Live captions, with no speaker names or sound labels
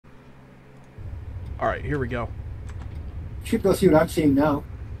Alright, here we go. Should go see what I'm seeing now.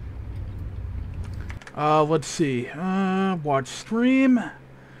 Let's see. Watch stream.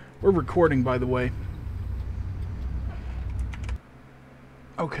 We're recording, by the way.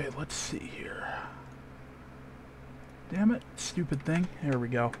 Okay, let's see here. Damn it, stupid thing. Here we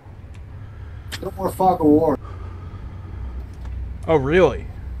go. No more fog of war. Oh, really?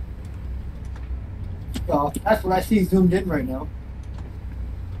 That's what I see zoomed in right now.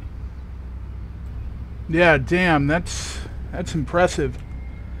 Yeah, damn, that's impressive.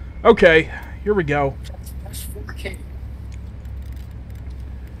 Okay, here we go. That's 4K.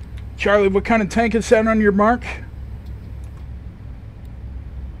 Charlie, what kind of tank is that on your mark?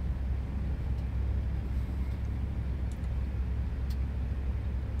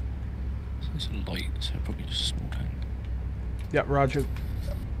 It's light, so probably just a small tank. Yeah, roger.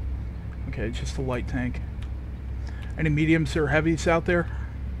 Okay, just a light tank. Any mediums or heavies out there?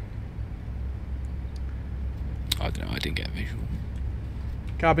 I don't know, I didn't get a visual.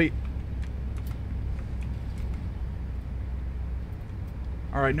 Copy.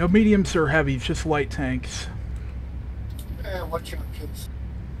 Alright, no mediums or heavies, just light tanks. Watch out, kids.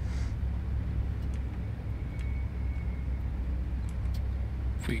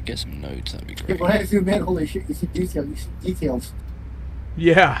 If we could get some nodes, that'd be Yeah, great. when I zoom in, holy shit, you see details. You see details.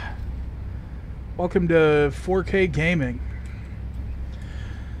 Yeah. Welcome to 4K gaming.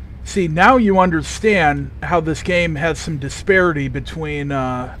 See, now you understand how this game has some disparity between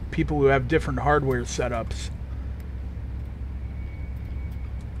people who have different hardware setups.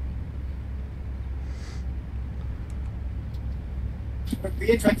 It'd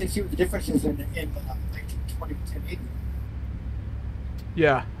be interesting to see what the difference is in 1920 and 1080.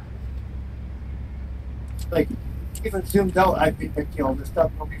 Yeah. Like, even zoomed out, I've been, like, you know, the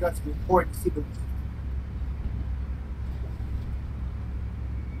stuff, when we got to the report, you see the.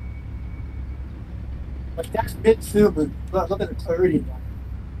 Like, that's mid zoom, and look at the clarity in that.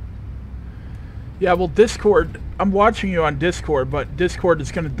 Yeah, well, Discord, I'm watching you on Discord, but Discord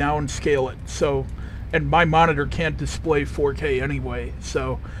is going to downscale it, so, and my monitor can't display 4K anyway,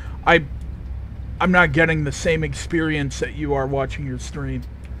 so I'm not getting the same experience that you are watching your stream.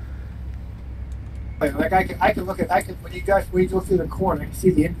 Like I can look at, when you go through the corner, I can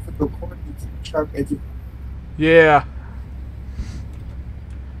see the individual corner, it's sharp edges. Yeah.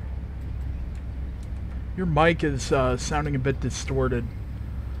 Your mic is sounding a bit distorted.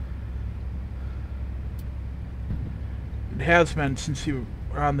 It has been since you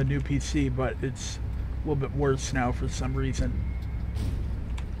were on the new PC, but it's a little bit worse now for some reason.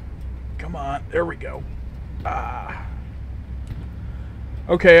 Come on, there we go. Ah.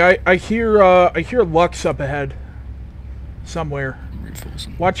 Okay, I hear Lux up ahead somewhere.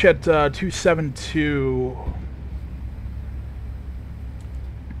 Reinforcing. Watch at 272.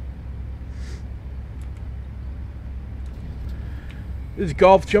 This is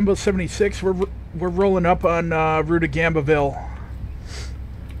Golf Jumbo 76. We're rolling up on Route of Gambaville.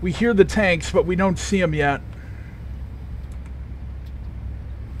 We hear the tanks, but we don't see them yet.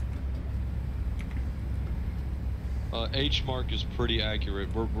 H mark is pretty accurate.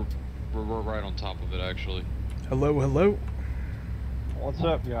 We're right on top of it, actually. Hello, hello. What's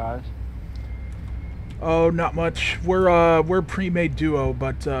up, guys? Oh, not much. We're pre-made duo,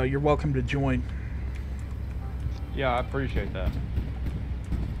 but you're welcome to join. Yeah, I appreciate that.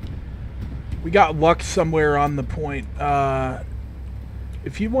 We got Lux somewhere on the point.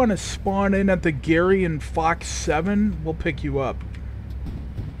 If you want to spawn in at the Gary and Fox 7, we'll pick you up.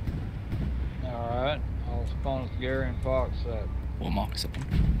 Alright, I'll spawn with Gary and Fox up. What mark is it?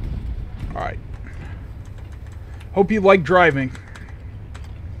 Alright. Hope you like driving.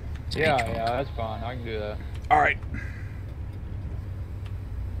 It's Yeah, H mark. yeah, that's fine. I can do that. Alright.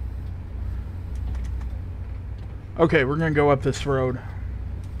 Okay, we're gonna go up this road.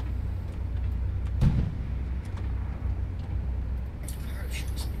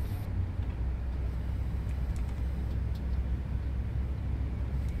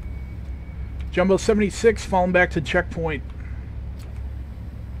 Jumbo 76 falling back to checkpoint.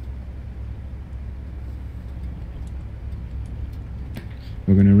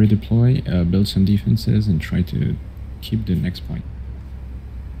 We're going to redeploy, build some defenses, and try to keep the next point.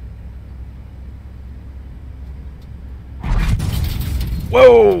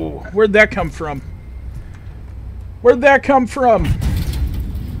 Whoa! Where'd that come from? Where'd that come from?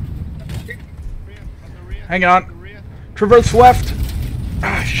 Hang on. Traverse left.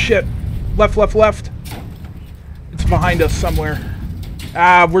 Ah, shit. Left, left, left. It's behind us somewhere.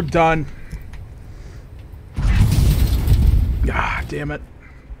 Ah, we're done. Ah, damn it.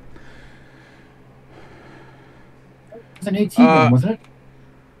 It was an 18 then, wasn't it?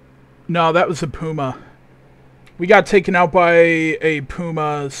 No, that was a Puma. We got taken out by a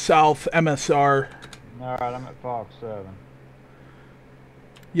Puma South MSR. Alright, I'm at Fox 7.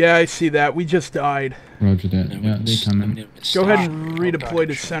 Yeah, I see that. We just died. Roger that. No, Yeah, they come in. Go ahead and redeploy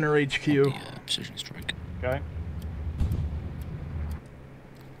to center HQ. Precision strike. Okay.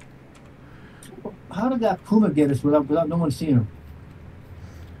 How did that Puma get us without no one seeing him?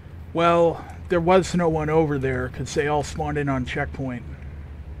 Well, there was no one over there because they all spawned in on checkpoint.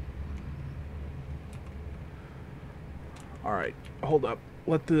 Alright, hold up.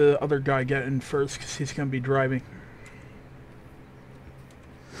 Let the other guy get in first because he's going to be driving.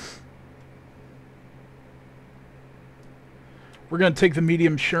 We're going to take the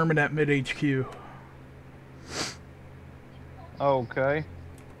medium Sherman at mid HQ. Okay.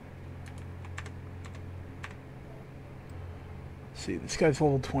 See, this guy's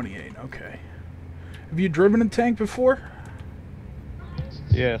level 28. Okay. Have you driven a tank before?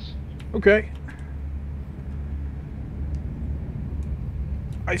 Yes. Okay.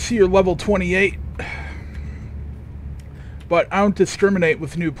 I see you're level 28. But I don't discriminate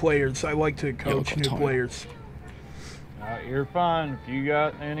with new players. I like to coach new players. You're fine. If you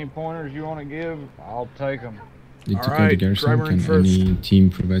got any pointers you want to give, I'll take them. Need to All call right, the garrison. driver in Can first. any team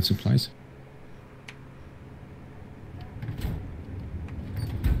provide supplies?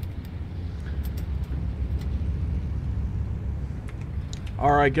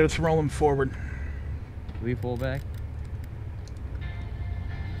 Alright, get us rolling forward. We pull back.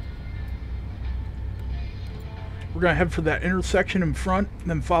 We're going to head for that intersection in front, and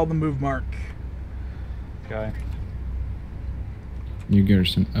then follow the move mark. Okay. New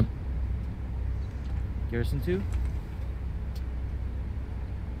garrison up. Garrison 2.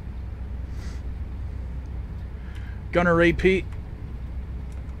 Gunner AP.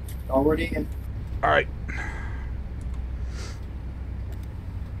 Already in. Alright.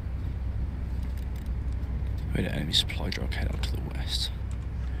 Wait, an enemy supply drop head out to the west.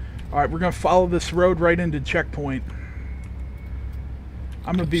 Alright, we're going to follow this road right into checkpoint.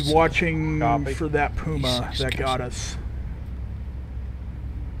 I'm going to be watching Copy. for that Puma that got us.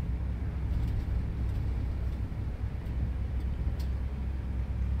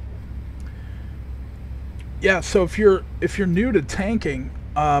 Yeah, so if you're new to tanking,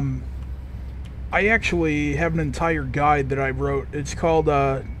 I actually have an entire guide that I wrote. It's called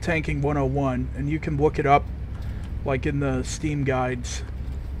Tanking 101, and you can look it up like in the Steam guides.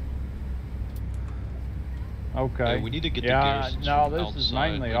 Okay. Yeah, we need to get the yeah, garrisons no, from this is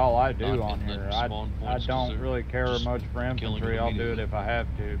outside, mainly like, all I do not on in the here. spawn I points, 'cause don't they're really care just much for killing them infantry. I'll do it immediately. if I have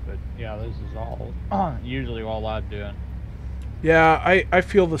to, but yeah, this is all usually all I do. Yeah, I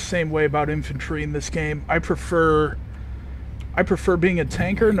feel the same way about infantry in this game. I prefer being a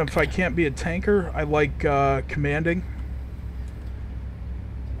tanker, and if I can't be a tanker, I like commanding.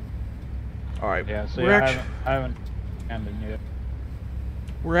 Alright, Yeah, see, we're, I haven't ended yet.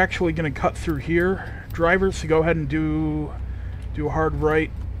 we're actually going to cut through here. Drivers, so go ahead and do a hard right.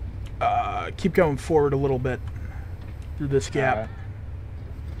 Keep going forward a little bit through this gap. Alright.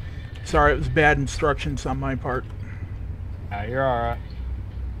 Sorry, it was bad instructions on my part. You're alright.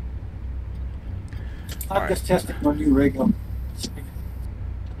 I'm just testing my new rig.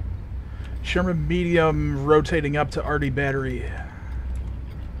 Sherman medium rotating up to RD battery.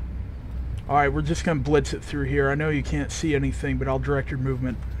 Alright, we're just going to blitz it through here. I know you can't see anything, but I'll direct your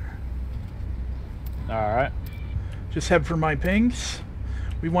movement. Alright. Just head for my pings.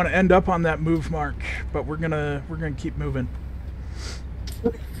 We want to end up on that move mark, but we're gonna keep moving.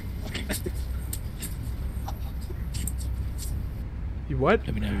 You what?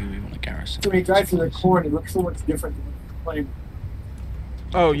 Let me know who we want to garrison. So when you drive through the corn, it looks so much different than the plane.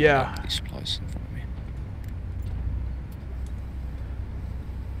 Oh yeah. These supplies in front of me.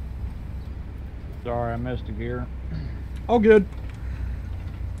 Sorry, I missed a gear. All good.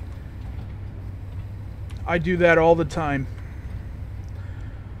 I do that all the time.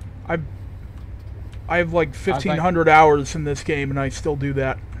 I have like 1,500 hours in this game, and I still do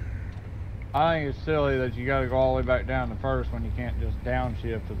that. I think it's silly that you gotta go all the way back down to first when you can't just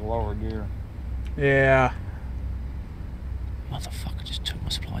downshift to the lower gear. Yeah. Motherfucker just took my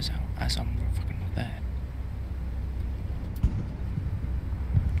supplies out as I'm fucking not there.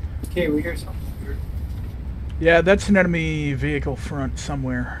 Okay, we hear something weird. Yeah, that's an enemy vehicle front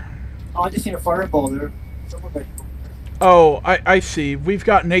somewhere. Oh, I just seen a fireball there. Someone got Oh, I see. We've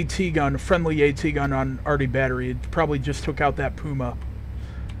got an AT gun, a friendly AT gun on RD battery. It probably just took out that Puma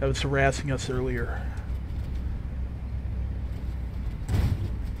that was harassing us earlier.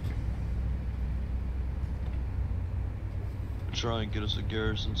 Try and get us a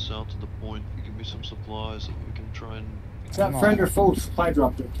garrison south of the point. Give me some supplies so we can try and Is that friend or foe supply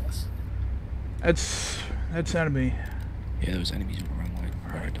drop there, Tess? That's enemy. Yeah, those enemies all around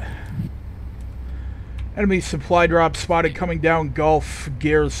like right. Enemy supply drop spotted coming down Gulf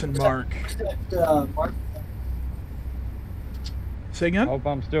Garrison Mark. Where's that, Mark? Say again? Hope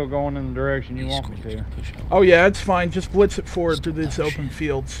I'm still going in the direction you These want me squads to. push out. Oh yeah, it's fine. Just blitz it forward Stop through these that open shit.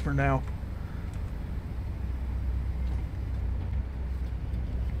 fields for now.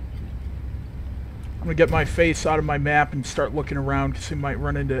 I'm gonna get my face out of my map and start looking around because we might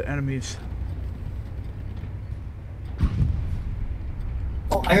run into enemies.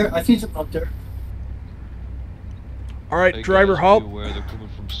 Oh, I see something up there. All right, Hey, driver, guys, be halt. aware they're coming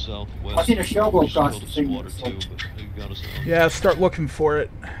from southwest. I seen a shell go We just across killed the a thing, squatter so- too, but they got us now. Yeah, start looking for it.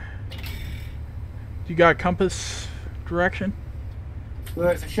 You got a compass direction? Well,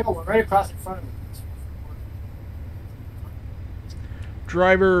 there's a shell one right across in front of me.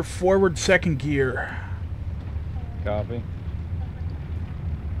 Driver, forward second gear. Copy.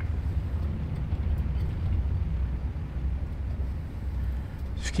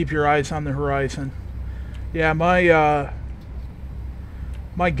 Just keep your eyes on the horizon. Yeah, my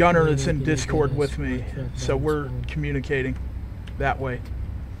gunner is in Discord with me, so we're communicating that way.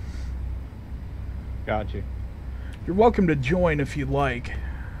 Got you. You're welcome to join if you like.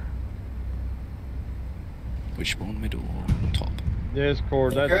 Which one, middle or top?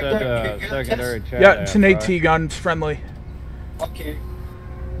 Discord, that's that secondary chat. Yeah, it's an app, AT right? gun. It's friendly. Okay.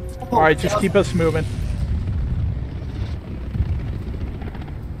 All right, just keep us moving.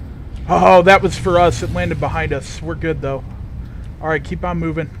 Oh, that was for us. It landed behind us. We're good though. All right, keep on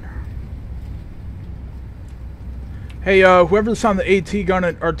moving. Hey, whoever's on the AT gun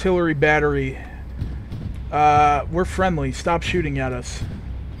and artillery battery, we're friendly. Stop shooting at us.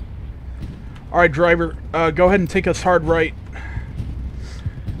 All right, driver, go ahead and take us hard right.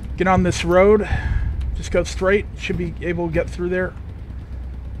 Get on this road. Just go straight. Should be able to get through there.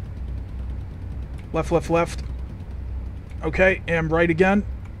 Left, left, left. Okay, and right again.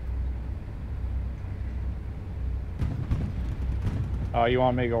 Oh, you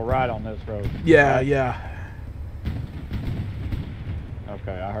want me to go right on this road? Yeah, Right? yeah.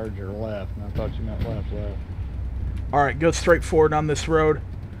 Okay, I heard your left, and I thought you meant left. All right, go straight forward on this road.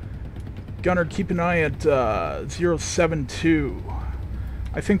 Gunner, keep an eye at 072.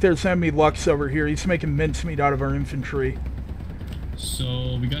 I think there's enemy Lux over here. He's making mincemeat out of our infantry.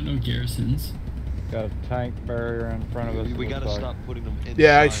 So we got no garrisons. Got a tank barrier in front of us. We it gotta looks like. stop putting them inside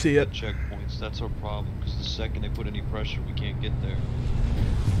Yeah, I see the it. checkpoints. That's our problem, because the second they put any pressure, we can't get there.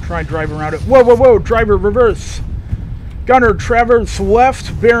 Try and drive around it. Whoa, whoa, whoa! Driver, reverse. Gunner, traverse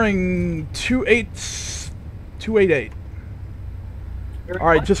left, bearing 288. All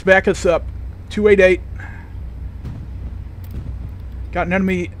right, just back us up. 288. Got an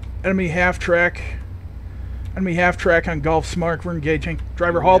enemy half track. Enemy half track on Gulf's Mark. We're engaging.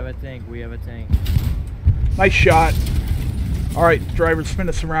 Driver, halt. We have a tank. We have a tank. Nice shot. All right, driver, spin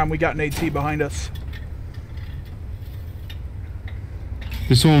us around. We got an AT behind us.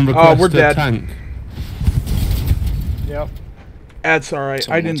 Did someone Oh, request we're a dead. tank? Yep. That's all right. I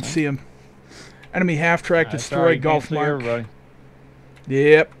Someone didn't tank. see him. Enemy half track That's destroyed all right, you can't Gulf see Mark. everybody.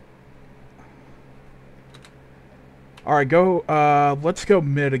 Yep. All right, go. Let's go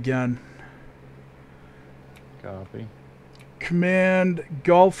mid again. Copy. Command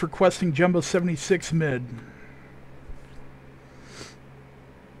Gulf requesting Jumbo 76 mid.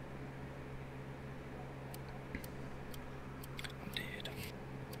 I'm dead.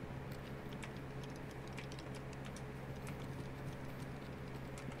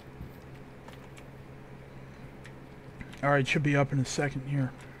 All right, should be up in a second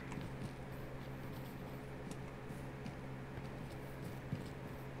here.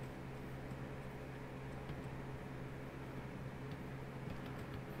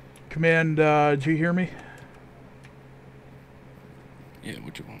 Command, do you hear me? Yeah,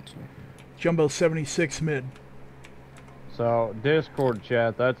 what you want, sir? Jumbo 76 mid. So Discord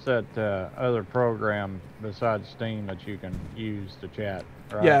chat, that's that other program besides Steam that you can use to chat,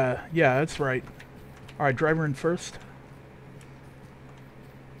 right? Yeah, yeah, that's right. All right, driver in first.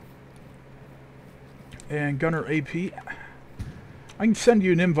 And gunner AP. I can send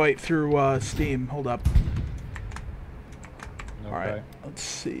you an invite through Steam. Hold up. Okay. All right, let's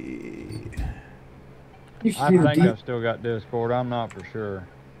see. You should I see the think deep. I've still got Discord. I'm not for sure.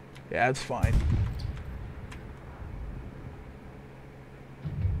 Yeah, it's fine.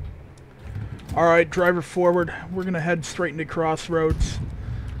 All right, driver forward. We're gonna head straight into Crossroads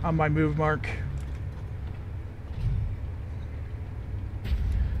on my move mark.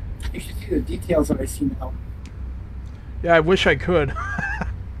 You should see the details that I see now. Yeah, I wish I could.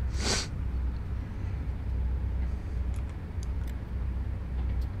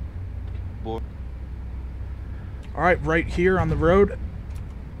 board. Alright, right here on the road.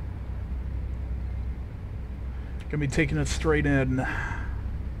 Gonna be taking us straight in.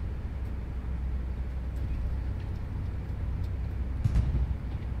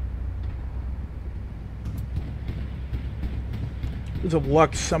 There's a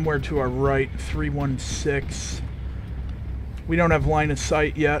Lux somewhere to our right, 316. We don't have line of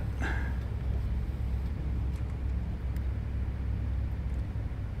sight yet.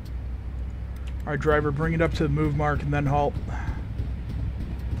 Alright, driver, bring it up to the move mark and then halt.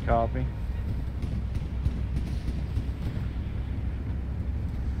 Copy.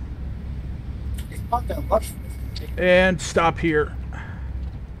 It's not that much. And stop here.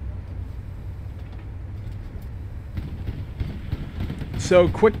 So,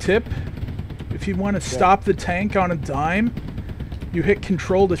 quick tip. If you want to stop the tank on a dime, you hit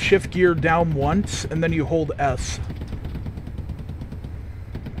control to shift gear down once, and then you hold S.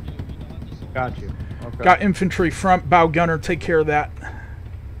 Got you. Okay. Got infantry front, bow gunner, take care of that.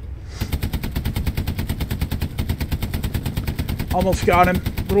 Almost got him,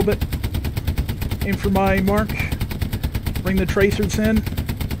 a little bit. Aim for my mark. Bring the tracers in.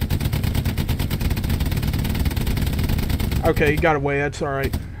 Okay, he got away, that's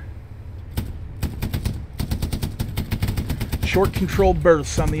alright. Short controlled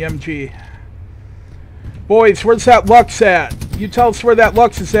bursts on the MG. Boys, where's that Lux at? You tell us where that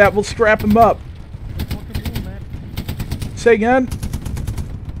Lux is at, we'll scrap him up. Say again?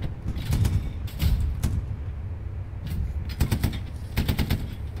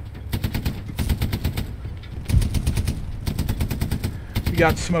 We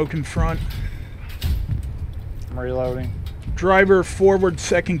got smoke in front. I'm reloading. Driver forward,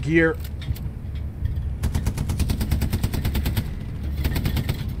 second gear.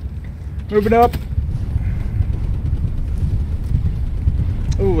 Moving up.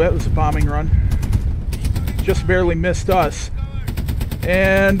 Ooh, that was a bombing run. Just barely missed us.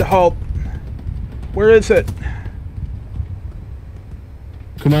 And halt. Where is it?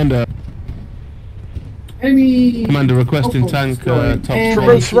 Commander. Enemy. Commander requesting tank top.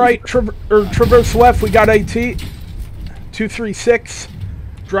 Traverse right, traverse left. We got AT. 236.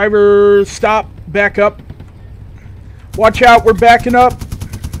 Driver stop. Back up. Watch out, we're backing up.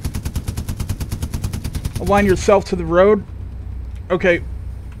 Align yourself to the road. Okay.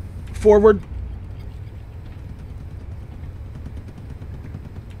 Forward.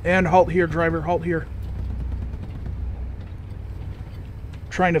 And halt here, driver. Halt here.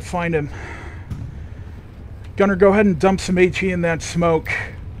 Trying to find him. Gunner, go ahead and dump some HE in that smoke.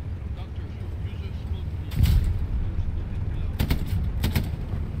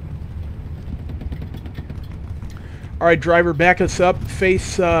 Alright, driver, back us up.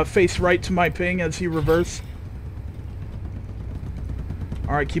 Face right to my ping as you reverse.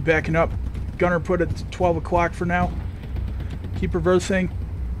 Alright, keep backing up. Gunner, put it to 12 o'clock for now. Keep reversing.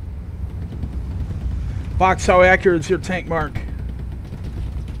 Box, how accurate is your tank mark?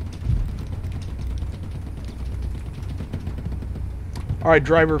 Alright,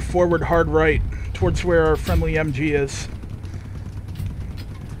 driver, forward hard right towards where our friendly MG is.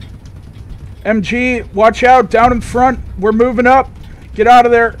 MG, watch out, down in front. We're moving up. Get out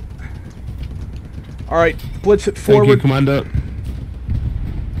of there. Alright, blitz it forward. Thank you, Commander.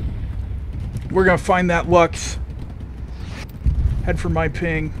 We're going to find that Lux. Head for my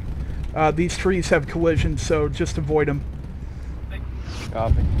ping. These trees have collisions, so just avoid them.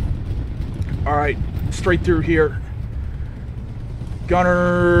 Copy. Alright, straight through here.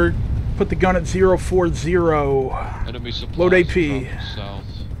 Gunner, put the gun at 040. Enemy supplies Load AP. from south.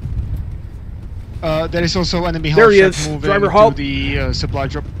 There is also enemy There he half is. shot moving Driver, to halt. the supply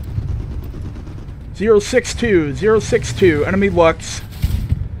drop. 062. Enemy Lux.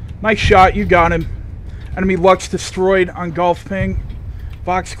 Nice shot, you got him. Enemy Lux destroyed on Golf Ping.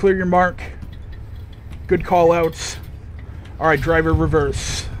 Box, clear your mark. Good call outs. Alright, driver,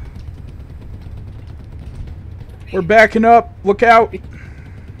 reverse. We're backing up. Look out.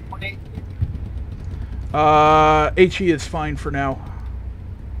 HE is fine for now.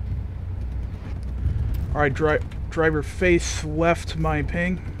 Alright, driver, face left my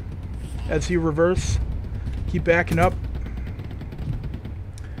ping as you reverse. Keep backing up.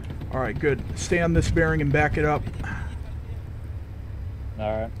 Alright, good. Stay on this bearing and back it up.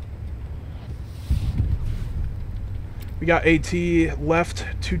 Alright. We got AT left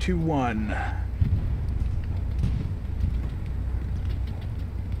 221.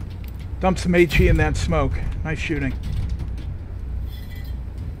 Dump some HE in that smoke. Nice shooting.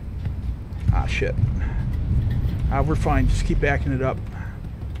 Ah, shit. We're fine. Just keep backing it up.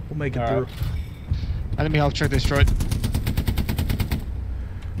 We'll make it through. Enemy half track destroyed.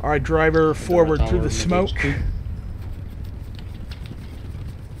 All right, driver forward through the smoke.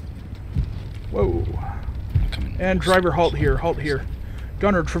 Whoa. Coming. And driver halt here, halt here.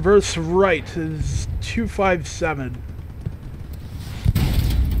 Gunner, traverse right is 257.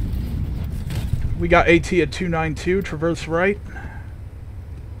 We got AT at 292, traverse right.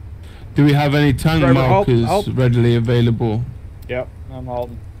 Do we have any tank Driver, halt, markers halt. readily available? Yep, I'm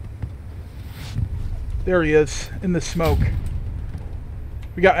holding. There he is, in the smoke.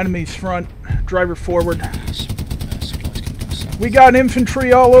 We got enemies front, driver forward. Supplies can go south. We got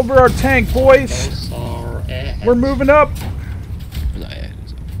infantry all over our tank, boys. We're moving up. Is that it?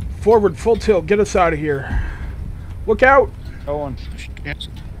 Is it? Forward, full tilt, get us out of here. Look out. Going.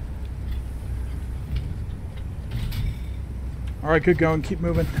 Alright, good going, keep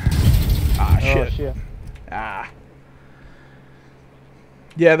moving. Ah, Oh, shit. shit. Ah.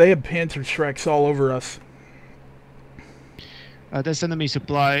 Yeah, they have Panther Shreks all over us. There's enemy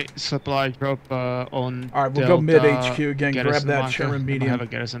supply drop on. Alright, we'll go mid Delta HQ again, grab garrison that marker. Sherman I have medium. a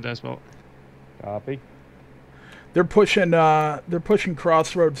garrison there as well. Copy. They're pushing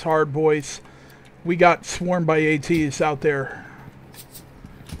Crossroads hard, boys. We got swarmed by ATs out there.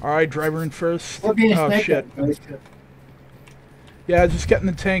 Alright, driver in first. We're being Oh sniped shit. at, guys. Yeah, just get in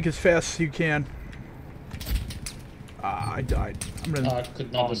the tank as fast as you can. Ah, I died. I'm gonna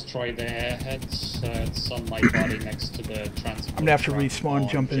Could not destroy the airheads. It's on my body next to the transport. I'm gonna have to truck respawn, on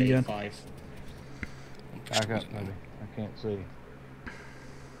jump in again. J5. Back up, maybe. I can't see.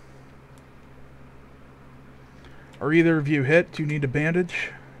 Are either of you hit? Do you need a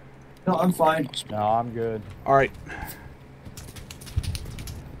bandage? No, I'm fine. No, I'm good. Alright.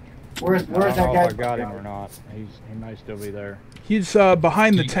 Where's I that don't know guy? if I got him or not. He may still be there. He's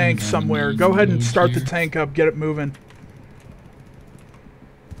behind the tank somewhere. Go ahead and start the tank up, get it moving.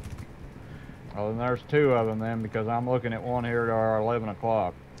 Well, then there's two of them then, because I'm looking at one here at our 11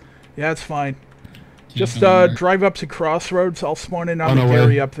 o'clock. Yeah, it's fine. Keep Just on mark. drive up to Crossroads. I'll spawn in on On the our way.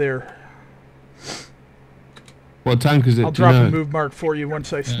 Gary up there. What tank is it? I'll Do you drop know? a move mark for you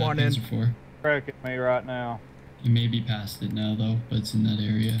once I spawn in. Panzer IV. Wrecking me right now. You may be past it now though, but it's in that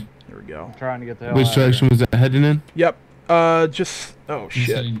area. There we go. I'm trying to get the hell Which out of direction was it heading in? Yep. Just... Oh, He's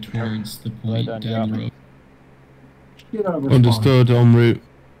shit. heading towards the point done, down the yeah. road. Get out of respawn. Understood, en route.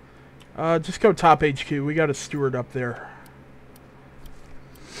 Just go top HQ. We got a steward up there.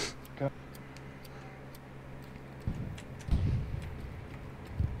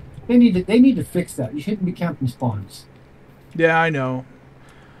 They need to fix that. You shouldn't be counting spawns. Yeah, I know.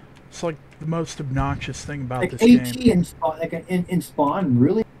 It's like the most obnoxious thing about Like this AT game. in spawn, like in spawn,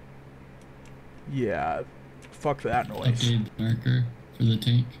 really? Yeah. Fuck that noise. Updated marker for the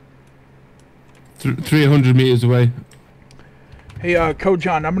tank. 300 meters away. Hey,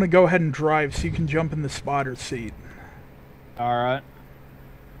 Kojan, I'm gonna go ahead and drive so you can jump in the spotter seat. Alright.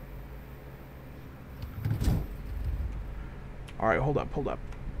 Alright, hold up.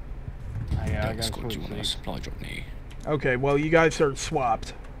 Yeah, I got Squad, do switch you want a seats. supply drop near you? Okay, well, you guys are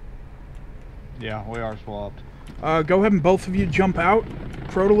swapped. Yeah, we are swapped. Go ahead and both of you jump out.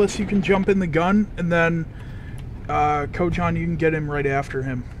 Crotalus, you can jump in the gun, and then Kojan, you can get him right after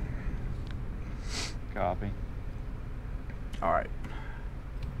him. Copy. Alright.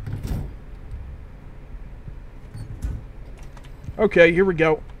 Okay, here we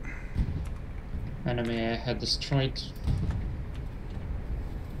go. Enemy airhead destroyed.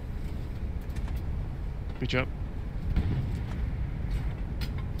 Good job.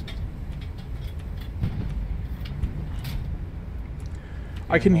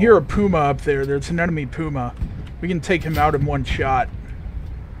 I can hear a Puma up there. There's an enemy Puma. We can take him out in one shot.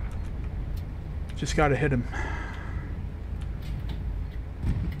 Just gotta hit him.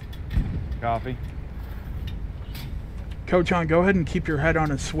 Copy. Kojan, go ahead and keep your head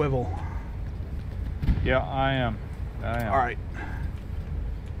on a swivel. Yeah, I am. Alright.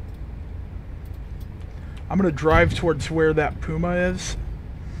 I'm gonna drive towards where that Puma is.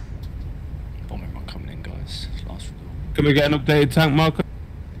 Bombing run coming in, guys. Last resort. Can we get an updated tank marker?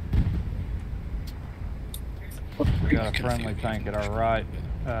 We got a friendly tank at our right.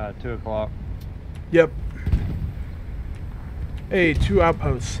 2 o'clock. Yep. Hey, 2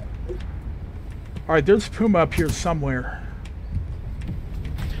 outposts. Alright, there's Puma up here somewhere.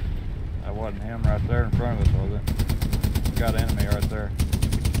 That wasn't him right there in front of us, was it? We got an enemy right there.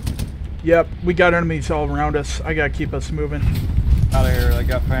 Yep, we got enemies all around us. I gotta keep us moving. Out of here, they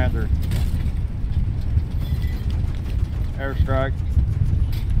got Panther. Airstrike.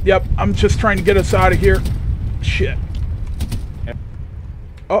 Yep, I'm just trying to get us out of here. Shit. Yep.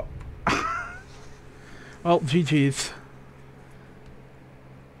 Oh. Well, GG's.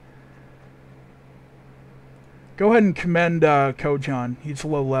 Go ahead and commend Kojon. He's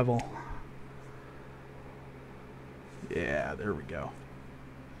low level. Yeah, there we go.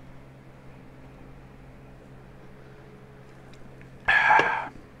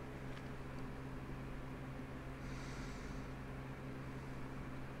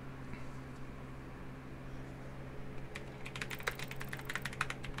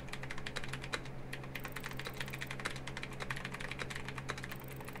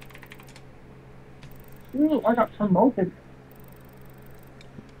 Ooh, I got promoted.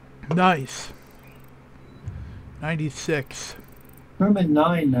 Nice. 96. I'm at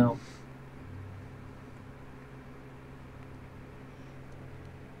 9 now.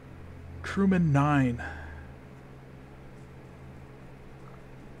 Crewman 9.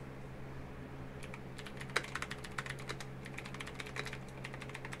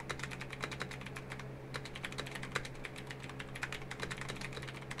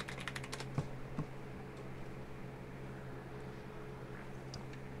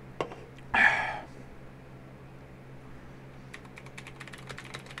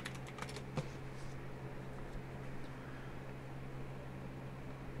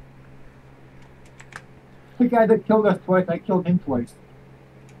 The guy that killed us twice, I killed him twice.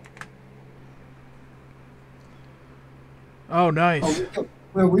 Oh, nice.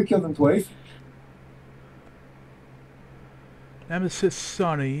 We killed him twice. Nemesis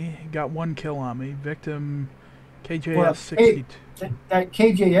Sonny got 1 kill on me. Victim KJS Well, 62. hey, that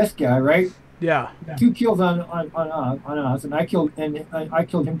KJS guy, right? Yeah. 2 kills on us, and I killed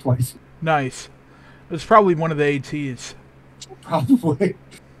him twice. Nice. It was probably one of the ATs. Probably.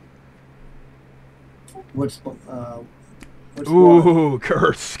 What's Ooh,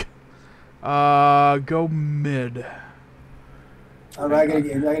 Kursk. Go mid. I gotta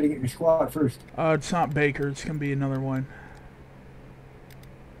get your squad first. It's not Baker. It's gonna be another one.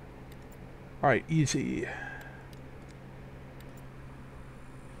 All right, easy.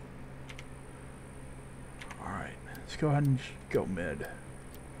 All right, let's go ahead and go mid.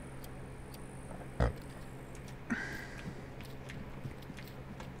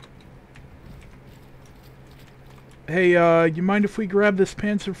 Hey, you mind if we grab this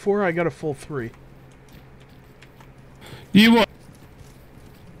Panzer IV? I got a full 3. You what?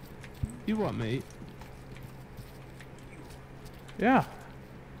 You what, mate? Yeah.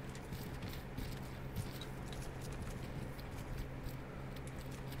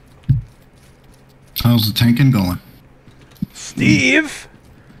 How's the tanking going? Steve!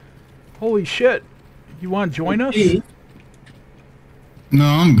 Holy shit. You want to join us? No,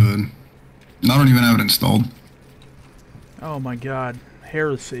 I'm good. I don't even have it installed. Oh my god.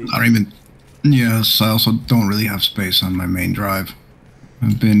 Heresy. I don't even... Yes, I also don't really have space on my main drive.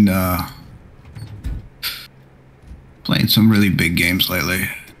 I've been, playing some really big games lately.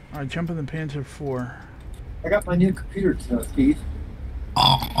 Alright, jump in the Panzer IV. I got my new computer, Steve.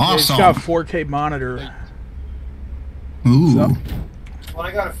 Oh, Yeah, awesome! it's got a 4K monitor. Ooh. So, Well,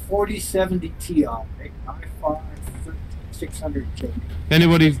 I got a 4070 Ti, i5 600K.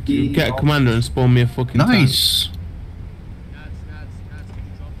 Anybody get a commander and spawn me a fucking Nice! tank?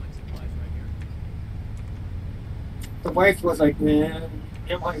 The wife was like, man,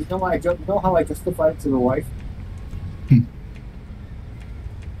 you know how I justified to the wife?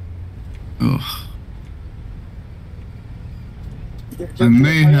 Ugh. I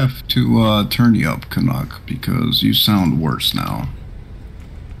may have to turn you up, Canuck, because you sound worse now.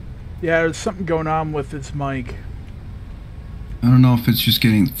 yeah, there's something going on with this mic. I don't know if it's just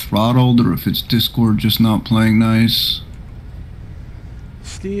getting throttled or if it's Discord just not playing nice.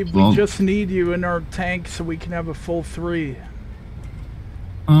 Steve, Well- we just need you in our tank so we can have a full 3.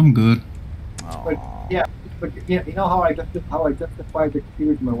 I'm good. But yeah, you know how I justified the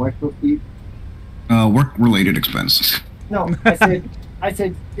computer to my wife, Steve? Work-related expenses. No, I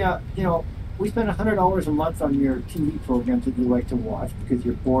said, yeah, you know, we spend $100 a month on your TV programs that you like to watch because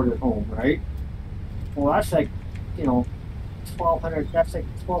you're bored at home, right? Well, that's like, you know, $1,200. That's like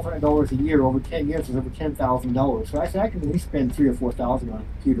 $1,200 a year over 10 years is over $10,000. So I said I can at least spend $3,000 or $4,000 on a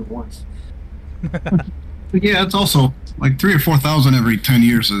computer once. But yeah, it's also like 3,000 or 4,000 every 10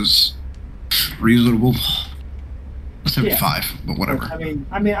 years is reasonable. Let's say 5, but whatever. But,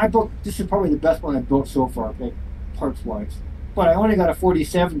 I mean, I built. This is probably the best one I built so far, like parts-wise. But I only got a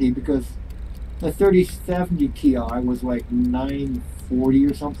 4070 because the 3070 Ti was like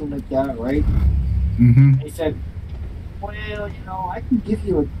 $940 or something like that, right? Mm-hmm. He said, well, you know, I can give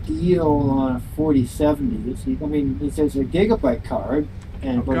you a deal on a 4070. I mean, it says a gigabyte card,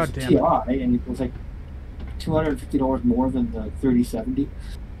 and but it's Ti, and it was like $250 more than the 3070.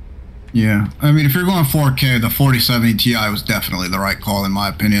 Yeah, I mean, if you're going 4K, the 4070 Ti was definitely the right call, in my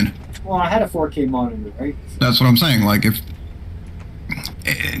opinion. Well, I had a 4K monitor, right? That's what I'm saying. Like, if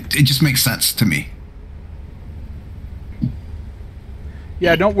it just makes sense to me.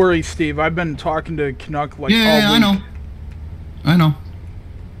 Yeah, don't worry, Steve. I've been talking to Canuck like Yeah, all I week. know. I know.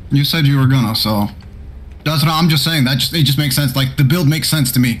 You said you were gonna, so that's what I'm just saying. It just makes sense. Like, the build makes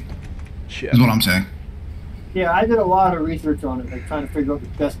sense to me. Shit. Is what I'm saying. Yeah, I did a lot of research on it, like trying to figure out the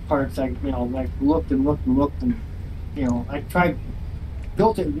best parts. I, like looked and looked and looked, and I tried,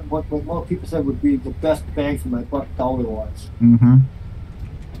 built it. What most people said would be the best bang for my buck dollar-wise. Mm-hmm.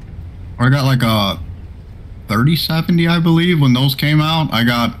 I got like a 3070, I believe, when those came out. I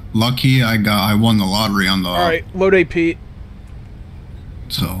got lucky. I won the lottery on the. All right, load AP.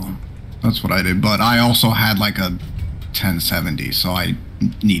 So that's what I did. But I also had like a 1070, so I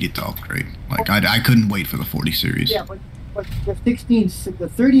needed to upgrade. Like I couldn't wait for the 40 series. Yeah, but the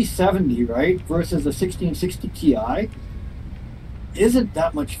 3070, right, versus the 1660 Ti isn't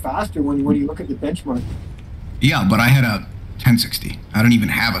that much faster when you look at the benchmark. Yeah, but I had a 1060. I don't even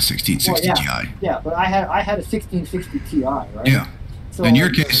have a 1660 Well, Ti. Yeah, but I had a 1660 Ti, right? Yeah. So in your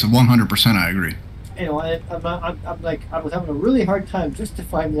case, 100%, I agree. I'm like, I was having a really hard time just to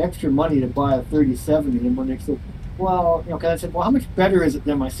find the extra money to buy a 3070, and when they said, well, because I said, well, how much better is it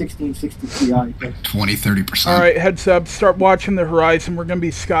than my 1660 Ti? 20-30%. All right, heads up. Start watching the horizon. We're gonna be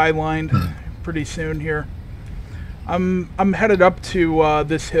skylined pretty soon here. I'm headed up to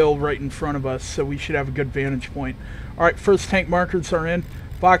this hill right in front of us, so we should have a good vantage point. All right, first tank markers are in.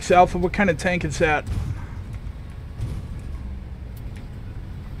 Fox Alpha, what kind of tank is that?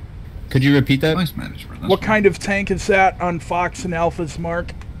 Could you repeat that? Nice management. What kind of tank is that on Fox and Alpha's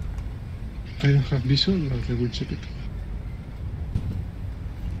mark? I don't have vision, but I will check it.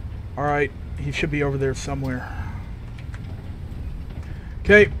 Alright, he should be over there somewhere.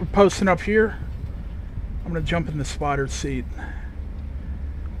 Okay, we're posting up here. I'm gonna jump in the spotter seat.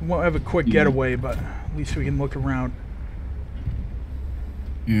 We won't have a quick getaway, but at least we can look around.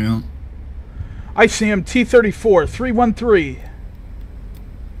 Yeah. I see him, T-34, 313.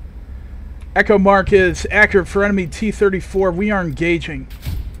 Echo mark is accurate for enemy T-34. We are engaging.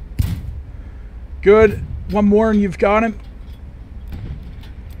 Good. One more and you've got him.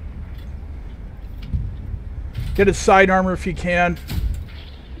 Get his side armor if you can.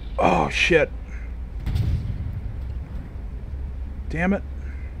 Oh, shit. Damn it.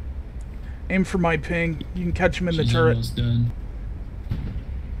 Aim for my ping. You can catch him in the turret. Done.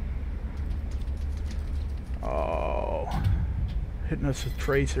 Oh. Hitting us with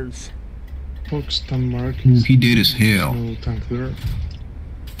tracers. Foxton mark. He did his hell. No tank there.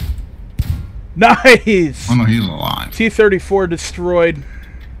 Nice! Oh no, he's alive. T-34 destroyed.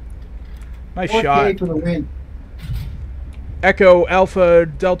 Nice 4K shot. for the win. Echo, Alpha,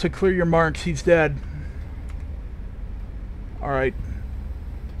 Delta, clear your marks. He's dead. Alright.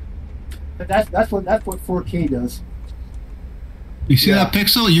 But that's what 4K does. You see that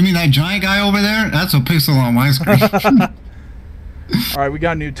pixel? You mean that giant guy over there? That's a pixel on my screen. Alright, we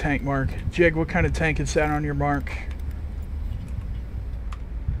got a new tank mark. Jig, what kind of tank is that on your mark?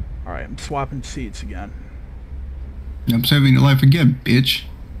 Alright, I'm swapping seats again. I'm saving your life again, bitch.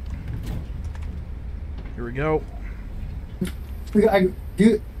 Here we go.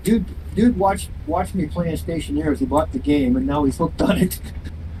 Dude watched me playing Stationaires. He bought the game, and now he's hooked on it.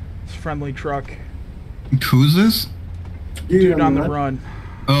 It's a friendly truck. Who's this? Dude on the run.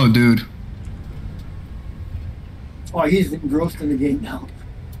 Oh, dude. Oh, he's engrossed in the game now.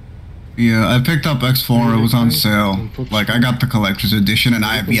 Yeah, I picked up X4. It was on sale. Like, I got the collector's edition, and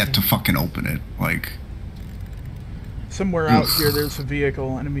I have yet to fucking open it. Like, somewhere out here, there's a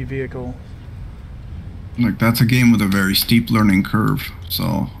vehicle, enemy vehicle. Like, that's a game with a very steep learning curve.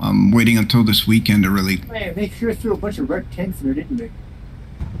 So, I'm waiting until this weekend to really... Man, they sure threw a bunch of red tanks in there, didn't they?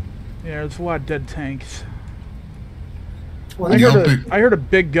 Yeah, there's a lot of dead tanks. Well, I heard a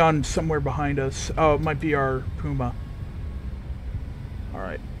big gun somewhere behind us. Oh, it might be our Puma.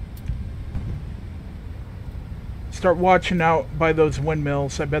 Alright. Start watching out by those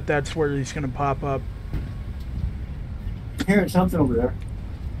windmills. I bet that's where he's going to pop up. I'm hearing something over there.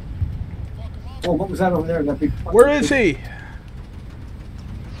 Oh, what was that over there? That big. Where is he?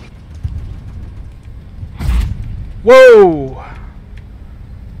 Whoa!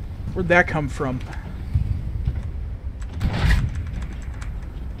 Where'd that come from?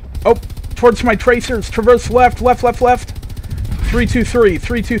 Oh, towards my tracers. Traverse left, left, left, left. 323,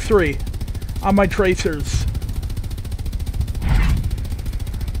 323. On my tracers.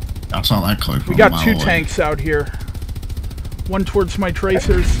 I saw that clip. We got two tanks out here. One towards my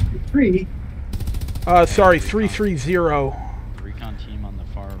tracers. Three. Sorry, 330. Recon team on the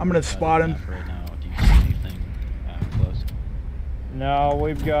far I'm gonna spot him. right now. Do you see anything close? No,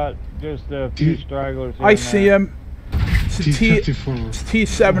 we've got Just a few stragglers. I see him. It's a T-34. It's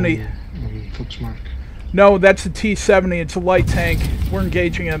T-70. On Foxmark. No, that's a T-70. It's a light tank. We're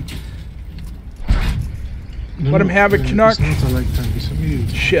engaging him. No, Let him have it, Canuck. It's not a light tank, it's a medium.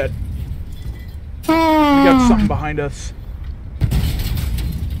 Shit. We got something behind us.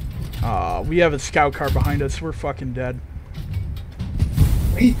 We have a scout car behind us. We're fucking dead.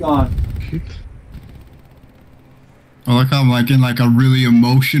 He's gone. I like how I'm like in like a really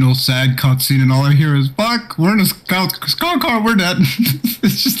emotional, sad cutscene, and all I hear is "fuck." We're in a scout car. We're dead.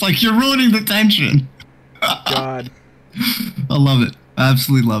 It's just like you're ruining the tension. God. I love it. I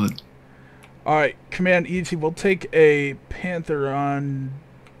absolutely love it. All right, Command Easy. We'll take a Panther on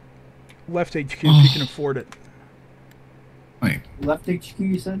left HQ if you can afford it. Wait. Left HQ,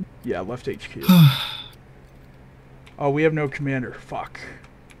 you said? Yeah, left HQ. Oh, we have no commander. Fuck.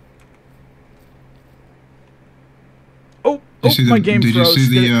 Oh, my game froze.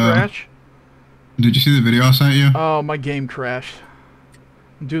 Did it crash? Did you see the video I sent you? Oh, my game crashed.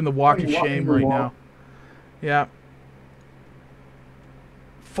 I'm doing the walk of shame right now. Yeah.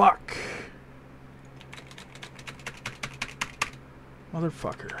 Fuck.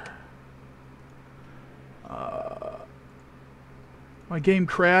 Motherfucker. My game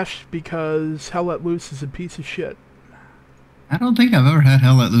crashed because Hell Let Loose is a piece of shit. I don't think I've ever had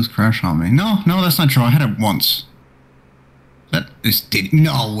Hell Let Loose crash on me. No, that's not true. I had it once.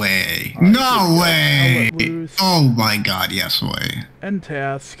 No way. Right, no way. Oh my god, yes way. End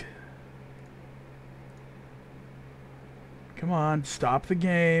task. Come on, stop the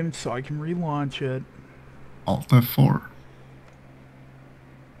game so I can relaunch it. Alt F4.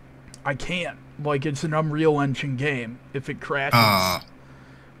 I can't. Like, it's an Unreal Engine game. If it crashes,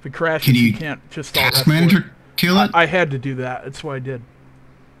 you can't just Alt Task F4. Manager kill it? I had to do that. That's what I did.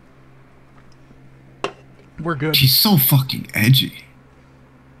 We're good. She's so fucking edgy.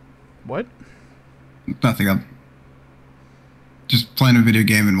 What? Nothing. I'm just playing a video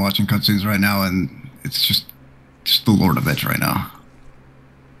game and watching cutscenes right now, and it's just the Lord of Edge right now.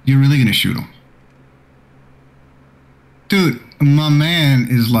 You're really gonna shoot him? Dude, my man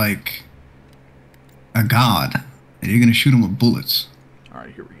is like a god, and you're gonna shoot him with bullets.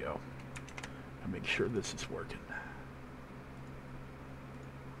 Alright, here we go. I'll make sure this is working.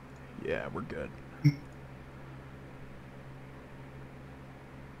 Yeah, we're good.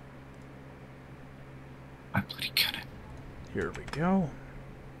 I bloody cannon. Here we go.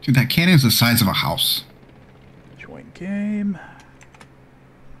 Dude, that cannon is the size of a house. Join game.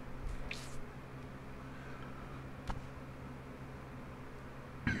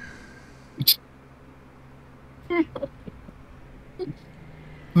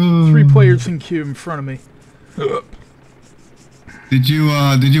 Three players in queue in front of me. Did you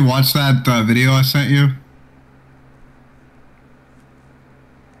watch that video I sent you?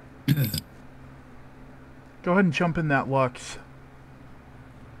 Go ahead and jump in that Lux.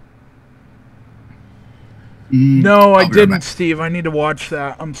 No, I didn't, Steve. I need to watch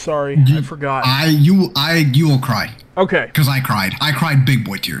that. I'm sorry. I forgot. You will cry. Okay. Because I cried. I cried big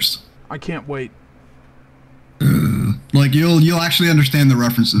boy tears. I can't wait. Like you'll actually understand the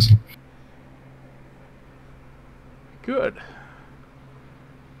references. Good.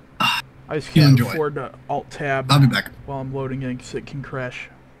 I just can't afford to Alt-Tab I'll be back while I'm loading in because it can crash.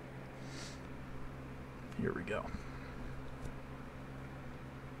 Here we go.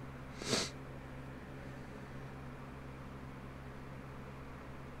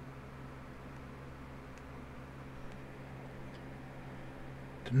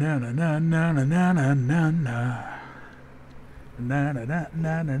 Na na na na na na na na na na na na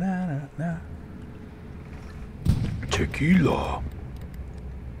na na na na. Tequila.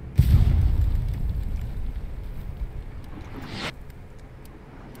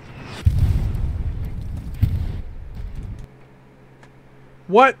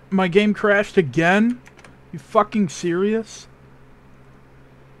 What? My game crashed again? You fucking serious?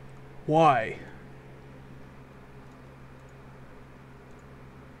 Why?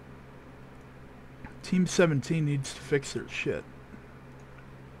 Team 17 needs to fix their shit.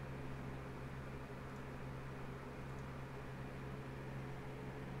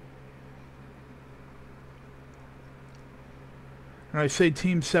 And I say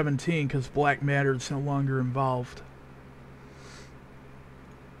Team 17 because Black Matter is no longer involved.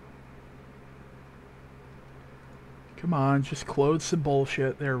 Come on, just close some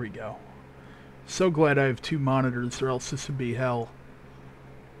bullshit. There we go. So glad I have two monitors, or else this would be hell.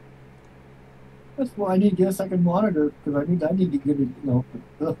 That's why I need to get a second monitor, because I need to get it,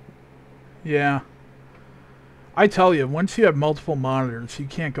 Yeah. I tell you, once you have multiple monitors, you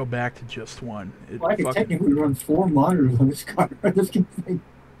can't go back to just one. Well, I can technically run 4 monitors on this car. This thing.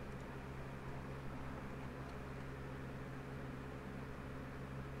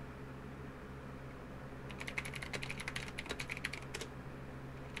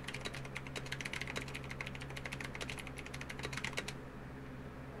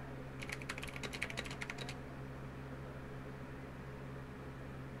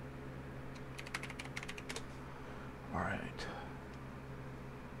 Alright.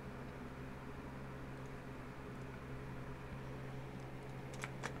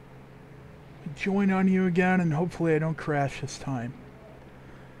 Join on you again, and hopefully I don't crash this time.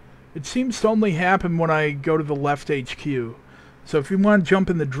 It seems to only happen when I go to the left HQ. So if you want to jump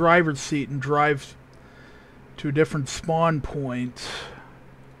in the driver's seat and drive to a different spawn point...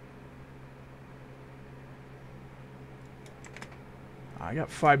 I got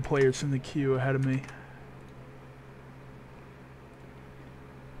 5 players in the queue ahead of me.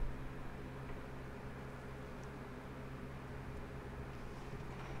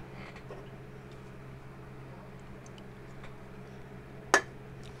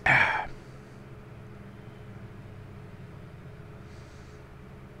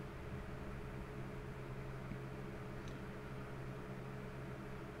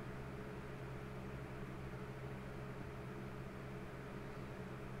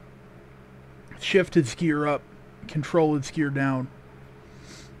 Shift its gear up, control its gear down.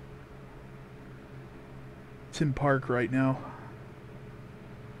 It's in park right now.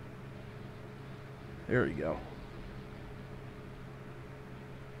 There you go.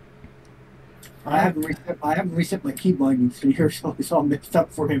 I haven't reset my key bindings here, so it's all mixed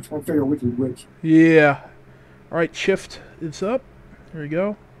up for him, trying to figure out which is which. Yeah. Alright, shift is up. There you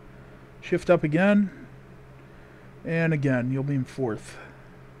go. Shift up again. And again, you'll be in 4th.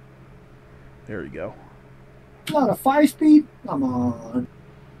 There you go. Not a 5-speed? Come on.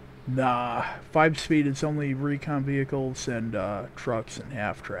 Nah. 5-speed is only recon vehicles and trucks and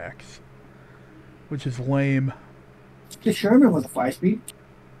half-tracks. Which is lame. The Sherman was a 5-speed.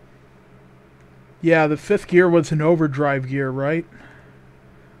 Yeah, the 5th gear was an overdrive gear, right?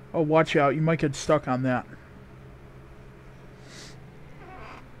 Oh, watch out. You might get stuck on that.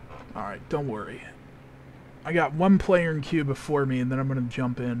 Alright, don't worry. I got 1 player in queue before me, and then I'm going to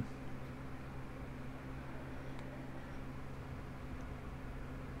jump in.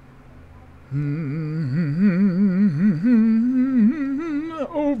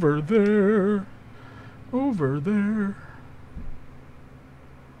 Over there. Over there.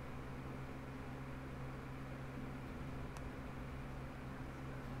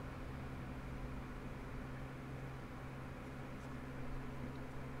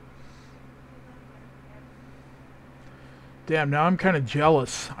 Damn, now I'm kind of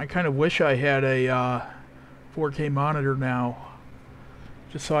jealous. I kind of wish I had a 4K monitor now.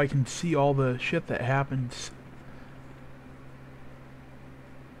 Just so I can see all the shit that happens.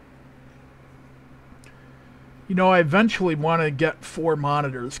 You know, I eventually want to get 4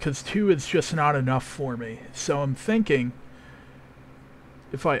 monitors, because 2 is just not enough for me. So I'm thinking,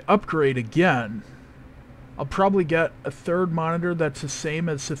 if I upgrade again, I'll probably get a 3rd monitor that's the same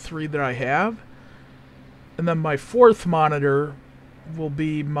as the 3 that I have. And then my 4th monitor will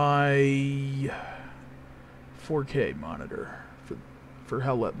be my 4K monitor for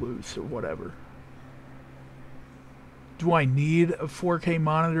Hell Let Loose or whatever. Do I need a 4K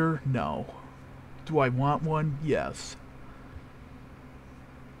monitor? No. Do I want one? Yes.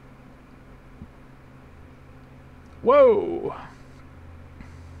 Whoa!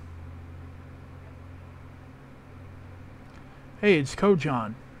 Hey, it's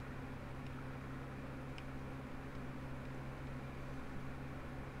Kojon.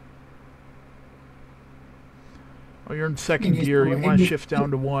 Oh, you're in 2nd gear. You want to shift down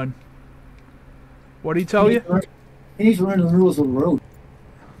to 1. What did he tell you? He needs to learn the rules of the road.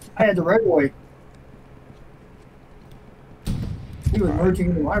 I had the right way. He was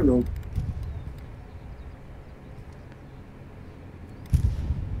merging into my road.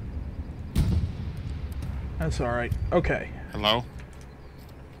 That's alright. Okay. Hello?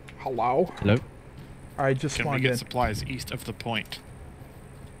 Hello? Hello? Alright, just Can we spawned get in. supplies east of the point?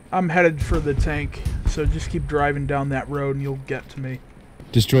 I'm headed for the tank, so just keep driving down that road and you'll get to me.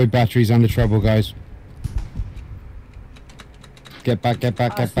 Destroyed batteries under trouble, guys. Get back, get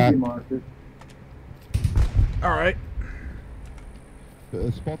back, get back. Alright. Yeah,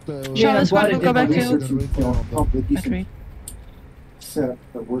 let's I'm glad I go did back the to- research and come with decent Battery. setup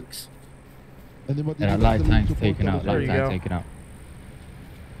that works. Yeah, light tank taken out, There light you tank go. taken out.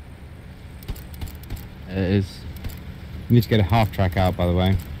 It is. You need to get a half track out, by the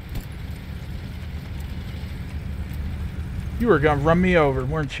way. You were gonna run me over,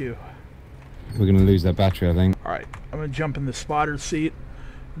 weren't you? We're going to lose that battery, I think. Alright, I'm gonna jump in the spotter seat.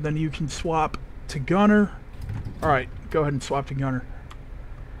 Then you can swap to gunner. Alright, go ahead and swap to gunner.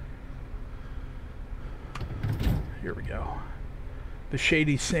 Here we go. The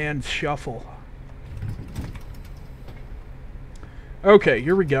Shady Sands Shuffle. Okay,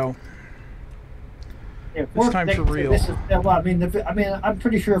 here we go. Yeah, It's time for real. Well, I mean, I'm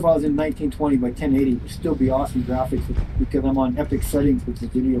pretty sure if I was in 1920 by 1080, it would still be awesome graphics because I'm on epic settings with the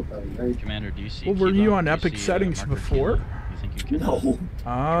video card, right? Commander, do you see? Well, were Kilo? you on Do you epic see, settings marker before? Kilo? You think you can? No,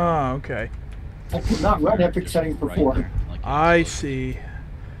 Ah, okay. I could not run epic settings before. Right, like I see.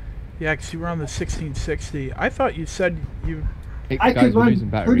 Yeah, 'cause you were on the 1660. I thought you said you... Hey, I guys, could we're run losing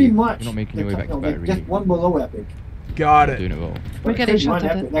battery. pretty much. You're not making your way back to battery. Just one below epic. Got Not doing it. it well. But I could run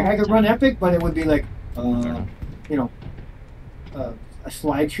epic. Like I could run epic, but it would be like, you know, a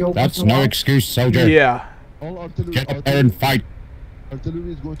slideshow. That's once in a no while. excuse, soldier. Yeah. All artillery, Get out there and fight.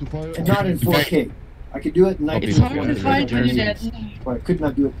 artillery is going to fire. And not in 4K. I could do it in It's 1920. hard to fight when you're dead. But I could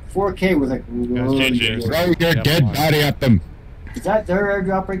not do it. 4K was like really good. Throw your dead body at them. Is that their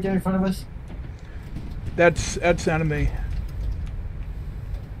airdrop right there in front of us? That's enemy.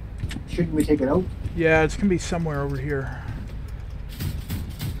 Shouldn't we take it out? Yeah, it's gonna be somewhere over here.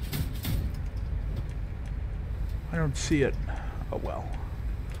 I don't see it. Oh well.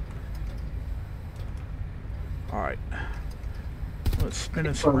 Alright. Let's spin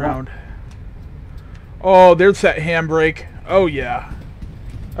us around. Oh, there's that handbrake. Oh yeah.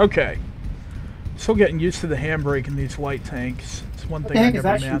 Okay. Still getting used to the handbrake in these light tanks. It's one thing I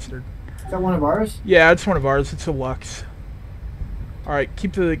never mastered. Is that one of ours? Yeah, it's one of ours. It's a Lux. All right,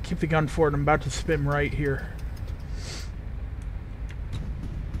 keep the gun forward. I'm about to spin right here.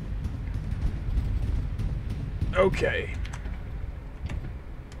 Okay.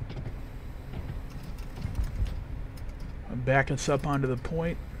 I'll back us up onto the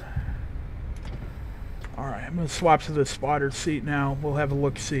point. All right, I'm gonna swap to the spotter seat now. We'll have a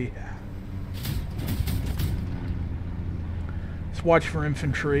look-see. Let's watch for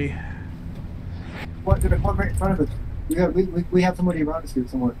infantry. What? There's one right in front of us. We have somebody around us here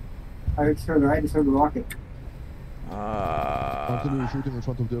somewhere. I just heard the rocket. Artillery shooting in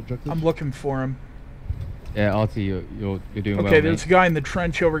front of the objective. I'm looking for him. Yeah, RT, you're doing well. Okay, there's a guy in the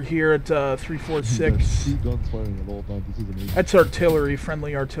trench over here at 346. See guns firing at all times. This is amazing. That's artillery,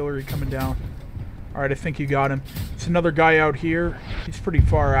 friendly artillery coming down. Alright, I think you got him. It's another guy out here. He's pretty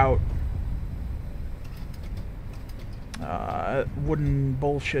far out. Wooden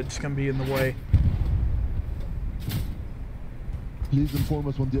bullshit's gonna be in the way. Please inform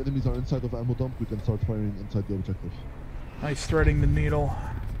us when the enemies are inside of ammo dump. We can start firing inside the objective. Nice threading the needle.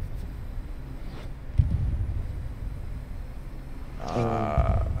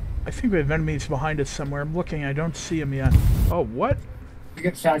 I think we have enemies behind us somewhere. I'm looking, I don't see them yet. Oh, what? We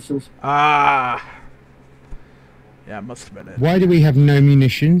got satchels. Ah. Yeah, it must have been it. Why do we have no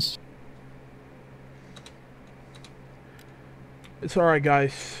munitions? It's alright,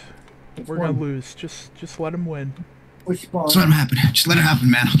 guys. We're gonna lose. Just let them win. Which spawn? Just let it happen. Just let it happen,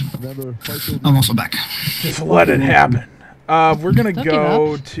 man. Remember, I'm also back. Just let it happen. We're gonna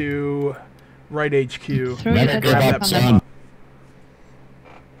go to right HQ. Never give up, son. I'm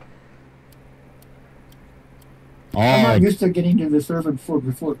Oh, not used to getting to the server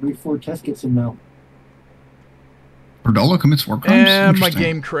before test gets in now. Perdola commits war crimes? And my Interesting.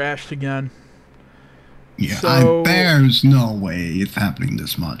 game crashed again. Yeah, So- there's no way it's happening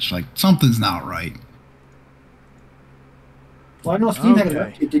this much. Like, something's not right. Well, I know Steam had an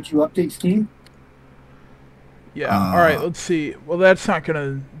Okay. update. Did you update Steam? Yeah, alright, let's see. Well, that's not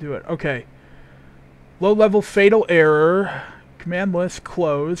gonna do it. Okay. Low level fatal error. Command list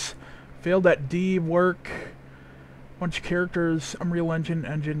close. Failed at D work. Bunch of characters. Unreal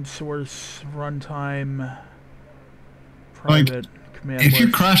Engine source, runtime. Private. Command If list. you're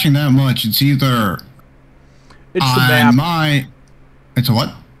crashing that much, it's either It's the on map. It's a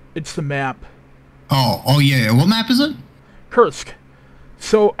what? It's the map. Oh yeah. What map is it? Kursk.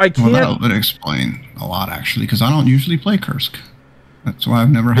 So I Well, can't. that would explain a lot, actually, because I don't usually play Kursk. That's why I've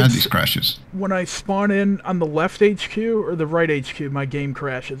never had these crashes. When I spawn in on the left HQ or the right HQ, my game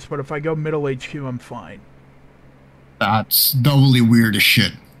crashes. But if I go middle HQ, I'm fine. That's doubly weird as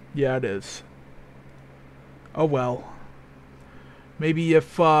shit. Yeah, it is. Oh well. Maybe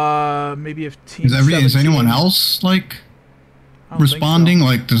if Team Is 17 anyone else like I don't think responding? so.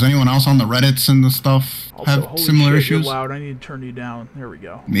 Like, does anyone else on the Reddits and the stuff Also, have holy similar shit, issues? You're loud. I need to turn you down. There we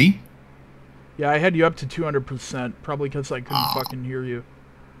go. Me? Yeah, I had you up to 200%, probably because I couldn't fucking hear you.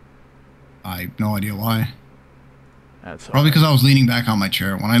 I have no idea why. That's all Probably right. because I was leaning back on my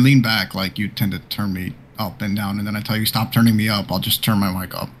chair. When I lean back, like, you tend to turn me up and down, and then I tell you stop turning me up, I'll just turn my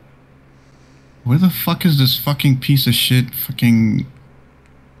mic up. Where the fuck is this fucking piece of shit fucking...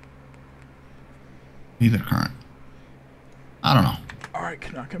 Either current. I don't know. Alright,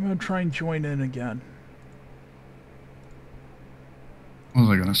 Canuck, I'm gonna try and join in again. What was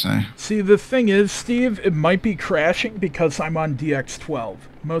I gonna say. See, the thing is, Steve, it might be crashing because I'm on DX12.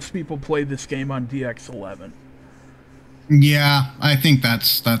 Most people play this game on DX11. Yeah, I think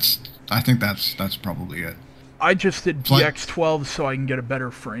that's probably it. I just did Like- DX12 so I can get a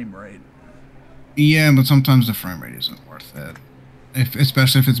better frame rate. Yeah, but sometimes the frame rate isn't worth it.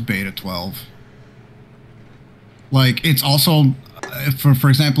 Especially if it's beta 12. Like, it's also, for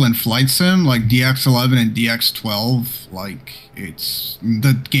example, in Flight Sim, like DX11 and DX12, like,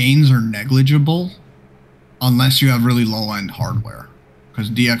 the gains are negligible unless you have really low-end hardware. Because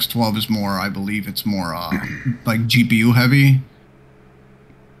DX12 is more, I believe it's more, like, GPU heavy.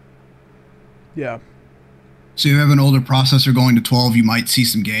 Yeah. So if you have an older processor going to 12, you might see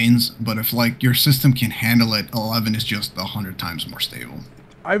some gains, but if like your system can handle it, 11 is just 100 times more stable.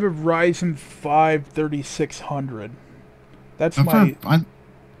 I have a Ryzen 5 3600. That's I my.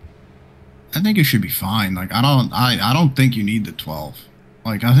 think it should be fine. Like I don't think you need the 12.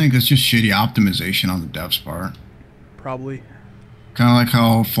 Like I think it's just shitty optimization on the dev's part. Probably. Kind of like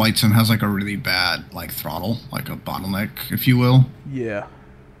how Flight Sim has like a really bad like throttle, like a bottleneck, if you will. Yeah.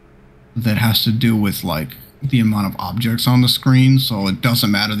 That has to do with like the amount of objects on the screen, so it doesn't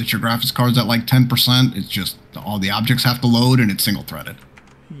matter that your graphics card's at like 10%, it's just all the objects have to load and it's single threaded.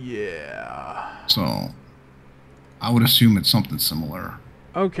 Yeah. So I would assume it's something similar.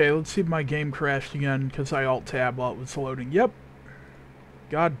 Okay, let's see if my game crashed again because I alt-tab while it was loading. Yep.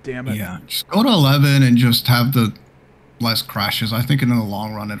 God damn it. Yeah, just go to 11 and just have the less crashes. I think in the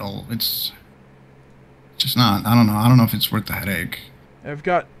long run it's just not, I don't know if it's worth the headache. I've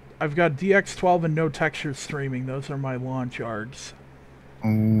got DX12 and no texture streaming. Those are my launch args.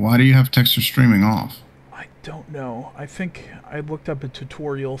 Why do you have texture streaming off? I don't know. I think I looked up a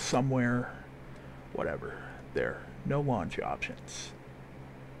tutorial somewhere. Whatever. There. No launch options.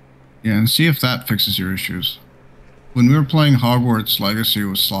 Yeah, and see if that fixes your issues. When we were playing Hogwarts Legacy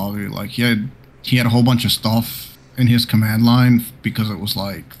with Slavi, like he had a whole bunch of stuff in his command line because it was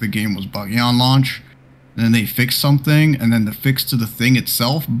like the game was buggy on launch. And then they fixed something, and then the fix to the thing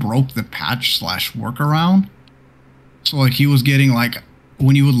itself broke the patch/workaround. So like he was getting like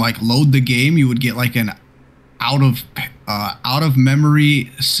when you would like load the game, you would get like an out of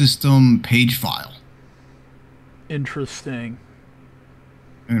memory system page file. Interesting.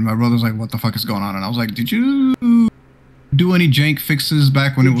 And my brother's like, "What the fuck is going on?" And I was like, "Did you do any jank fixes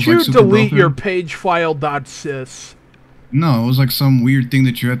back when it was like super broken?" Did you delete your page file.sys? No, it was like some weird thing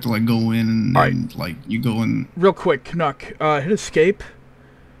that you had to like go in and like you go in. Real quick, Canuck, hit escape.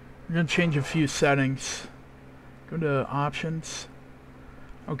 We're gonna change a few settings. Go to options.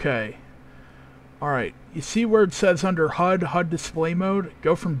 Okay. Alright, you see where it says under HUD display mode?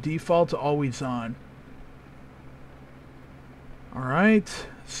 Go from default to always on. Alright,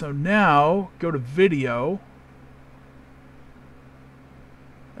 so now go to video.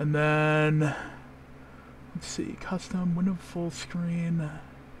 And then let's see, custom, window full screen.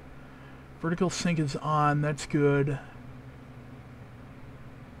 Vertical sync is on, that's good.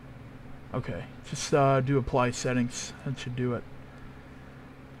 Okay, just do apply settings, that should do it.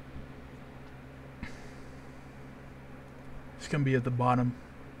 It's gonna be at the bottom.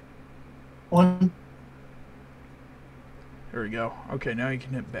 One. There we go. Okay, now you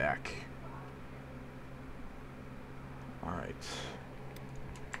can hit back. Alright.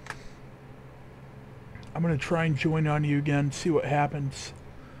 I'm gonna try and join on you again, see what happens.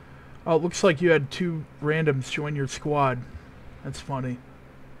 Oh, it looks like you had 2 randoms join your squad. That's funny.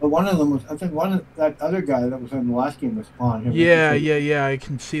 But one of them was, I think that other guy that was in the last game was on. Yeah, I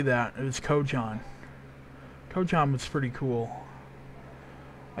can see that. It was Kojan. Kojan was pretty cool.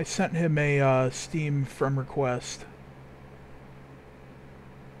 I sent him a Steam friend request.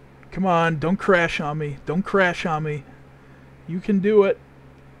 Come on, don't crash on me. Don't crash on me. You can do it.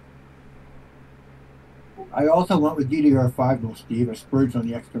 I also went with DDR5 though, Steve. I splurged on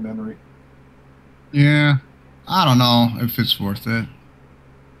the extra memory. Yeah, I don't know if it's worth it.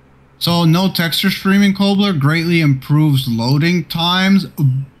 So no texture streaming, Kobler, greatly improves loading times,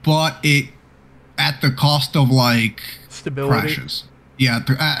 but it at the cost of like stability. Crashes. Yeah,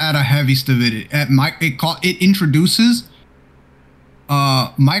 at a heavy stability. It introduces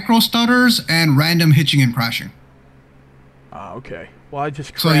micro stutters and random hitching and crashing. Okay. Well, I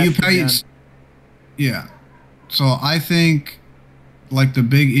just crashed so you pay. again. Yeah. So I think like the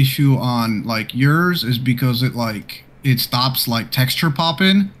big issue on like yours is because it stops like texture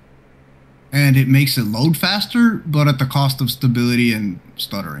popping and it makes it load faster, but at the cost of stability and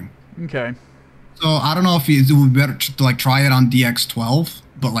stuttering. Okay. So I don't know if it would be better to like try it on DX12,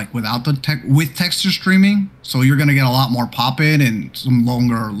 but like without the with texture streaming. So you're gonna get a lot more pop in and some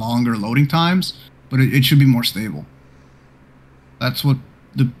longer loading times, but it should be more stable. That's what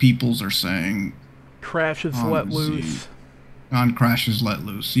the peoples are saying. Crashes let loose. On crashes let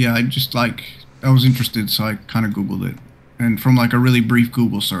loose. Yeah, I was interested, so I kind of Googled it. And from like a really brief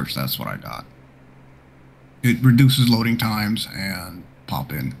Google search, that's what I got. It reduces loading times and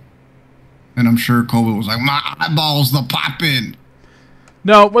pop in. And I'm sure Kobe was like, my eyeballs, the pop in.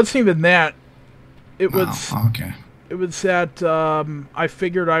 No, it wasn't even that. It was okay. It was that I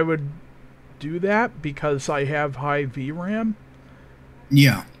figured I would do that because I have high VRAM.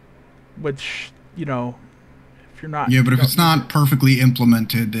 Yeah. Which, you know, if you're not... Yeah, but if it's not perfectly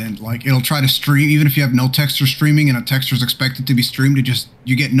implemented, then like it'll try to stream, even if you have no texture streaming and a texture is expected to be streamed,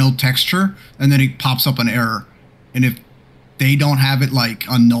 you get no texture, and then it pops up an error. And if they don't have it like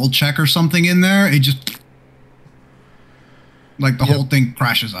a null check or something in there, it just... Like the whole thing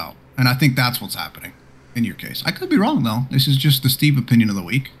crashes out. And I think that's what's happening in your case. I could be wrong, though. This is just the Steve opinion of the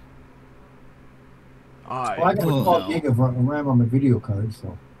week. Well, I got a 12 gig of RAM on my video card,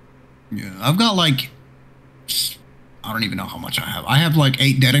 so... Yeah, I've got like... I don't even know how much I have. I have like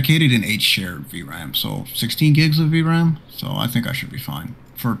 8 dedicated and 8 shared VRAM, so 16 gigs of VRAM. So I think I should be fine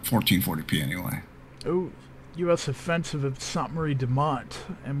for 1440p anyway. Oh, U.S. offensive of Sainte Marie de Mont,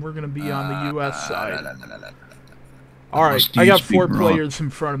 and we're going to be on the U.S. side. All right, I got 4 players in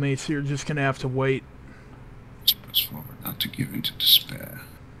front of me, so you're just going to have to wait. Press forward, not to give into despair.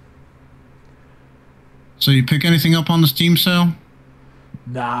 So you pick anything up on the Steam sale?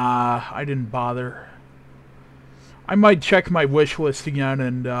 Nah, I didn't bother. I might check my wish list again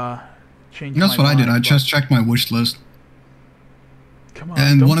and change. That's what I did. I just checked my wish list. Come on.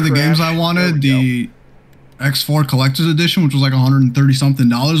 And one of the games I wanted, the X4 Collector's Edition, which was like $130 something,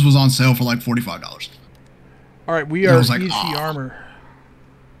 was on sale for like $45. All right, we are like, easy armor.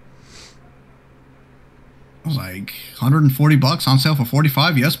 I was like, $140 on sale for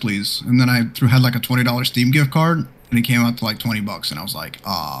 $45. Yes, please. And then I had like a $20 Steam gift card, and it came out to like $20, and I was like,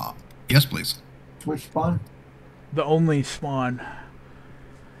 yes, please. Which spawn? The only spawn.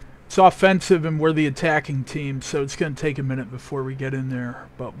 It's offensive, and we're the attacking team, so it's going to take a minute before we get in there,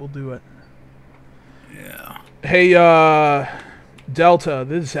 but we'll do it. Yeah. Hey, Delta,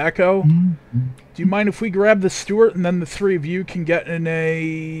 this is Echo. Do you mind if we grab the Stuart, and then the 3 of you can get in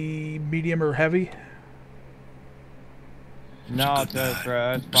a medium or heavy? No, that's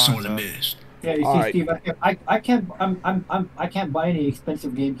right. That's fine. Yeah, you see, Steve, I can't buy any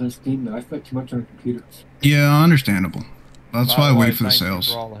expensive games on Steam though. I spent too much on computers. Yeah, understandable. That's why I wait for the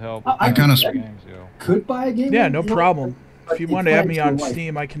sales. I kind of could buy a game. Yeah, no problem. If you want to add me on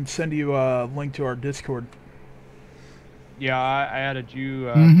Steam, I can send you a link to our Discord. Yeah, I added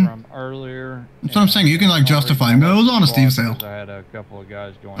you from earlier. That's what I'm saying. You can like justify. No, it was on a Steam sale. I had a couple of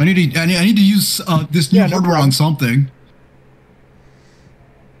guys join. I need to use this new hardware on something.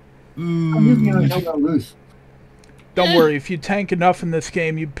 I'm using it on Hell Loose. Don't worry, if you tank enough in this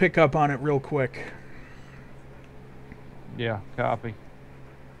game, you pick up on it real quick. Yeah, copy.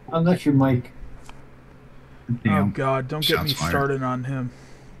 Unless you're Mike. Oh God, don't get me started on him.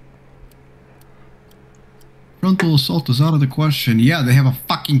 Frontal assault is out of the question. Yeah, they have a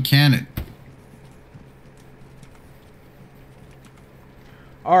fucking cannon.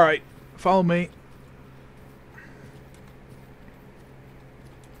 Alright, follow me.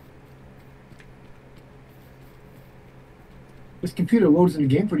 This computer loads in the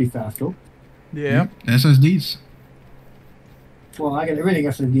game pretty fast, though. Yeah. SSDs. Well, I got everything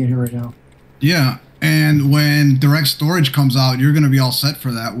SSD in here right now. Yeah, and when direct storage comes out, you're going to be all set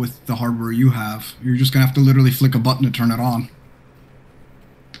for that with the hardware you have. You're just going to have to literally flick a button to turn it on.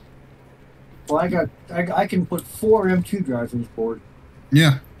 Well, I can put 4 M2 drives on this board.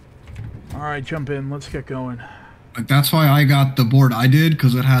 Yeah. Alright, jump in. Let's get going. Like, that's why I got the board I did,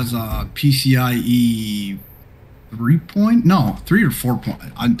 because it has a PCIe 3 point? No, 3 or 4 point.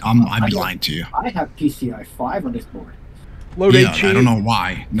 I'd be lying to you. I have PCI 5 on this board. Load HE. I don't know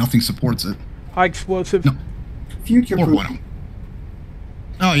why. Nothing supports it. High explosive. No. Future proof.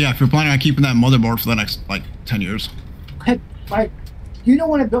 Oh yeah, if you're planning on keeping that motherboard for the next like 10 years. You know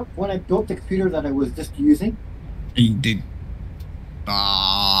when I built the computer that I was just using? He did.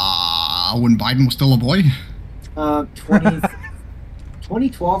 When Biden was still a boy.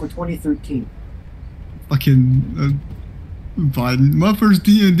 2012 or 2013. Fucking Biden. My first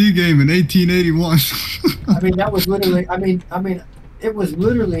D&D game in 1881. I mean, that was literally. I mean, it was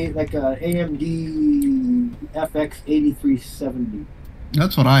literally like a AMD FX 8370.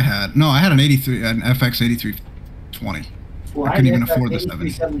 That's what I had. No, I had an FX 8320. Well, I couldn't even afford the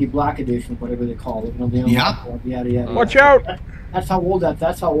 8370 Black Edition, whatever they call it. Yeah. Watch out! That's how old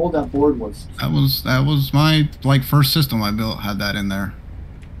that board was. That was my like first system I built had that in there.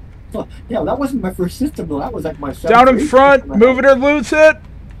 Yeah, that wasn't my first system though. That was like my Down in 7th front, system. move it or lose it.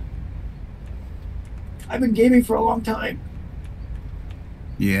 I've been gaming for a long time.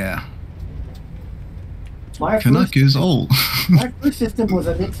 Yeah. My Canuck is old. My first system was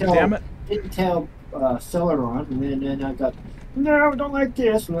an Damn it. Intel Celeron, and then I got no, I don't like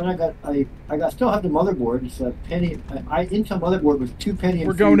this, and then I got still have the motherboard. It's a penny. Intel motherboard was 2 penny.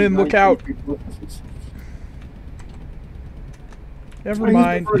 We're going in. Look out. Never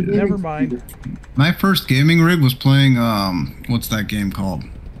mind. Never mind. My first gaming rig was playing what's that game called?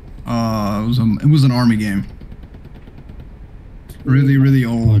 It was an army game. Really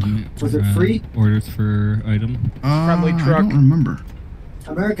old. Was it free? Orders for item. Friendly truck. I don't remember.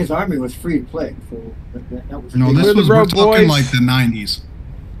 America's Army was free to play, so that was. No, this was we're talking like the 90s.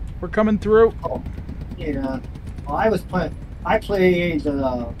 We're coming through. Oh, yeah. Well, I played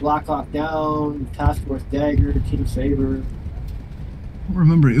Black Hawk Down, Task Force Dagger, Team Saber. I don't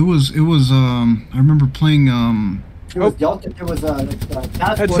remember. It was I remember playing It was Delta. It was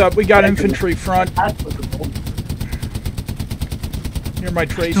Task Heads Force up, we got Dagger. infantry front. Task Force was old. Near my I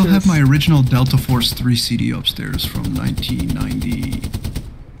tracers. still have my original Delta Force 3 CD upstairs from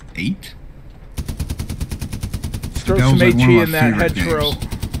 1998. Throw That some was, like, one of HE my in that favorite hedgerow. games.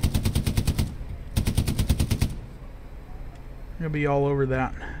 Gonna be all over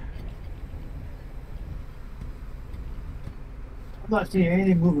that. I'm not seeing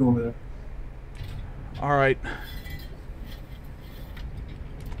anything moving over there. All right.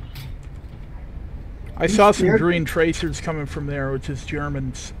 I saw some green tracers coming from there, which is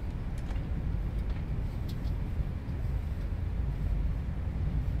Germans.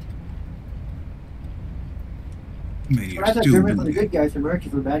 But I thought Germans were the good guys,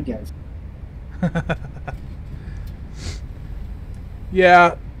 Americans were bad guys.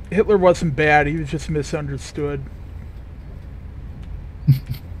 Yeah, Hitler wasn't bad. He was just misunderstood.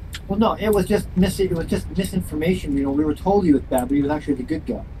 Well, no, it was just misinformation. You know, we were told he was bad, but he was actually the good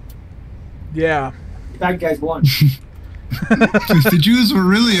guy. Yeah. The bad guys won. The Jews were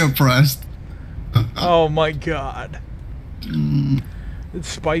really oppressed. Oh my God. It's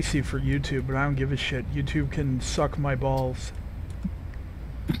spicy for YouTube, but I don't give a shit. YouTube can suck my balls.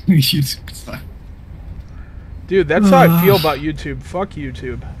 Dude, that's how I feel about YouTube. Fuck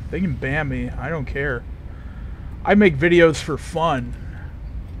YouTube. They can ban me. I don't care. I make videos for fun.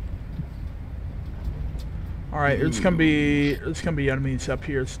 Alright, there's gonna be enemies up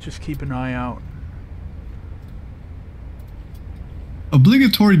here, so just keep an eye out.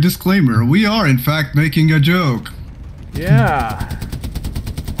 Obligatory disclaimer, we are in fact making a joke. Yeah.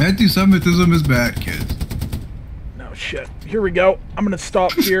 Anti-Semitism is bad, kids. No shit. Here we go. I'm gonna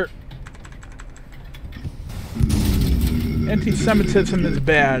stop here. Anti-Semitism is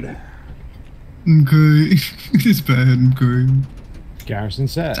bad. Okay. It's bad, okay. Garrison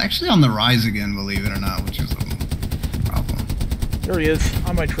set. It's actually on the rise again, believe it or not, which is a problem. There he is,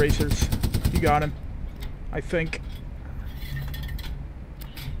 on my tracers. You got him. I think.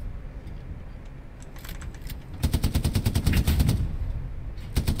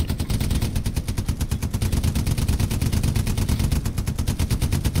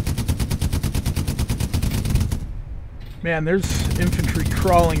 Man, there's infantry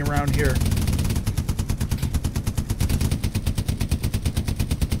crawling around here.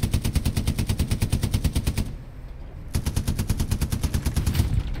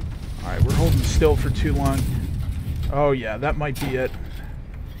 Alright, we're holding still for too long. Oh yeah, that might be it.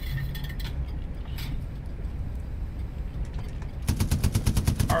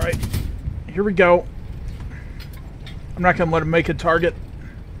 Alright, here we go. I'm not gonna let him make a target.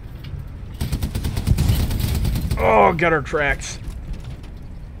 Oh, got our tracks.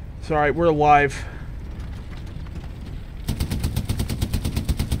 It's alright, we're alive.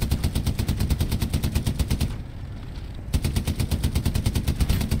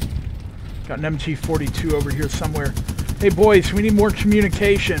 Got an MG42 over here somewhere. Hey boys, we need more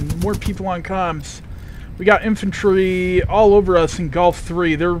communication, more people on comms. We got infantry all over us in Gulf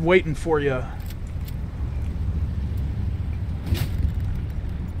 3. They're waiting for you.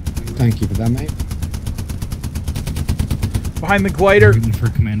 Thank you for that, mate. Behind the glider. Waiting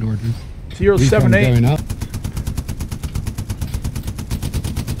for command orders. 078. Going up.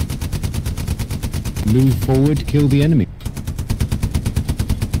 Move forward, kill the enemy.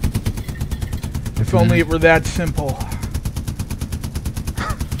 If only it were that simple.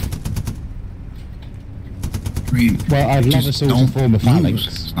 I mean, well, I'd love us all to form a phalanx.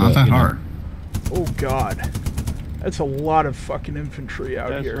 It's not that hard. Oh God, that's a lot of fucking infantry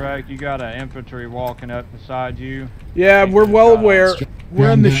out here. Right, you got an infantry walking up beside you. Yeah, we're well aware.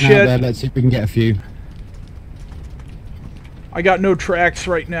 We're in the shit. Let's see if we can get a few. I got no tracks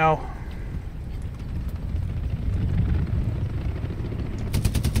right now.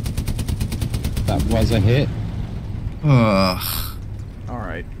 That was a hit. Ugh.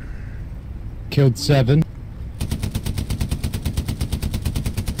 Alright. Killed 7.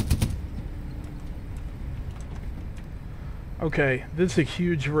 Okay, this is a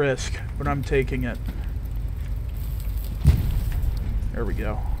huge risk, but I'm taking it. There we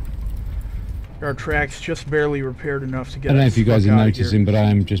go. Our tracks just barely repaired enough to get I don't know us if you guys fuck are outta noticing, here. but I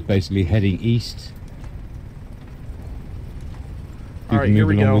am just basically heading east. If you Alright, can here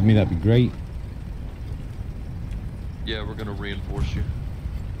move we along go. with me, that'd be great. Yeah, we're gonna reinforce you.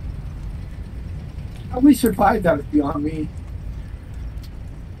 How we survived that is beyond me.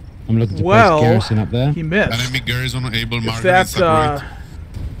 I'm looking to Well, place garrison up there. he missed. Enemy garrison able If marker that's, separate.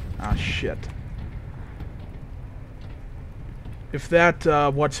 ah, shit. If that,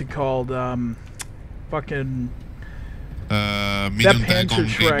 what's it called, fucking... that medium tank on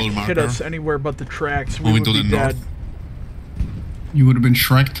Panzer able Shrek marker. hit us anywhere but the tracks, we Moving would to be the dead. north. You would have been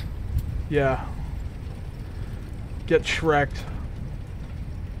Shreked. Yeah. Get Shreked.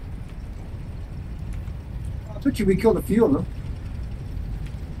 I bet you we killed a few of them.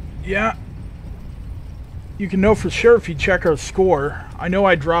 Yeah. You can know for sure if you check our score. I know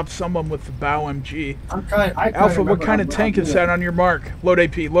I dropped someone with the Bow MG. I'm trying. Alpha, what kind of tank is that on your mark? Load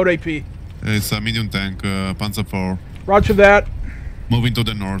AP, load AP. It's a medium tank, Panzer 4. Roger that. Moving to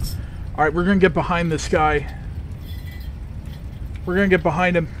the north. Alright, we're gonna get behind this guy. We're gonna get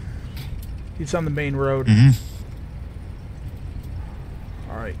behind him. He's on the main road. Mm-hmm.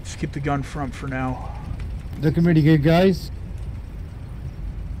 Alright, let's keep the gun front for now. Looking really good, guys.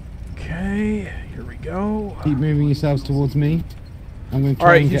 Okay, here we go. Keep moving yourselves towards me. I'm going to try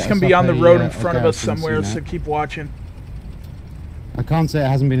Alright, and he's get gonna us be up on the a, road in a front of us garrison somewhere, soon so now. keep watching. I can't say it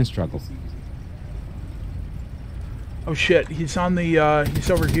hasn't been a struggle. Oh shit, he's on the, he's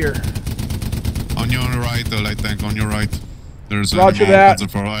over here. On your right, light tank, on your right. There's Roger enemy that. Panzer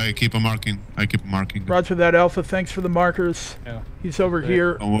 4. I keep a marking. I keep marking. Roger that, Alpha. Thanks for the markers. Yeah. He's over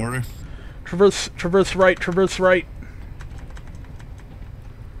here. Don't worry. Traverse right, traverse right.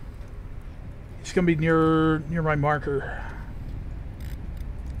 He's gonna be near my marker.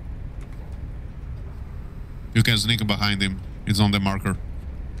 You can sneak behind him. It's on the marker.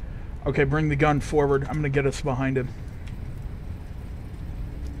 Okay, bring the gun forward. I'm gonna get us behind him.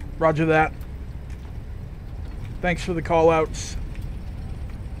 Roger that. Thanks for the call-outs.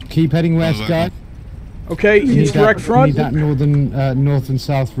 Keep heading west, guys. Okay, We he's need that- direct front. We need that northern, north and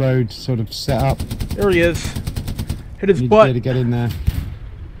south road sort of set up. There he is. Hit his Need butt. to get in there.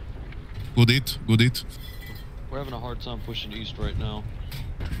 Good hit. Good hit. We're having a hard time pushing east right now.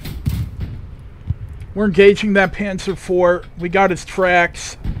 We're engaging that Panzer IV. We got his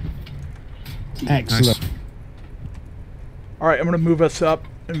tracks. Excellent. Nice. Alright, I'm gonna move us up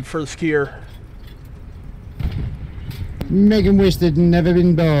in first gear. Make 'em wish they'd never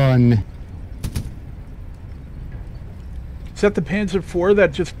been born. Is that the Panzer IV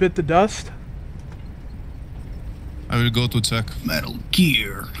that just bit the dust? I will go to check. Metal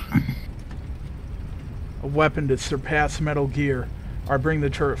Gear. A weapon to surpass Metal Gear. Alright, bring the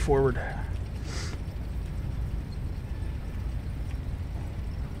turret forward.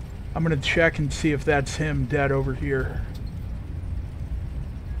 I'm gonna check and see if that's him dead over here.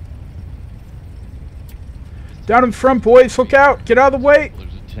 Down in front, boys. Look out. Get out of the way. There's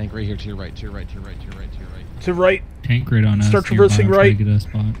a tank right here to your right, to your right, to your right, to your right, to your right. To right. Tank right on us. Start nearby, traversing I'll try to right. Get a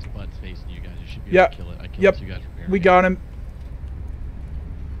spot. Butts facing you guys. You should be Yep. able to kill it. I killed Yep. two guys repairing We it. got him.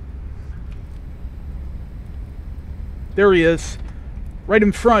 There he is. Right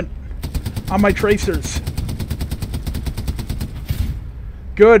in front. On my tracers.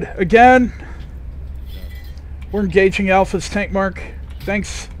 Good. Again. We're engaging Alpha's tank mark.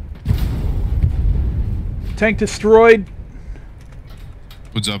 Thanks. Tank destroyed.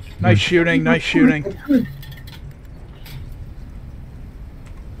 Good job. Nice shooting. Nice shooting.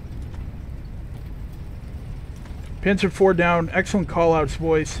 Panzer IV down. Excellent call-outs,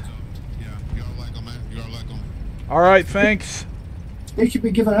 boys. Yeah, you are welcome, man. You are welcome. All right, thanks. They should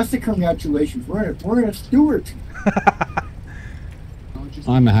be giving us the congratulations. We're in a Stewart.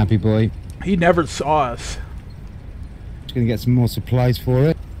 I'm a happy boy. He never saw us. Just gonna get some more supplies for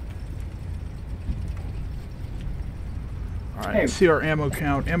it. All right, let's see our ammo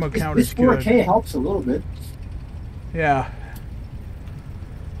count. Ammo count This is good. 4K helps a little bit. Yeah.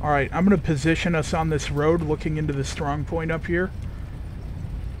 All right, I'm going to position us on this road looking into the strong point up here.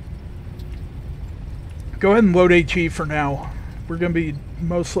 Go ahead and load HE for now. We're going to be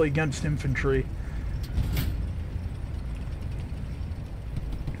mostly against infantry.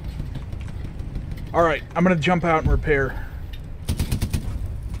 All right, I'm going to jump out and repair.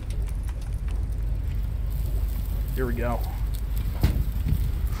 Here we go.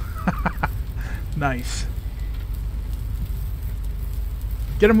 Nice.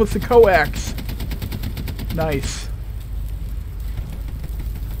 Get him with the coax. Nice.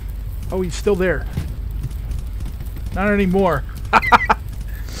 Oh, he's still there. Not anymore.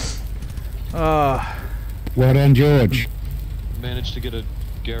 Well done, George. Managed to get a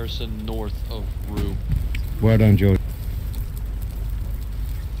garrison north of Rue. Well done, George.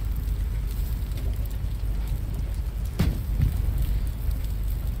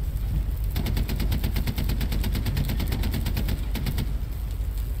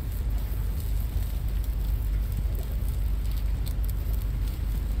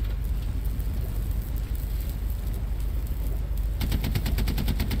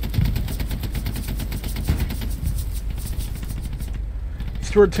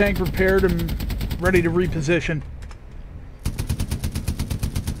 Steward tank repaired and ready to reposition.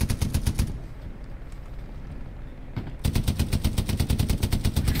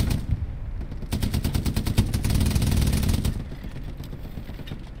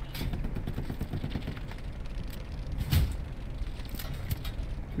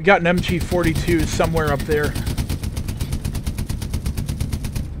 We got an MG-42 somewhere up there.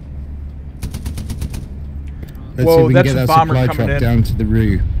 Let's Whoa, see if we that's can a get that bomber supply coming truck in. down to the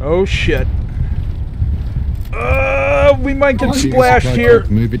roof. Oh shit. We might get See the splashed supply here.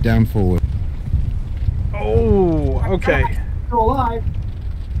 truck, move it down forward. Oh, okay. Still alive.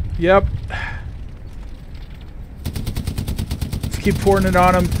 Yep. Let's keep pouring it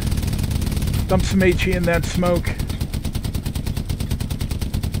on him. Dump some HE in that smoke.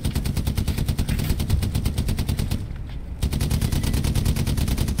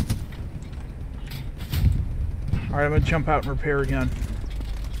 Alright, I'm gonna jump out and repair again.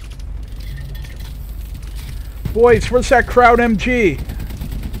 Boys, where's that crowd MG?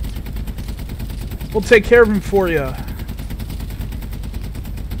 We'll take care of him for you.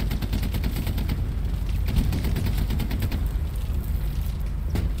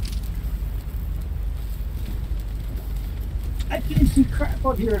 I can't see crap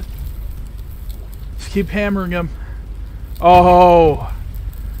out here. Let's keep hammering him. Oh,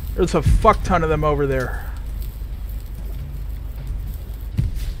 there's a fuck ton of them over there.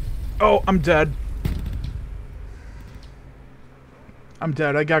 Oh, I'm dead. I'm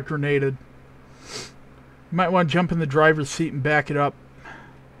dead. I got grenaded. You might want to jump in the driver's seat and back it up.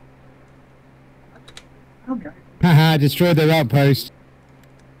 Okay. Haha, destroyed their outpost.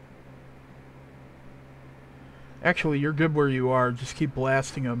 Actually, you're good where you are. Just keep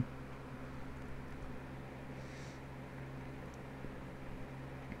blasting them.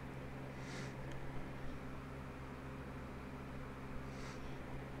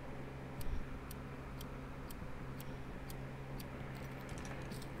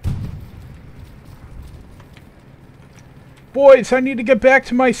 Boys, I need to get back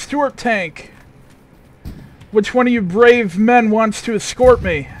to my Stewart tank. Which one of you brave men wants to escort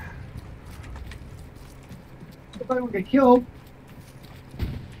me? If I would get killed.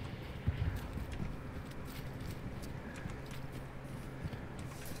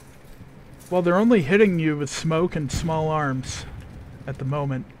 Well, they're only hitting you with smoke and small arms at the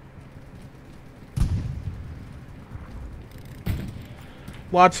moment.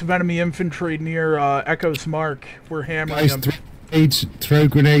 Lots of enemy infantry near Echo's Mark. We're hammering Guys, them. throw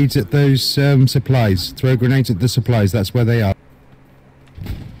grenades at those supplies. Throw grenades at the supplies. That's where they are.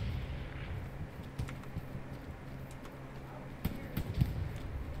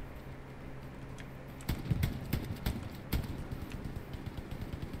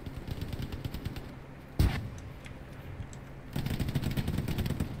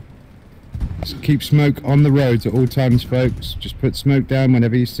 Just keep smoke on the roads at all times, folks. Just put smoke down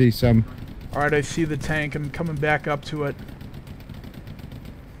whenever you see some. Alright, I see the tank. I'm coming back up to it.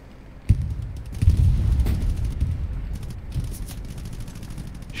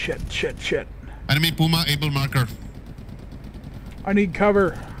 Shit. Enemy Puma, able marker. I need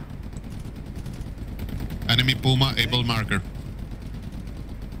cover. Enemy Puma, able marker.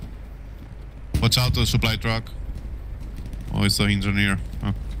 Watch out, the supply truck. Oh, it's the engineer.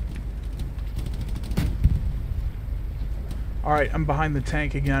 Oh. Alright, I'm behind the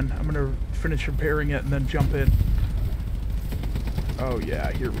tank again. I'm gonna finish repairing it and then jump in. Oh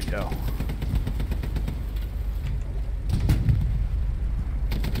yeah, here we go.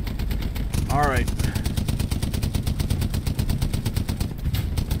 Alright.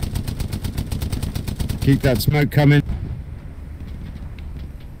 Keep that smoke coming.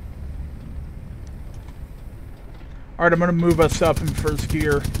 Alright, I'm gonna move us up in first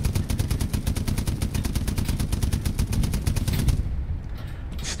gear.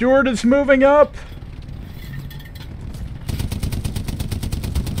 Stewart is moving up.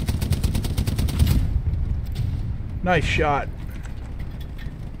 Nice shot.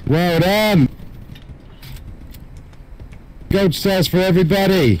 Well done. Gold stars for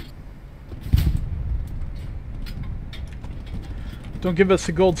everybody. Don't give us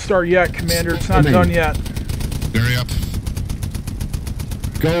a gold star yet, Commander. It's not done yet. Hurry up.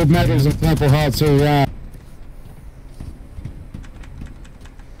 Gold medals and purple hearts all round.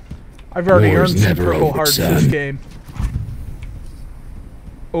 I've already War's earned some never purple over, hearts son. this game.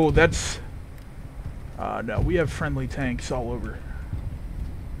 Oh, that's... no, we have friendly tanks all over.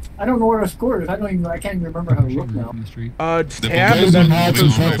 I don't know what our score is. I can't even remember how to look now. It's tab and Gold then hearts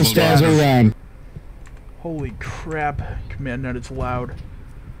and purple stars all round. Holy crap. Command net is loud.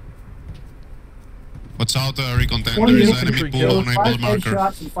 What's out, recon 10? 20 There is infantry enemy pool kills, on 5 able marker.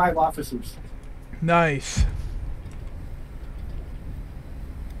 headshots, and 5 officers. Nice.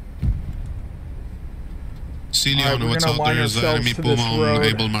 Celia, Alright, we're what's gonna out? line There is ourselves enemy to pool this on road.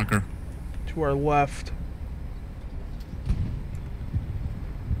 able marker. To our left.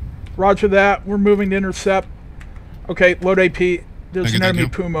 Roger that. We're moving to intercept. Okay, load AP. There's an enemy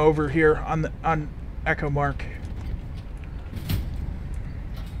Puma over here on Echo Mark.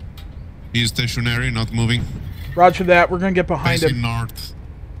 He's stationary, not moving. Roger that. We're gonna get behind Facing him. north.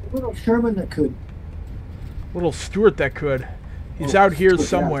 Little Sherman that could. Little Stewart that could. He's out here Stewart, yeah.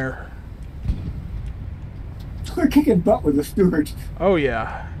 somewhere. We're kicking butt with the Stewart. Oh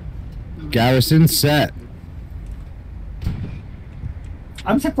yeah. Garrison set.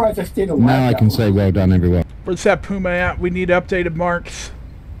 I'm surprised I stayed alive. Now I that can long. say well done, everyone. Where's that Puma at? We need updated marks.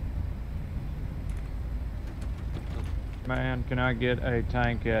 Man, can I get a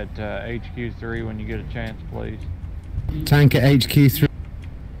tank at HQ3 when you get a chance, please? Tank at HQ3.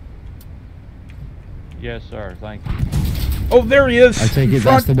 Yes, sir. Thank you. Oh, there he is. I take in it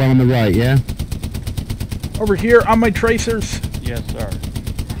front. that's the one on the right, yeah? Over here on my tracers. Yes, sir.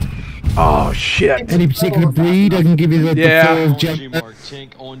 Oh shit. Any particular breed? I can give you the Yeah. full On jump. G mark.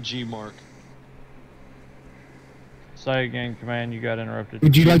 Tank on G mark. Say again, Command. You got interrupted.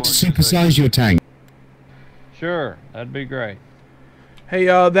 Would you like to supersize your tank? Sure, that'd be great. Hey,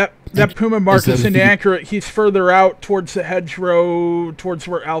 that Puma mark Is that is if you- inaccurate. He's further out towards the hedgerow, towards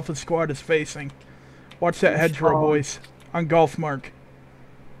where Alpha Squad is facing. Watch that hedgerow, boys. On Golf Mark.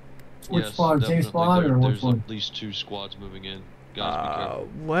 Which Yes, spawn? Same definitely. spawn or which There's one? at least 2 squads moving in. Guys, be careful.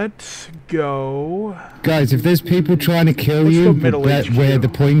 Let's go. Guys, if there's people trying to kill Let's you, go middle that HQ. where the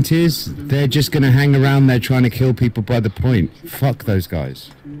point is, they're just going to hang around there trying to kill people by the point. Fuck those guys.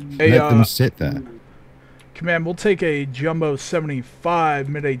 Hey, Let them sit there. Command, we'll take a Jumbo 75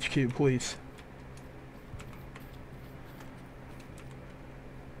 mid HQ, please.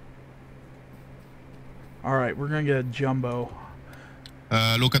 Alright, we're gonna get a Jumbo.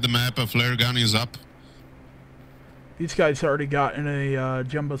 Look at the map, a flare gun is up. These guys already got in a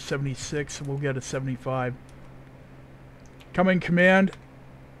Jumbo 76, so we'll get a 75. Coming, Command.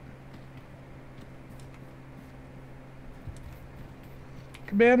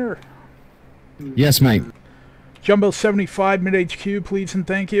 Commander. Yes, mate. Jumbo 75 mid HQ, please and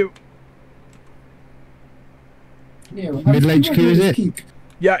thank you. Yeah, Middle HQ, is it?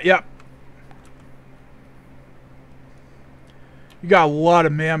 Yeah, yeah. You got a lot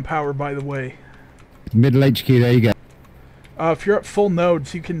of manpower, by the way. Middle HQ, there you go. If you're at full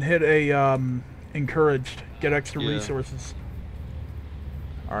nodes, you can hit a encouraged, get extra Yeah. resources.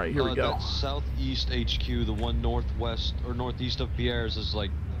 All right, here we go. That southeast HQ, the one northwest or northeast of Pierre's, is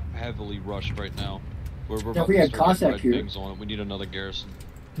like heavily rushed right now. We're Yeah, about we to had start getting Cossack red here. pings on it. We need another garrison.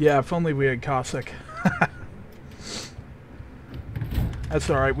 Yeah, if only we had Cossack. That's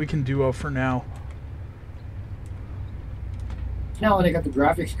all right. We can duo for now. Now they got the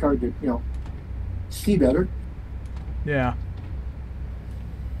graphics card to, see better. Yeah.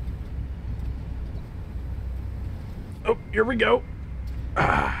 Oh, here we go.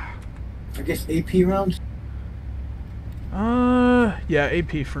 I guess AP rounds. Yeah,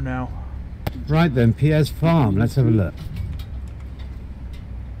 AP for now. Right then, Pierre's farm. Let's have a look.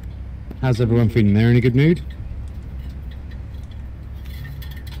 How's everyone feeling? They're in a good mood?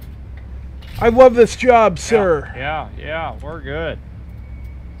 I love this job, sir. Yeah, we're good.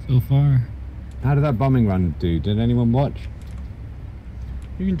 So far. How did that bombing run do? Did anyone watch?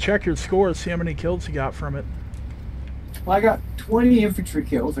 You can check your scores, see how many kills you got from it. Well, I got 20 infantry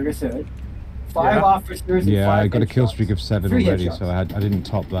kills, like I said. 5 officers and 5 Yeah, I got a kill headshots. streak of 7 3 already, headshots. so I didn't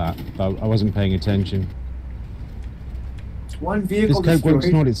top that. But I wasn't paying attention. 1 This vehicle coke won't destroyed.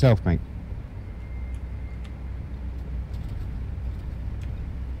 snort itself, mate.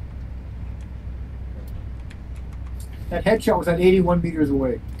 That headshot was at 81 meters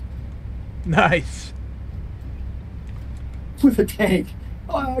away. Nice. With a tank.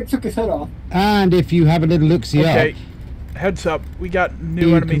 Oh, I took his head off. And if you have a little look-see Okay. up, Heads up. We got new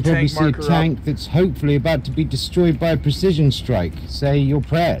you enemy can probably tank see a marker tank up. that's hopefully about to be destroyed by a precision strike. Say your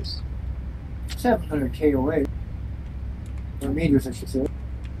prayers. 700 KOA. Or meters, I should say.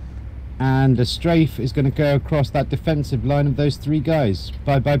 And a strafe is going to go across that defensive line of those 3 guys.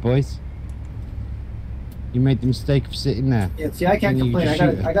 Bye-bye, boys. You made the mistake of sitting there. Yeah, see, I can't And you complain. just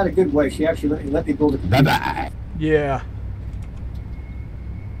shoot I got a good wife. She actually let me build a computer. Bye-bye. Yeah.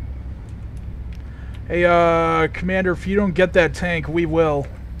 Hey, Commander, if you don't get that tank, we will.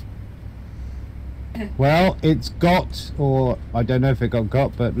 Well, it's got, or I don't know if it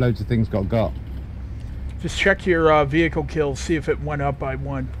got, but loads of things got. Just check your vehicle kills, see if it went up by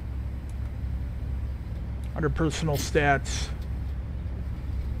 1. Under personal stats.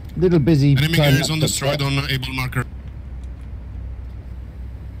 Little busy. Enemy trying carriers not on to- destroyed on able marker.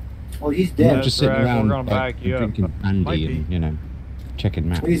 Well, he's We're dead. just sitting Right, we're around gonna back you up. drinking Might brandy be. and, you know, checking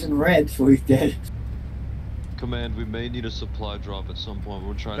maps. He's in red, so he's dead. Command, we may need a supply drop at some point.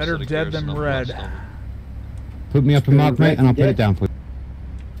 We're trying Better to set a dead garrison than up red. west of it. Put me up a mark, mate, and I'll put it down for you.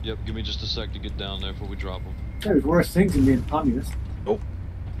 Yep, give me just a sec to get down there before we drop them. There's worse things than being communist. Oh.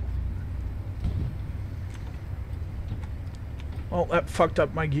 Well, that fucked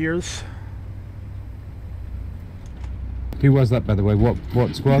up my gears. Who was that, by the way? What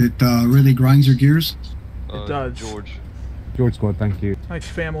squad? It really grinds your gears. It does. George squad, thank you. Nice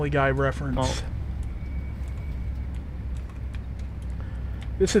Family Guy reference. Oh.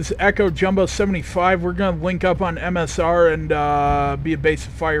 This is Echo Jumbo 75. We're going to link up on MSR and be a base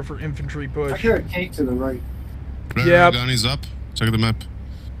of fire for infantry I push. hear a tank to the right. Yep. Gun is up. Check the map.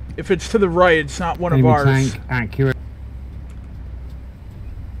 If it's to the right, it's not one of Enemy ours. tank, accurate.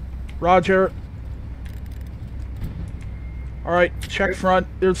 Roger. Alright, check front.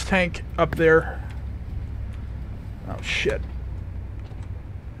 There's tank up there. Oh, shit.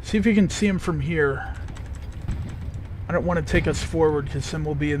 See if you can see him from here. I don't want to take us forward because then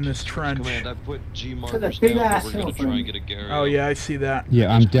we'll be in this trench. Command, I put G that markers big down, ass but we're gonna hill try and thing. get a Gary. Oh, yeah, I see that.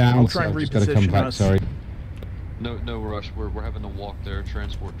 Yeah, I'm down, I'll so try and I've just got to come reposition back, us. sorry. No rush. We're having to walk there.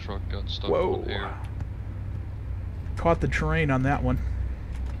 Transport truck got stuck Whoa. on air. Caught the terrain on that one.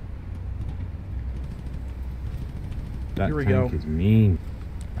 That Here we tank go. is mean.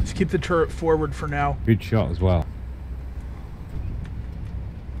 Let's keep the turret forward for now. Good shot as well.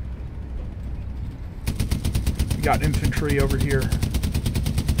 We got infantry over here.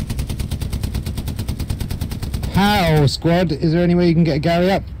 How, squad? Is there any way you can get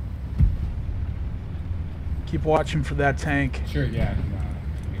Gary up? Keep watching for that tank. Sure, yeah.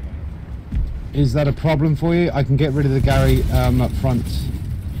 Is that a problem for you? I can get rid of the Gary up front.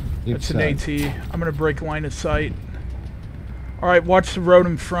 If It's so. an AT. I'm going to break line of sight. Alright, watch the road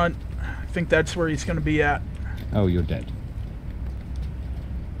in front. I think that's where he's going to be at. Oh, you're dead.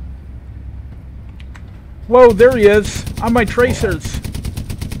 Whoa, there he is. On my tracers.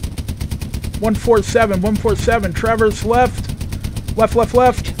 147, 147. Traverse left.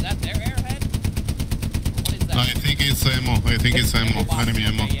 Left. Is that their airhead? What is that? I think it's ammo. I think it's ammo. Enemy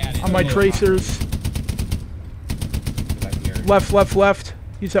ammo. On my tracers. Left.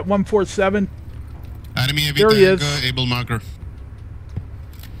 He's at 147. Enemy heavy There he tank, is. able marker.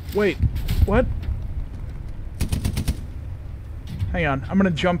 Wait, what? Hang on, I'm gonna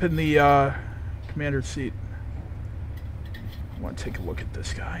jump in the commander's seat. I want to take a look at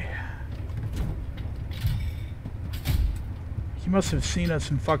this guy. He must have seen us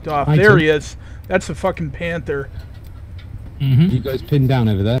and fucked off. Hi, There Tim. he is. That's a fucking Panther. You guys pinned down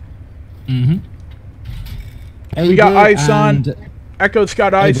over there. We got Able eyes on. and- Echo's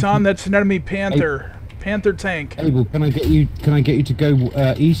got eyes Able- on. That's an enemy Panther. Panther tank. Able, can I get you to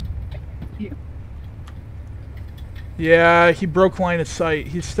go east? Yeah, he broke line of sight.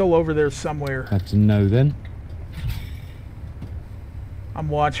 He's still over there somewhere. That's a no then. I'm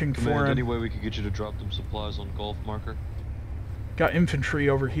watching for Command, him. any way we could get you to drop them supplies on golf marker? Got infantry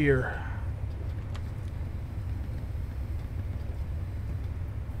over here.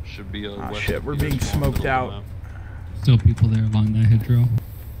 Should be a Ah, west shit, of we're here, being small smoked middle of the out. map. Still people there along that hedgerow.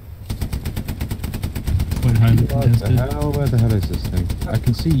 Quite highly contested. Where the hell is this thing? I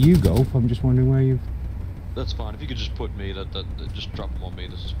can see you, Golf. I'm just wondering where you. That's fine. If you could just put me, just drop them on me.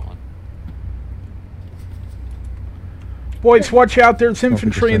 This is fine. Boys, watch out. There's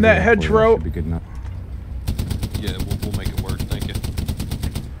infantry in that hedgerow. Should be good enough. Yeah, we'll make it work. Thank you.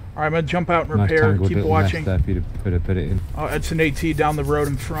 Alright, I'm gonna jump out and Nice repair. tangled Keep little watching. nest there for you to put it in. Oh, it's an AT down the road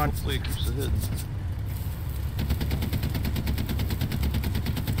in front. Hopefully it keeps it hidden.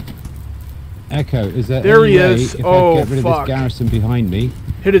 Echo, is there There any he way is. if Oh, I get rid of fuck. this garrison behind me?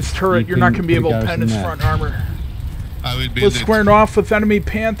 Hit his turret. You You're not can gonna be put a able to pen garrison his there. front armor. I will We're build it. squaring off with enemy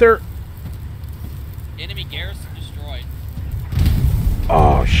Panther. Enemy garrison destroyed.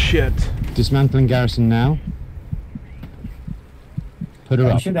 Oh shit. Dismantling garrison now. Put her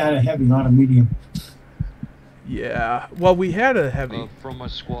I up. should have had a heavy, not a medium. Yeah. Well, we had a heavy. From my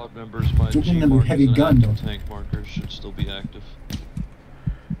squad members, my Giving G them a markers heavy and gun, active though. tank markers should still be active.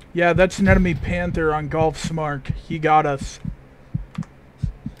 Yeah, that's an enemy Panther on Golf Smart. He got us.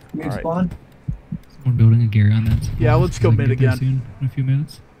 Mid Alright. spawn. Someone building a Gary on that. Yeah, let's go mid again. Soon, in a few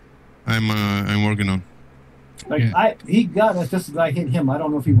minutes. I'm working on. Like he got us just as I hit him. I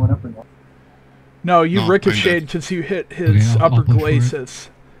don't know if he went up or not. No, you No, I'm ricocheted because you hit his Okay, I'll upper push for it. glacis.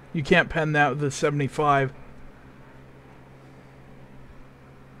 You can't pen that with the 75.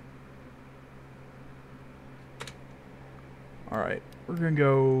 Alright, we're gonna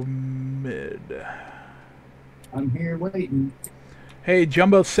go mid. I'm here waiting. Hey,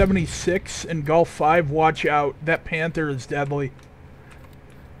 Jumbo 76 and Golf 5, watch out. That Panther is deadly.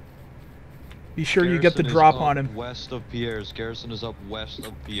 Be sure you get the Garrison is drop up on him. West of Pierre's. Garrison is up west of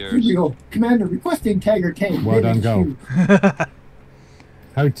Here Pierre's. we go. Commander requesting Tiger tank. Well done, Mid go.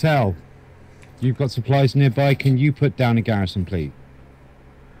 Hotel. You've got supplies nearby. Can you put down a garrison, please?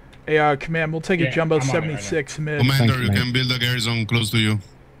 Hey, Command, we'll take a Yeah, Jumbo I'm on it right 76 mid. Commander, Thank you, you mate. can build a garrison close to you.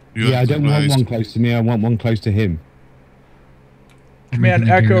 You Yeah, I have don't want supplies. one close to me. I want one close to him. Command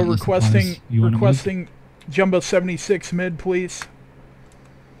Making a Echo Garrett with requesting supplies. You wanna move? requesting Jumbo 76 mid, please.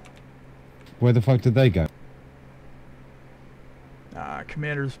 Where the fuck did they go?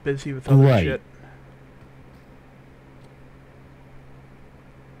 Commander's busy with other Great. shit.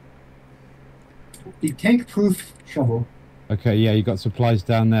 The tank-proof shovel. Okay, yeah, you got supplies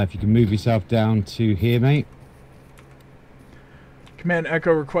down there. If you can move yourself down to here, mate. Command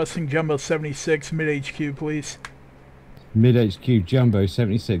Echo requesting Jumbo 76 mid HQ, please. Mid HQ, Jumbo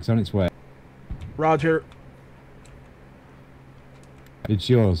 76 on its way. Roger. It's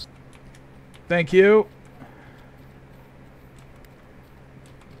yours. Thank you.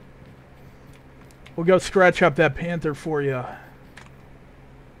 We'll go scratch up that Panther for you.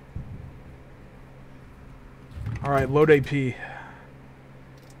 Alright, load AP. Hey,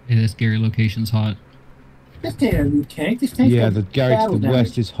 this Gary location's hot. This ain't a new tank. This tank's Yeah, got the garage battle to the damage.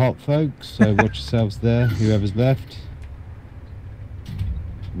 west is hot, folks. So watch yourselves there, whoever's left.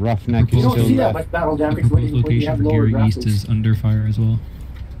 Roughneck You is don't still see that left. much battle The damage when proposed you location have for lower Gary East graphics. is under fire as well.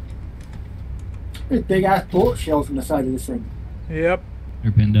 There's big ass bullet shells on the side of this thing. Yep.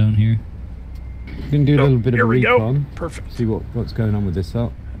 They're pinned down here. You can do a little bit of Here a we go. recon. Perfect. See what's going on with this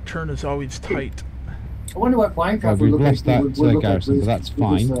up. Turn is always tight. I wonder what Minecraft Well, would we've look lost like. that, would look garrison, like but that's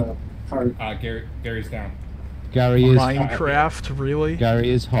with this, fine. card. Gary's down. Gary is Minecraft, really? Gary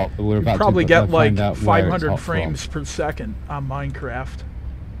is hot, but we're You about probably to get like find out where it's 500 hot frames per second on Minecraft.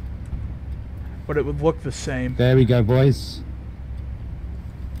 But it would look the same. from. There we go, boys.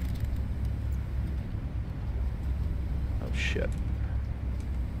 Oh shit.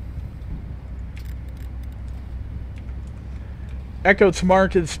 Echo's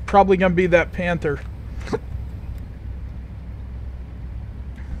mark is probably gonna be that Panther.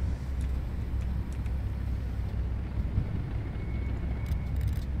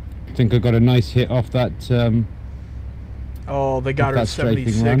 I think I got a nice hit off that. Oh, they got Off her that strafing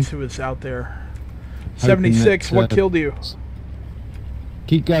 76 run. who was out there. Hoping 76, that, what killed you?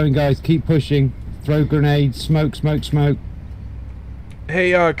 Keep going, guys. Keep pushing. Throw grenades. Smoke, smoke, smoke.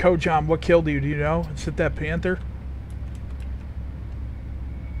 Hey, Kojon, what killed you? Do you know? Is it that Panther?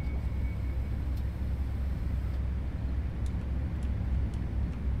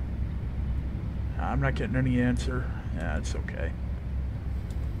 I'm not getting any answer. Yeah, it's okay.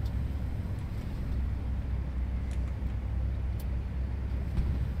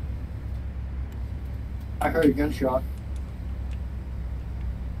 I heard a gunshot.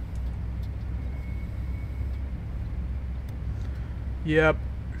 Yep.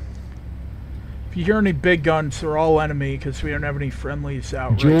 If you hear any big guns, they're all enemy because we don't have any friendlies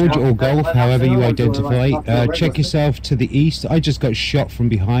out George right now. or Golf, however you identify. Check yourself to the east. I just got shot from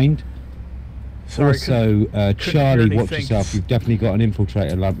behind. Sorry, Also, hear Charlie, watch anything. yourself. You've definitely got an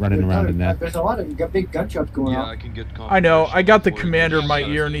infiltrator running around in there. There's a lot of big gunshots going Yeah, on. I can get I know. I got the before he commander in goes my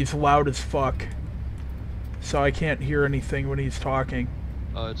south. ear and he's loud as fuck. So I can't hear anything when he's talking.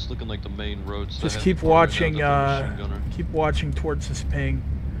 It's looking like the main roads. Just keep watching, keep watching towards this ping.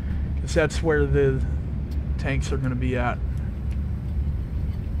 Because that's where the tanks are going to be at.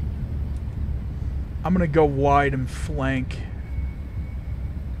 I'm going to go wide and flank.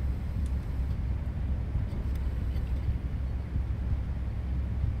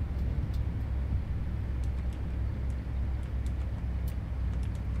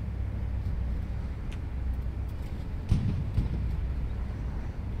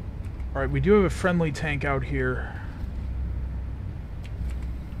 Alright, we do have a friendly tank out here.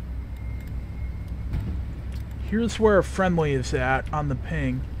 Here's where a friendly is at on the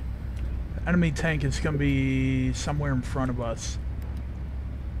ping. The enemy tank is going to be somewhere in front of us.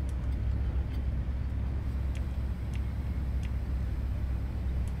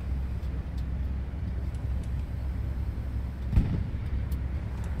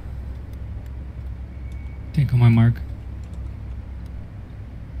 Tank on my mark.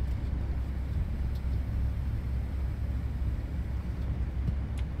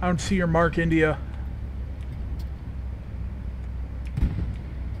 I don't see your mark, India.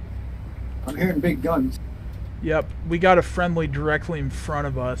 I'm hearing big guns. Yep, we got a friendly directly in front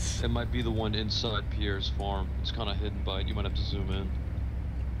of us. It might be the one inside Pierre's farm. It's kind of hidden by it. You might have to zoom in.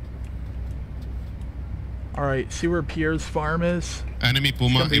 Alright, see where Pierre's farm is? Enemy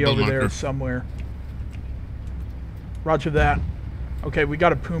Puma, It's gonna be able over marker. there somewhere. Roger that. Okay, we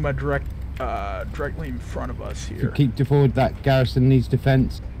got a Puma directly in front of us here. Keep forward, that garrison needs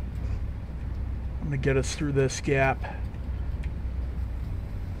defense. I'm gonna get us through this gap.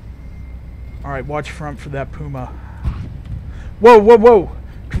 Alright, watch front for that Puma. Whoa, whoa, whoa!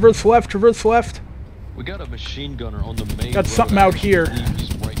 Traverse left, traverse left. We got a machine gunner on the main Got road. something I out actually here. believe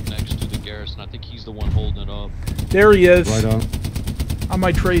He's right next to the garrison. I think he's the one holding it up. There he is. Right on.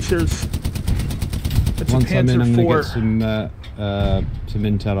 My tracers. It's Once a I'm in, Panzer I'm going to IV. get some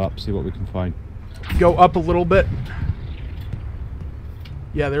intel up, see what we can find. Go up a little bit.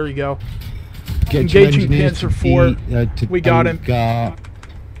 Yeah, there you go. Get your Engaging engineers Panzer IV. to We got him.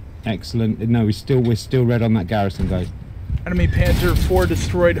 Excellent. No, we're still red on that garrison, guys. Enemy Panzer IV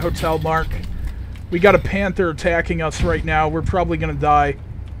destroyed Hotel Mark. We got a Panther attacking us right now. We're probably gonna die.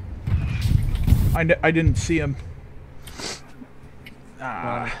 I didn't see him.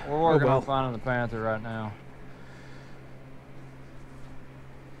 We're working well. on finding the Panther right now.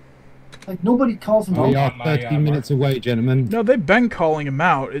 Like, nobody calls them We out. are 30 minutes away, gentlemen. No, they've been calling him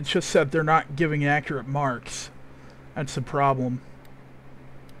out. It's just that they're not giving accurate marks. That's the problem.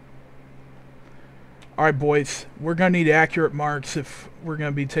 Alright, boys. We're going to need accurate marks if we're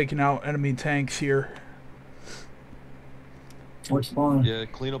going to be taking out enemy tanks here. What's spawn? Yeah,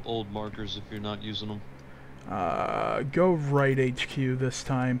 clean up old markers if you're not using them. Go right HQ this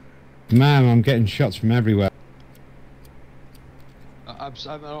time. Man, I'm getting shots from everywhere. I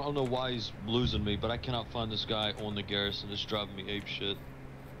don't know why he's losing me, but I cannot find this guy on the garrison. It's driving me ape shit.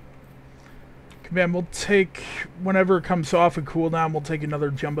 Command, we'll take, whenever it comes off a cooldown, we'll take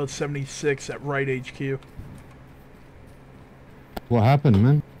another Jumbo 76 at right HQ. What happened,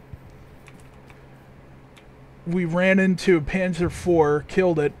 man? We ran into a Panzer IV,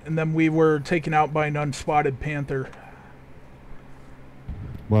 killed it, and then we were taken out by an unspotted Panther.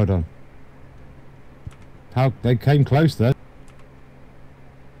 Well done. How they came close though.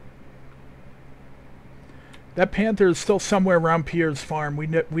 That Panther is still somewhere around Pierre's farm. We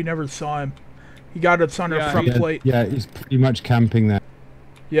never saw him. He got us on our front plate. Yeah, he's pretty much camping there.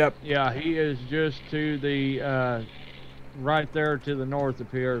 Yep. Yeah, he is just to the right there to the north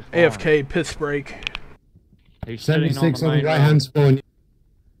of Pierre's farm. AFK, piss break. He's sitting 76 on on the the main right hand road. spawn.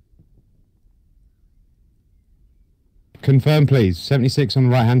 Confirm, please. 76 on the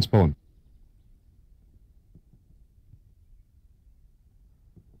right hand spawn.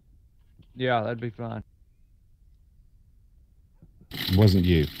 Yeah, that'd be fine. It wasn't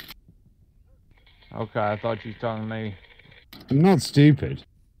you. Okay, I thought you was telling me. I'm not stupid.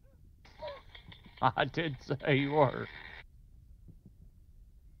 I did say you were.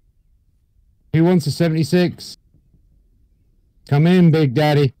 Who wants a 76? Come in, Big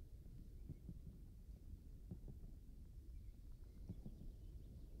Daddy.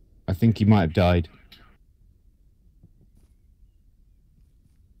 I think he might have died.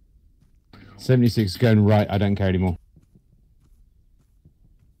 76 is going right. I don't care anymore.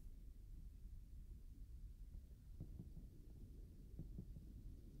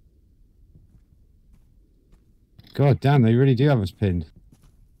 God damn, they really do have us pinned.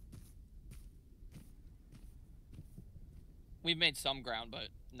 We've made some ground, but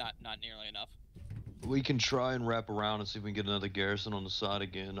not nearly enough. We can try and wrap around and see if we can get another garrison on the side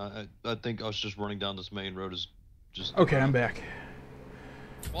again. I think us just running down this main road is just... Okay, I'm back.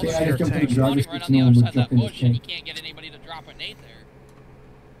 Well, Yeah, I there's just jumped in the one driver's right seat, on the no other one side would of that jump in this bush, and you tank. can't get anybody to drop a nade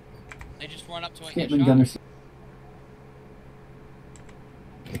there. They just run up to it and Scantman get gunner. shot.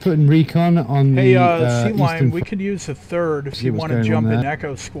 Putting recon on Hey, the Sea Lion, eastern we could use a third if See you what's want to going jump on in there.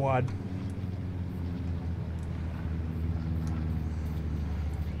 Echo Squad.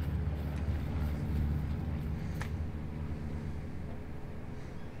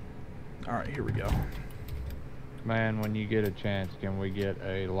 Alright, here we go. Command, when you get a chance, can we get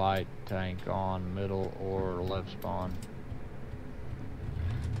a light tank on middle or left spawn?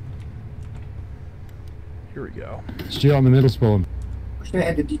 Here we go. Stuart on the middle spawn. Wish they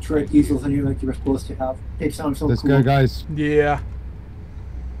had the Detroit diesels in here like you were supposed to have. They sound so Let's cool. go, guys. Yeah.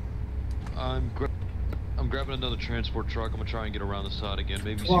 I'm grabbing another transport truck. I'm gonna try and get around the side again.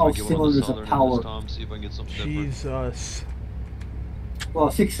 Maybe see if 12 I can get one on the cylinders of southern end power. this time. See if I can get something different. Jesus.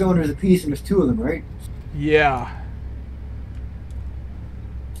 Well, 6 cylinders apiece, and there's 2 of them, right? Yeah.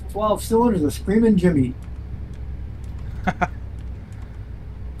 12 cylinders of Screaming Jimmy.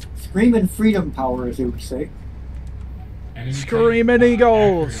 Screaming freedom power, as they would say. Screaming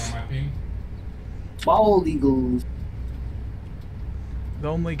Eagles. Bald Eagles. The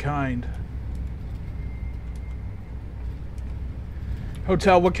only kind.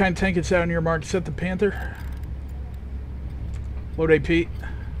 Hotel, what kind of tank is that on your mark? Is that the Panther? Load AP?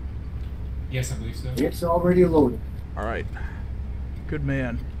 Yes, I believe so. It's already loaded. Alright. Good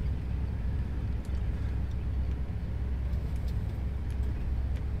man.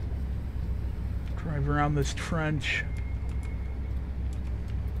 Drive around this trench.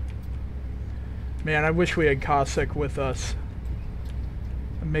 Man, I wish we had Cossack with us.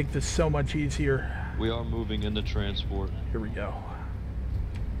 It'd make this so much easier. We are moving into transport. Here we go.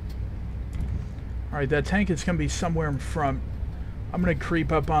 Alright, that tank is going to be somewhere in front. I'm going to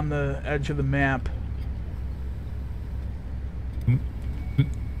creep up on the edge of the map. Can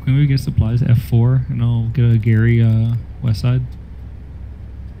we get supplies F4 and I'll get a Gary west side?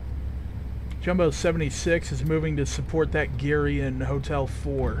 Jumbo 76 is moving to support that Gary in Hotel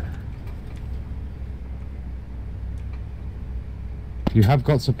 4. You have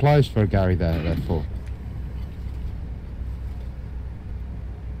got supplies for Gary there at F4.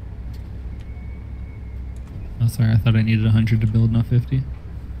 Oh, sorry, I thought I needed 100 to build, not 50.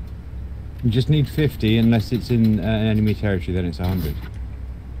 You just need 50 unless it's in enemy territory, then it's 100.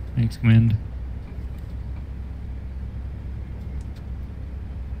 Thanks, Command.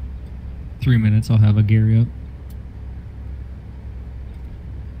 Three minutes, I'll have a Gary up.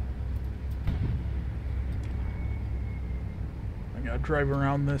 I gotta drive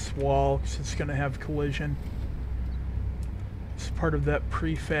around this wall because it's gonna have collision. It's part of that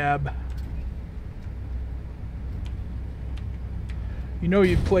prefab. You know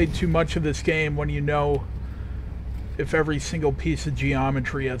you've played too much of this game when you know if every single piece of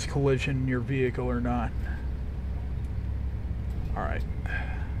geometry has collision in your vehicle or not. Alright.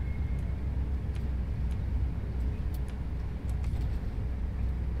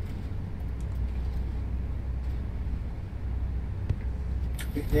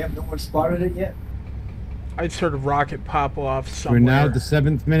 They have no one spotted it yet? I heard a rocket pop off somewhere. We're now at the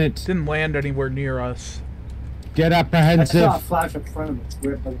 7th minute. Didn't land anywhere near us. Get I apprehensive. saw a flash up front of it,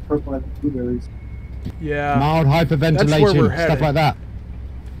 square by the purple and the blueberries. Yeah. Mild hyperventilation, stuff like that.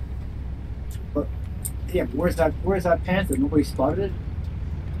 But yeah, but where's that Panther? Nobody spotted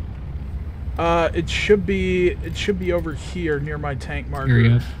it? It should be over here near my tank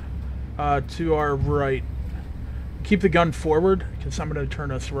marker. Area. To our right. Keep the gun forward, because I'm going to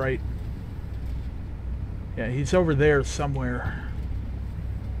turn us right. Yeah, he's over there somewhere.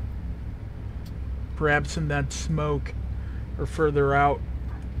 Perhaps in that smoke, or further out.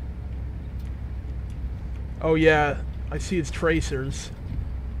 Oh yeah, I see his tracers.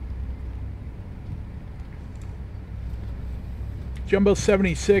 Jumbo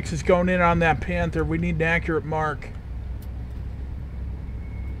 76 is going in on that Panther. We need an accurate mark.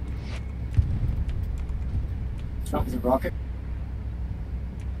 That was a rocket.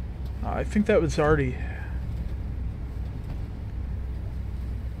 I think that was already...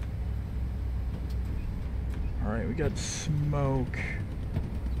 Alright, we got smoke.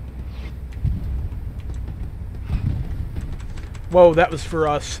 Whoa, that was for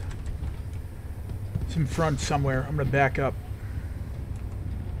us. It's in front somewhere. I'm gonna back up.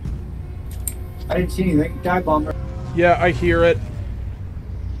 I didn't see anything. Dive bomber. Yeah, I hear it.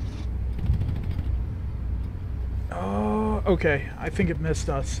 Oh, okay. I think it missed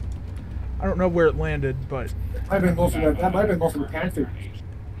us. I don't know where it landed, but... That might have been going for the Panther.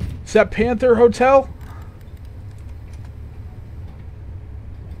 Is that Panther Hotel?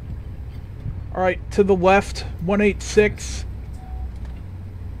 Alright, to the left, 186.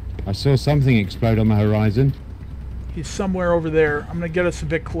 I saw something explode on the horizon. He's somewhere over there. I'm gonna get us a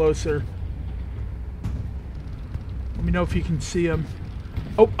bit closer. Let me know if you can see him.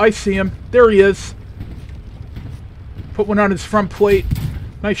 Oh, I see him. There he is. Put one on his front plate.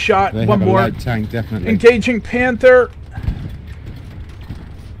 Nice shot. They One have a more. light tank, definitely. Engaging Panther.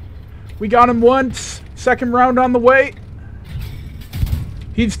 We got him once. Second round on the way.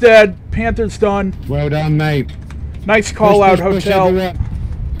 He's dead. Panther's done. Well done, mate. Nice call out, push, hotel.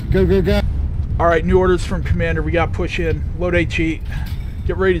 everyone. Go, go, go. All right, new orders from commander. We got push in. Load HE.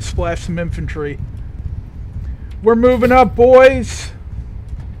 Get ready to splash some infantry. We're moving up, boys.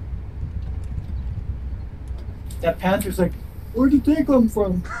 That Panther's like, where'd you think I'm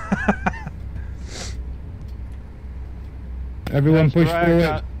from? Everyone That's push right,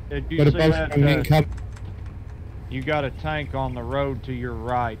 forward. Did you Got a see boat that? from income. You got a tank on the road to your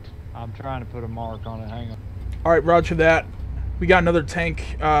right. I'm trying to put a mark on it. Hang on. All right, roger that. We got another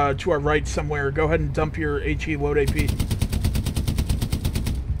tank to our right somewhere. Go ahead and dump your HE load AP.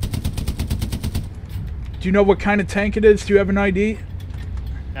 Do you know what kind of tank it is? Do you have an ID?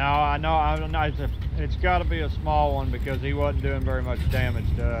 No, I know. It's got to be a small one because he wasn't doing very much damage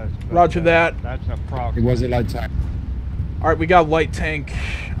to us. But, Roger that. That's a proc. It was a light tank. All right, we got a light tank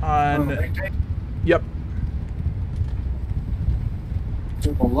on. Yep.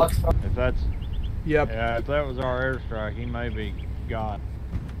 If that's. Yep. Yeah, if that was our airstrike, he may be gone.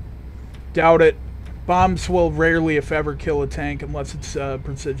 Doubt it. Bombs will rarely, if ever, kill a tank unless it's a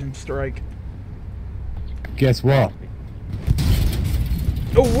precision strike. Guess what?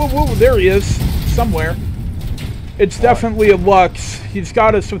 Oh, whoa, whoa, there he is. Somewhere. It's definitely a Lux. He's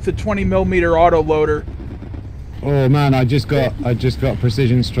got us with the 20mm auto loader. Oh man, I just got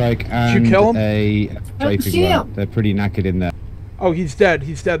precision strike and Did you kill him? a strafe as well. They're pretty knackered in there. Oh, he's dead.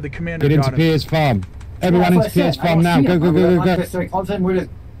 He's dead. The commander Get into got him. Piers Farm. Everyone into Piers Farm now. Go, go, go, go, go. All of a sudden we're just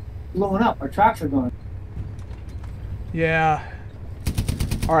blowing up. Our tracks are going. Yeah.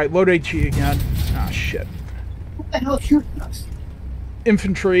 Alright, load HE again. Ah, shit. What the hell is shooting us?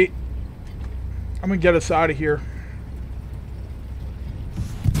 Infantry. I'm gonna get us out of here.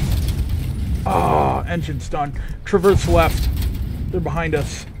 Ah, engine's done. Traverse left. They're behind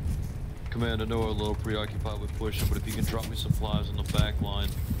us. Command, I know we're a little preoccupied with pushing, but if you can drop me supplies on the back line,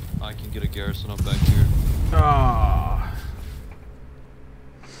 I can get a garrison up back here. Ah.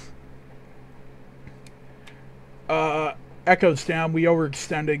 Echo's down. We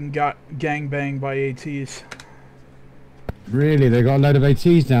overextended and got gangbanged by ATs. Really? They got a load of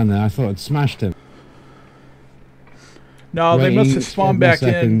ATs down there? I thought I'd smashed them. No, they must have spawned back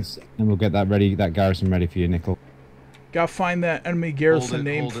in. And we'll get that ready, that garrison ready for you, Nickel. Gotta find that enemy garrison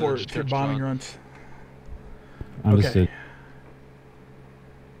name for bombing runs. Understood. Okay.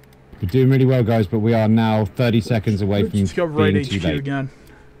 We're doing really well, guys, but we are now 30 seconds away from Let's go right being too HQ late. again.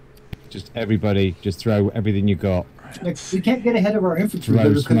 Just everybody, just throw everything you got. Like, we can't get ahead of our infantry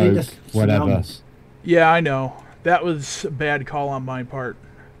Throw because they smoke, just whatever. surround us. Yeah, I know. That was a bad call on my part.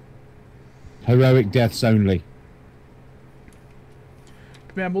 Heroic deaths only.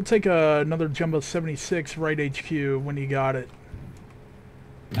 Man, we'll take another Jumbo 76 right HQ when you got it.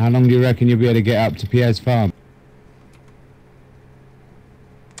 How long do you reckon you'll be able to get up to Pierre's Farm?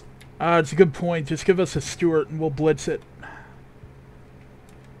 It's a good point. Just give us a Stuart and we'll blitz it.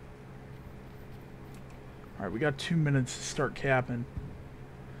 Alright, we got 2 minutes to start capping.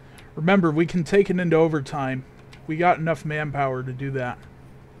 Remember, we can take it into overtime. We got enough manpower to do that.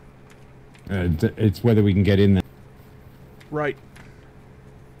 It's whether we can get in there. Right.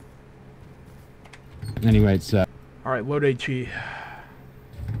 Anyway, it's... Alright, load HE.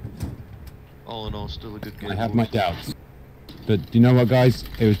 All in all, still a good game. I have my doubts. But you know what, guys?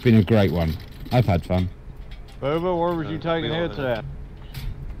 It's been a great one. I've had fun. Booba, where was you taking hits at?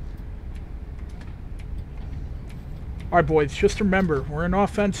 Alright, boys, just remember, we're in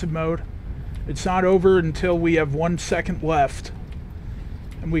offensive mode. It's not over until we have 1 second left.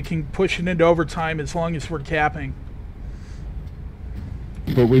 And we can push it into overtime as long as we're capping.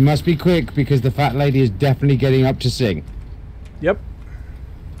 But we must be quick because the fat lady is definitely getting up to sing. Yep.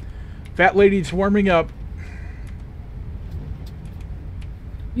 Fat lady's warming up.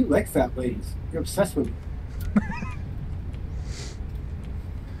 You like fat ladies. You're obsessed with them.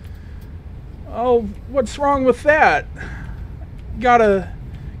 Oh, what's wrong with that? Gotta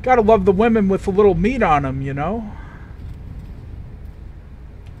love the women with a little meat on them, you know?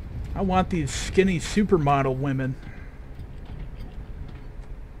 I want these skinny supermodel women.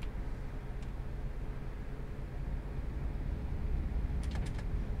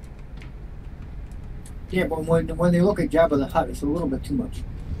 Yeah, but when they look at Jabba the Hutt, it's a little bit too much.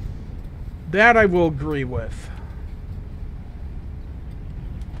 That I will agree with.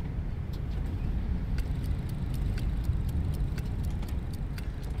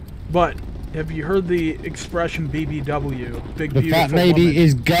 But have you heard the expression BBW? Big The beautiful fat lady woman?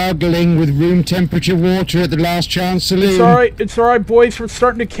 is gargling with room temperature water at the Last Chance Saloon. It's alright, boys. We're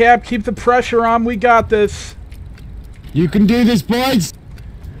starting to cap. Keep the pressure on. We got this. You can do this, boys.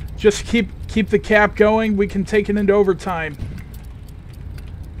 Just keep the cap going. We can take it into overtime.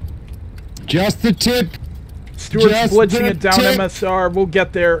 Just the tip. Stuart's Just blitzing the it down tip. MSR. We'll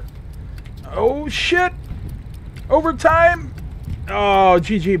get there. Oh, shit. Overtime. Oh,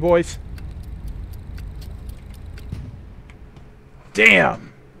 GG, boys.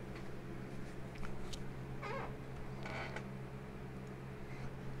 Damn.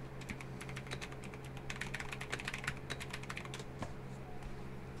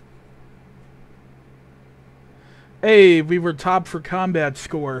 Hey, we were top for combat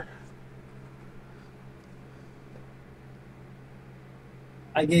score.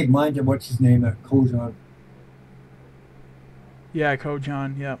 I gave mine to what's his name at Kojan. Yeah,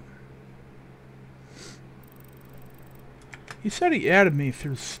 Kojan, yep. He said he added me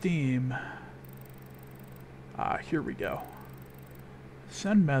through Steam. Ah, here we go.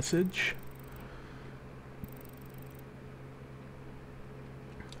 Send message.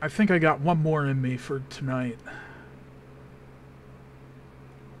 I think I got one more in me for tonight.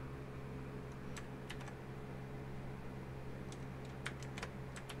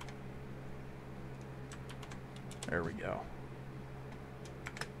 There we go.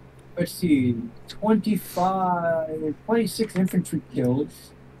 Let's see, 26 infantry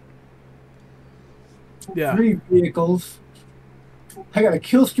kills. Yeah. 3 vehicles. I got a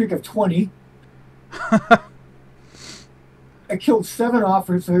kill streak of 20. I killed 7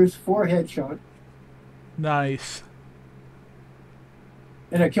 officers, 4 headshots. Nice.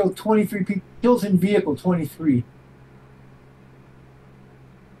 And I killed 23 people. Kills in vehicle, 23.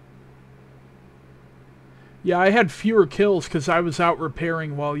 Yeah, I had fewer kills because I was out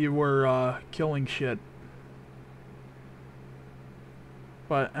repairing while you were killing shit.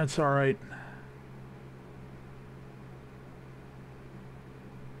 But that's alright.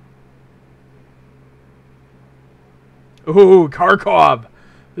 Ooh, Kharkov!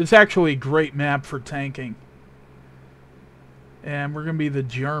 This is actually a great map for tanking. And we're going to be the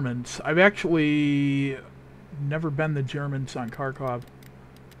Germans. I've actually never been the Germans on Kharkov.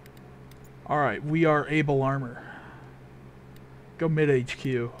 Alright, we are Able Armor. Go mid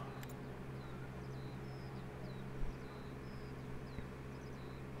HQ.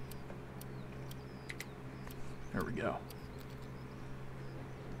 There we go.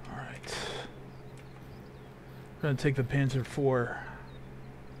 Alright. We're going to take the Panzer IV.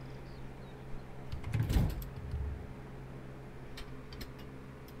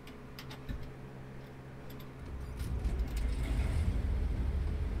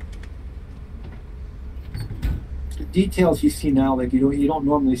 Details you see now, like you don't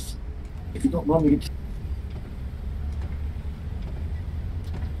normally, if you don't normally get.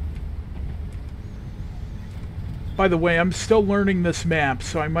 By the way, I'm still learning this map,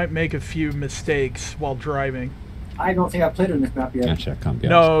 so I might make a few mistakes while driving. I don't think I played on this map yet. Actually, I can't be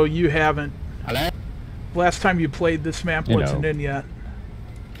No, you haven't. Hello? Last time you played this map You wasn't know. in yet.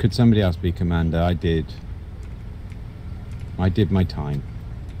 Could somebody else be commander? I did. I did my time.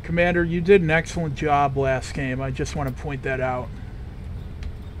 Commander, you did an excellent job last game. I just want to point that out.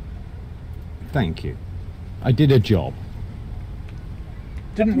 Thank you. I did a job.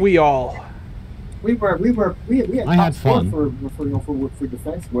 Didn't we all? We had I had top score fun. for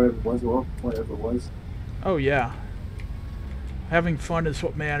defense, whatever it was, or whatever it was. Oh yeah. Having fun is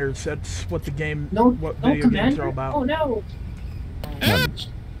what matters. That's what the game, what No, video games are Commander. all about. Oh no!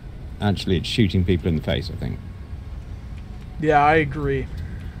 Actually, it's shooting people in the face, I think. Yeah, I agree.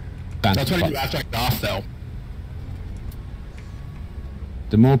 That's what you do after I get off, though.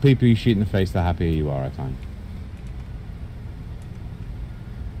 The more people you shoot in the face, the happier you are, I find.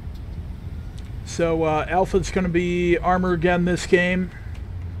 So Alpha's going to be armor again this game.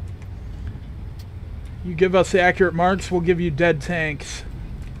 You give us accurate marks, we'll give you dead tanks.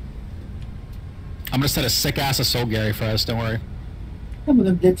 I'm gonna set a sick-ass assault Gary for us, don't worry. Some of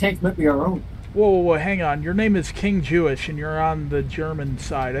them dead tanks might be our own. Whoa, hang on. Your name is King Jewish, and you're on the German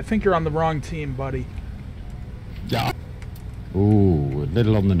side. I think you're on the wrong team, buddy. Yeah. Ooh, a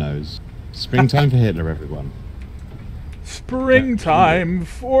little on the nose. Springtime for Hitler, everyone. Springtime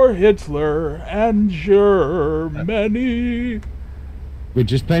for Hitler and Germany. We're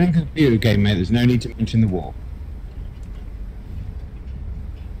just playing a computer game, mate. There's no need to mention the war.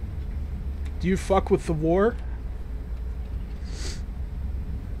 Do you fuck with the war?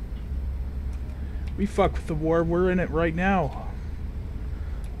 We fuck with the war. We're in it right now.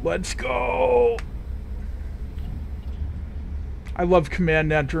 Let's go. I love Command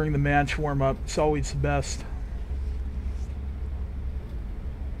Net during the match warm-up. It's always the best.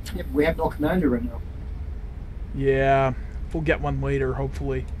 Yeah, we have no commander right now. Yeah, we'll get one later,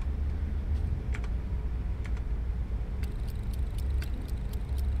 hopefully.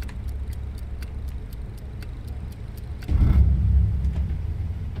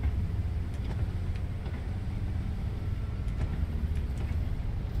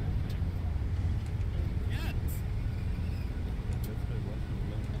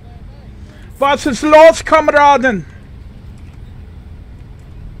 Was ist los, Kameraden?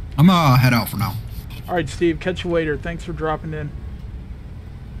 I'm gonna head out for now. All right, Steve. Catch you later. Thanks for dropping in.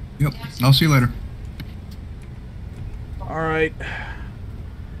 Yep. I'll see you later. All right.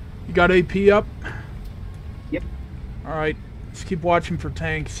 You got AP up? Yep. All right. Let's keep watching for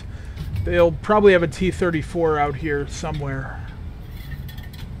tanks. They'll probably have a T-34 out here somewhere.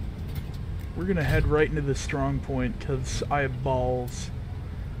 We're gonna head right into the strong point because I have balls.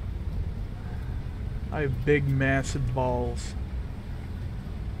 I have big, massive balls.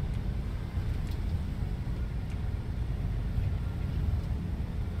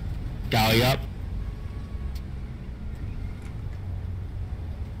 Galley up.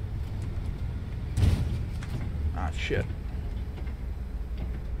 Ah, shit.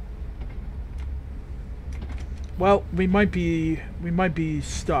 Well, we might be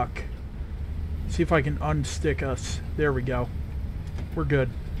stuck. See if I can unstick us. There we go. We're good.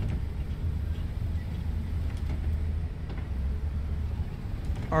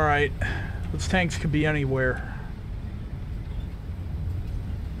 Alright. Those tanks could be anywhere.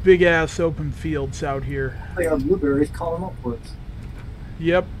 Big ass open fields out here. They are blueberries calling upwards.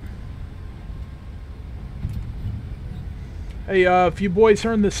 Yep. Hey, if you boys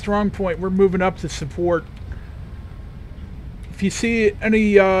are in the strong point, we're moving up to support. If you see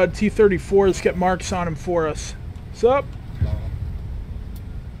any T-34s, get marks on them for us. What's up?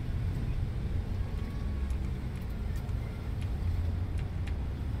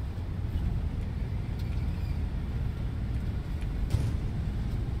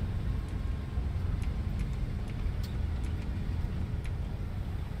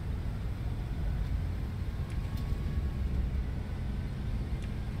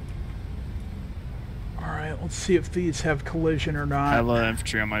 Let's see if these have collision or not. Hella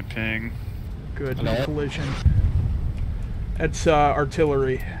infantry on my ping. Good, no collision. That's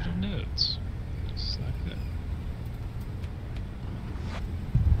artillery. Notes. Just like that.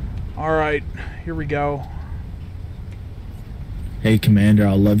 Alright, here we go. Hey, Commander,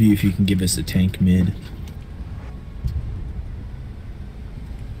 I'll love you if you can give us a tank mid.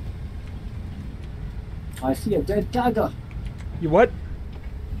 I see a dead tiger. You what?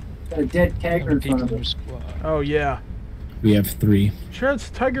 Got a dead tiger in front of us. Oh, yeah. We have 3. Sure, this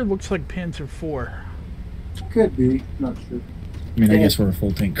tiger looks like Panzer IV. Could be, not sure. I mean, I guess we're a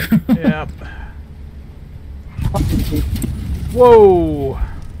full tank. Yeah. Whoa!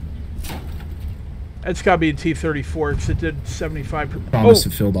 That's gotta be a T-34 because it did 75%. Promise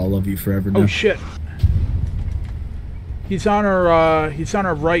to Phil, I'll love you forever now. Oh shit! He's on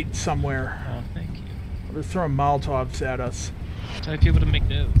our right somewhere. Oh, thank you. They're throwing Molotovs at us. Tell people to make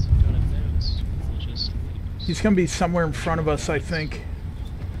notes. We don't have notes. We'll just... He's gonna be somewhere in front of us, I think.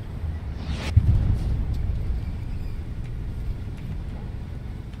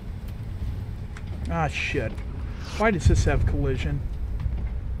 Ah, shit. Why does this have collision?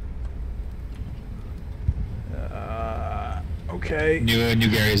 Okay. New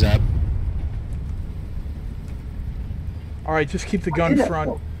Gary's up. Alright, just keep the gun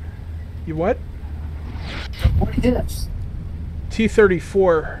front. You what? What hit us?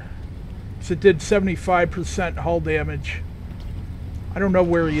 T-34. So it did 75% hull damage. I don't know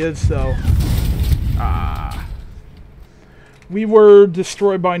where he is, though. Ah. We were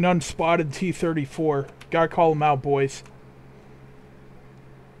destroyed by an unspotted T-34. Gotta call him out, boys.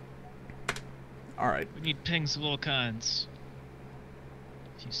 Alright. We need pings of all kinds.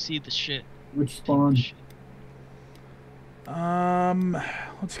 If you see the shit. Which spawn?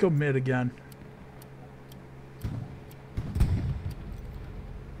 Let's go mid again.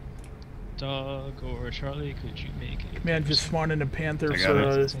 Dog or Charlie, could you make it? Man, just spawn in a Panther for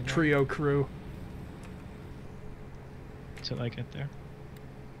a trio crew. Till I get there.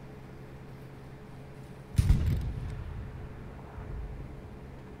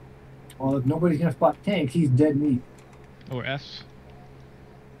 Well, if nobody's gonna spot tanks, he's dead meat. Or F.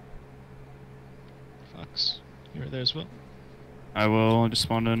 Fox, you're there as well. I will. I just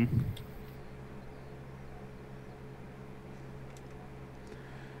spawned in.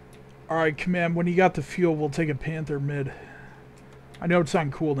 Alright, Command, when you got the fuel, we'll take a Panther mid. I know it's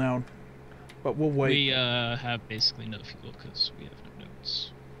on cooldown, but we'll wait. We have basically no fuel because we have no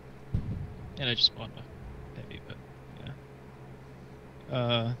notes. And I just spawned a heavy, but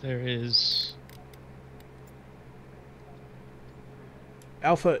yeah. There is...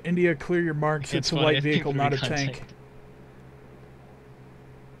 Alpha, India, clear your marks. It's a light vehicle, not a tank.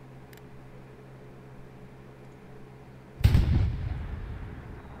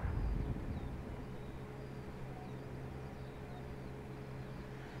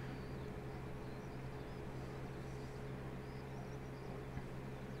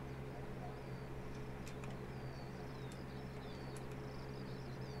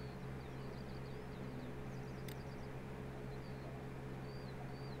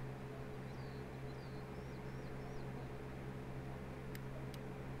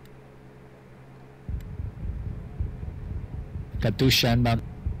 Katusha inbound.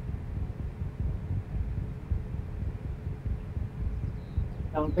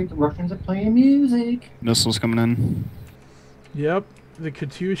 I don't think the Russians are playing music. Missiles coming in. Yep, the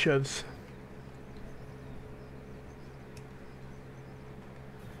Katyushas.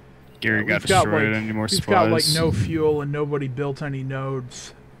 Gary got We've got, destroyed. like, Any more we've supplies? got like no fuel and nobody built any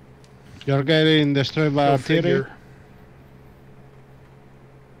nodes. You're getting destroyed by Go artillery. figure.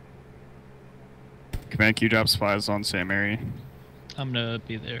 Command, can you drop supplies on St. Mary? I'm gonna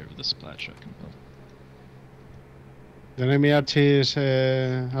be there with the supply truck and boat. The enemy RT is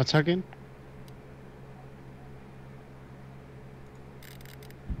attacking.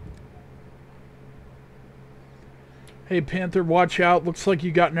 Hey Panther, watch out. Looks like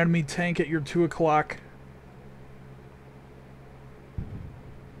you got an enemy tank at your 2 o'clock.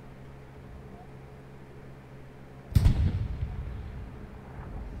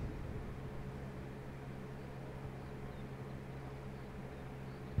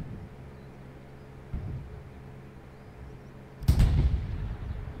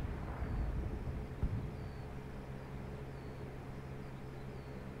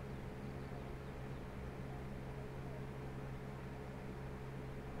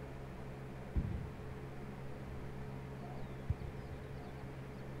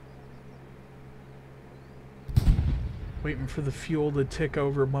 Waiting for the fuel to tick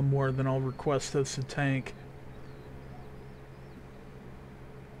over one more, then I'll request us a tank.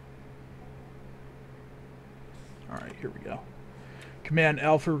 Alright, here we go. Command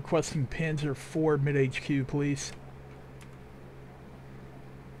Alpha requesting Panzer IV mid-HQ, please.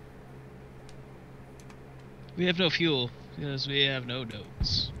 We have no fuel because we have no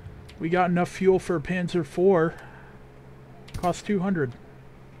nodes. We got enough fuel for a Panzer IV. Cost 200.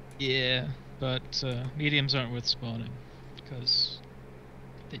 Yeah, but mediums aren't worth spawning because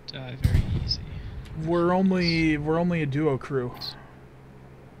they die very easy. We're only a duo crew.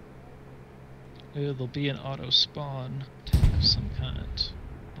 There'll be an auto spawn tank of some kind.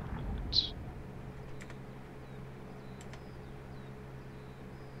 in a moment.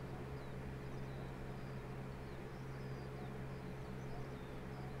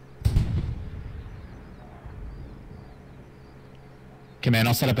 Command,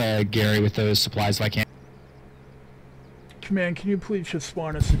 I'll set up a Gary with those supplies if I can. Command, can you please just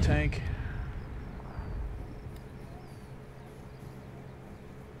spawn us a tank?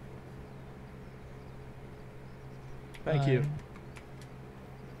 Thank you.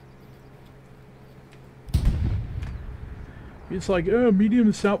 It's like, oh, medium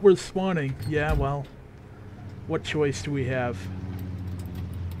is not worth spawning. Yeah, well, what choice do we have?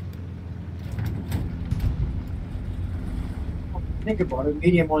 Think about it.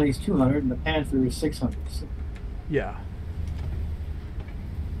 Medium only is 200, and the Panther is 600. So Yeah.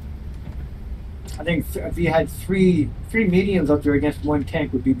 I think if you had three mediums up there against one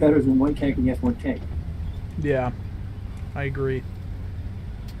tank, would be better than one tank against one tank. Yeah, I agree.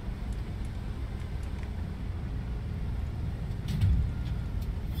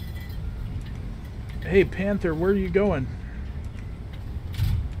 Hey, Panther, where are you going?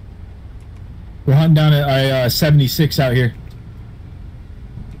 We're hunting down at I-76 out here.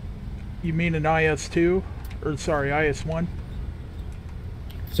 You mean an IS-2? Or, sorry, IS-1?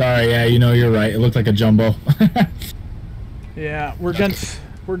 Sorry, yeah, you know, you're right. It looked like a jumbo. Yeah, we're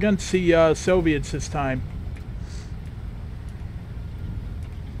gonna see Soviets this time.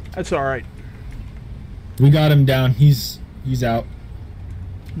 That's all right. We got him down. He's out.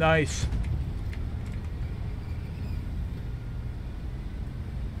 Nice.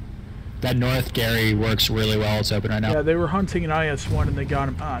 That North Gary works really well. It's open right now. Yeah, they were hunting an IS-1 and they got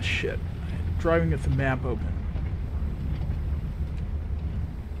him. Ah, shit. Driving with the map open.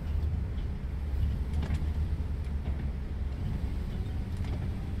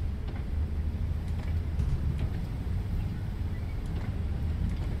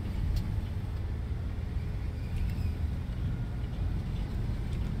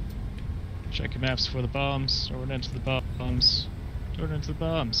 Check your maps for the bombs. Throw it into the bombs. Throw it into the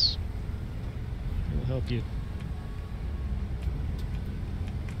bombs. It will help you.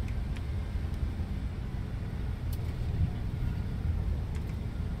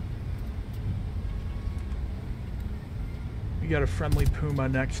 We got a friendly Puma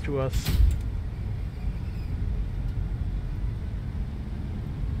next to us.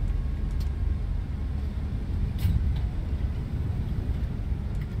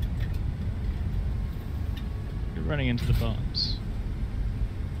 You're running into the bombs.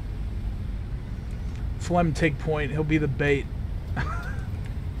 So let him take point. He'll be the bait.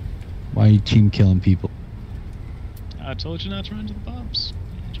 Why are you team killing people? I told you not to run into the bombs.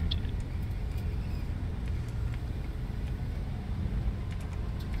 And you did.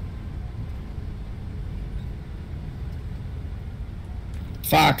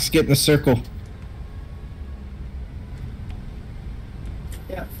 Fox, get in the circle.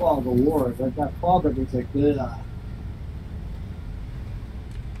 Can't fog of war. Like that fog of it's like good.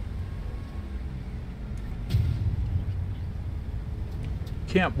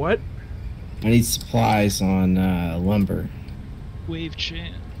 Can't what? I need supplies on lumber. Wave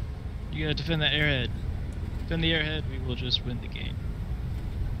chant. You gotta defend that airhead. Defend the airhead, we will just win the game.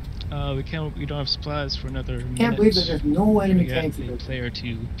 We don't have supplies for another minute. Can't believe that there's no enemy tanks. We got a player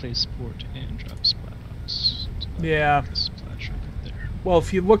to play support and drop supply box. Yeah. Supply truck up there. Well,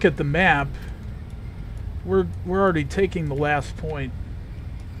 if you look at the map, we're already taking the last point.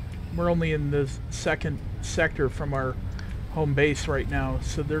 We're only in the second sector from our home base right now,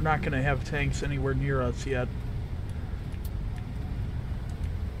 so they're not going to have tanks anywhere near us yet.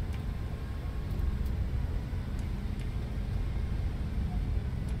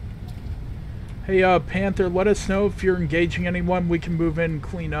 Hey, Panther, let us know if you're engaging anyone. We can move in and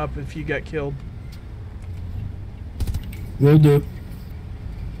clean up if you get killed. Will do.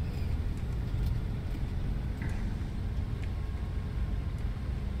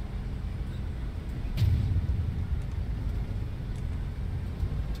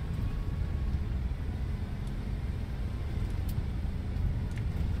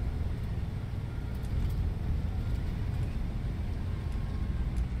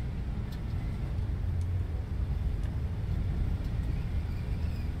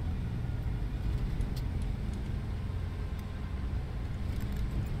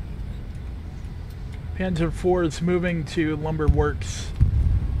 Panzer IV is moving to Lumber Works.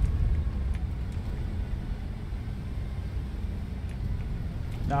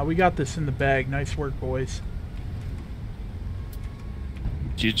 Nah, we got this in the bag. Nice work, boys.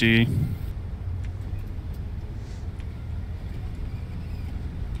 GG.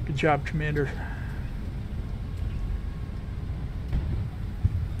 Good job, Commander.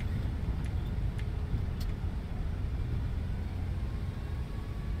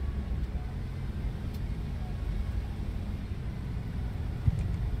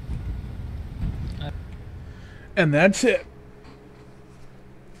 And that's it.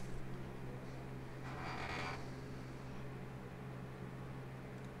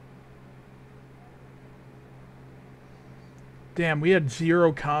 Damn, we had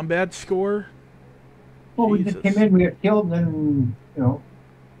 0 combat score. Well, we just came in, we got killed, and then, you know.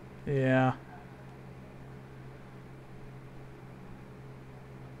 Yeah.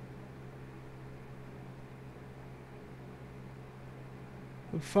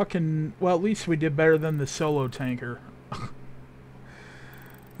 Fucking, well, at least we did better than the solo tanker.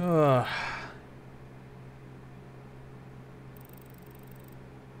 I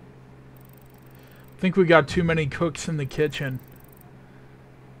think we got too many cooks in the kitchen.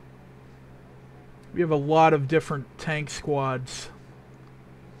 We have a lot of different tank squads.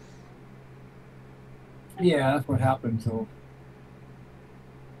 Yeah, that's what happened, so.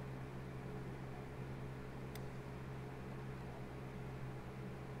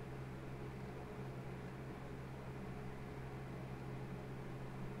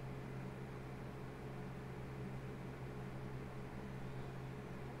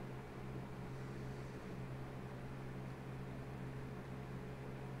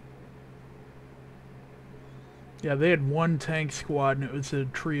 Yeah, they had 1 tank squad and it was a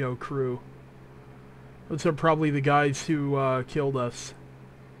trio crew. Those are probably the guys who killed us.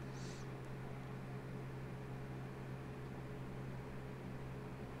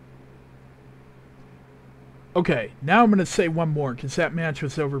 Okay, now I'm going to say one more because that match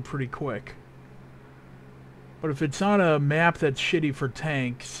was over pretty quick. But if it's on a map that's shitty for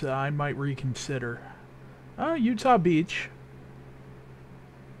tanks, I might reconsider. Utah Beach.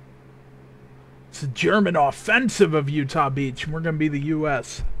 It's a German offensive of Utah Beach, and we're going to be the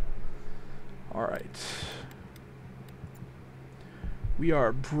U.S. Alright. We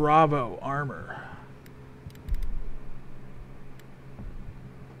are Bravo Armor.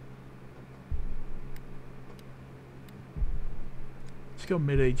 Let's go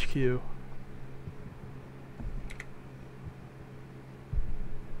mid-HQ.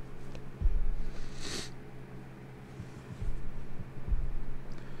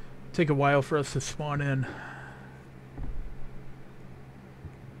 Take a while for us to spawn in.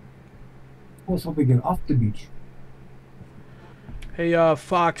 Let's hope we get off the beach. Hey,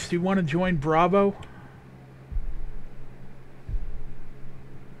 Fox, do you want to join Bravo?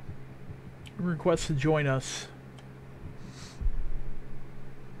 Request to join us.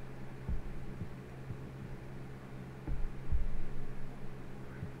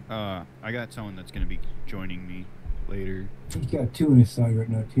 I got someone that's going to be joining me later. He's got 2 on his side right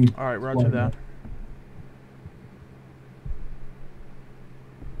now, too. Alright, roger that.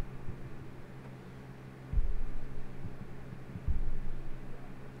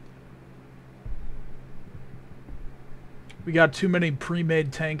 We got too many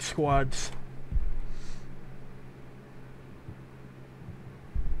pre-made tank squads.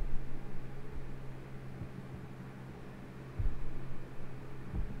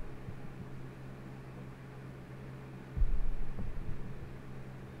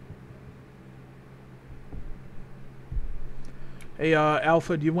 Hey,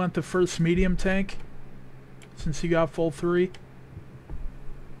 Alpha, do you want the first medium tank? Since you got full 3?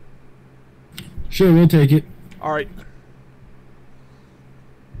 Sure, we'll take it. Alright.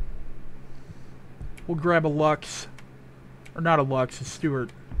 We'll grab a Lux. Or not a Lux, a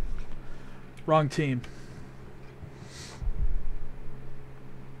Stuart. Wrong team.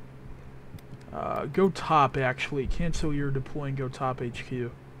 Go top, actually. Cancel your deploying, go top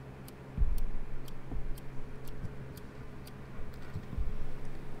HQ.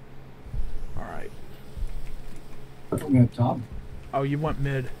 Alright. We have top. Oh, you went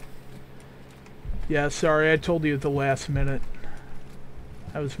mid. Yeah, sorry, I told you at the last minute.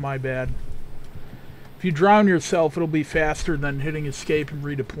 That was my bad. If you drown yourself, it'll be faster than hitting escape and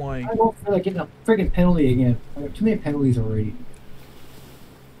redeploying. I won't feel like getting a friggin' penalty again. I got too many penalties already.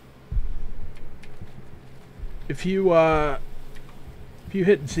 If you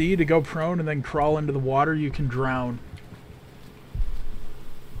hit Z to go prone and then crawl into the water, you can drown.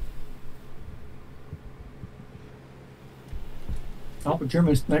 Oh, a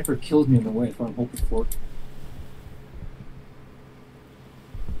German sniper kills me on the way, that's what I'm hoping for.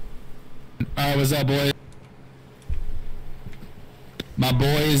 Alright, what's up, boy? My boy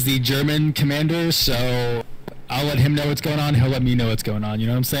is the German commander, so I'll let him know what's going on, he'll let me know what's going on, you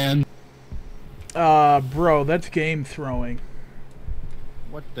know what I'm saying? Bro, that's game throwing.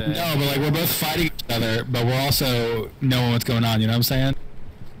 What the? No, but like, we're both fighting each other, but we're also knowing what's going on, you know what I'm saying?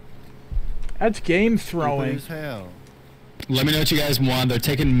 That's game throwing. As hell. Let me know what you guys want. They're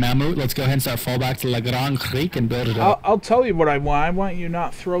taking Mammut. Let's go ahead and start fall back to La Grande Creek and build it up. I'll tell you what I want. I want you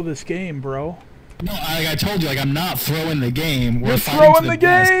not throw this game, bro. No, I told you, like, I'm not throwing the game. You're throwing the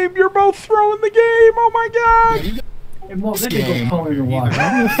game! You're both throwing the game! Oh my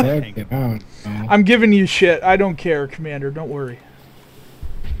god! I'm giving you shit. I don't care, Commander. Don't worry.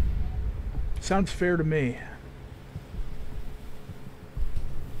 Sounds fair to me.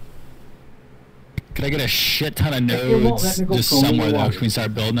 Could I get a shit ton of nodes just somewhere though? Can we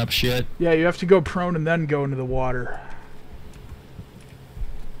start building up shit? Yeah, you have to go prone and then go into the water.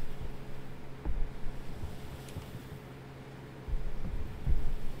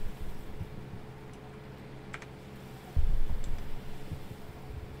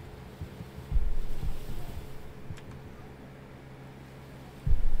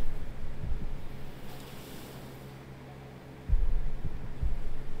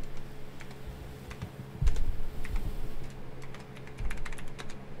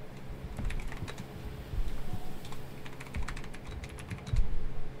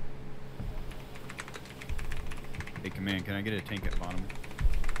 Hey, command, can I get a tank at bottom?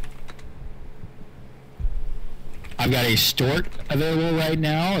 I've got a Stort available right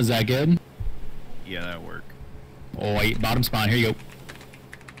now. Is that good? Yeah, that'll work. Oh, wait, bottom spawn. Here you go.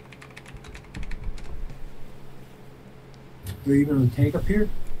 Are you going to tank up here?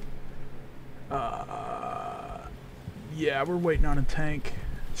 Yeah, we're waiting on a tank.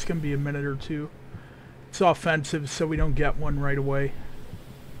 It's gonna be a minute or two. It's offensive, so we don't get one right away.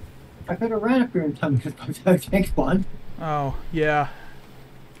 I could have ran up here in time because my tank spawned. Oh, yeah.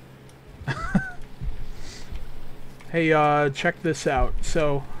 Hey, check this out.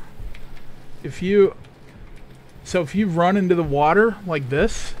 So if you run into the water like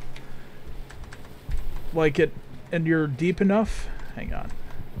this, like it, and you're deep enough, hang on.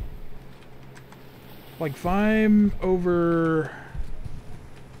 Like if I'm over,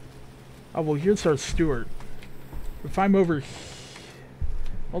 oh well, here's our Stuart. If I'm over,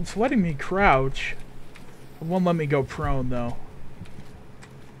 well, it's letting me crouch. It won't let me go prone though.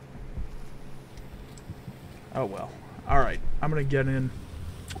 Oh well. Alright, I'm gonna get in.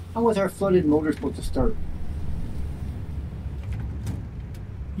 How was our flooded motor supposed to start?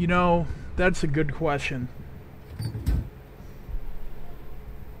 You know, that's a good question.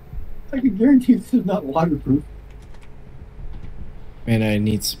 I can guarantee this is not waterproof. Man, I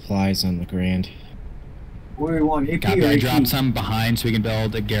need supplies on the Grand. What do we want? AP Copy, or I AP? dropped some behind so we can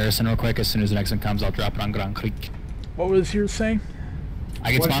build a garrison real quick. As soon as the next one comes, I'll drop it on Grand Creek. What was you saying?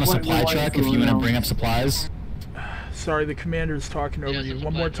 I can spawn a supply truck if you want to bring up supplies. Sorry, the commander's talking over you.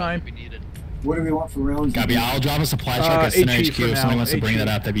 One more time. What do we want for rounds? Copy, I'll drop a supply truck at Center HE HQ for if now, somebody wants to bring HE. that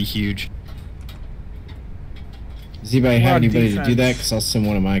up. That'd be huge. Does anybody have on anybody to do defense. that? Because I'll send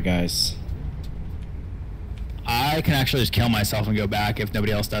one of my guys. I can actually just kill myself and go back if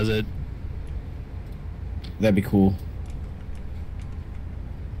nobody else does it. That'd be cool.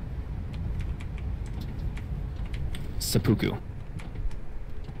 seppuku.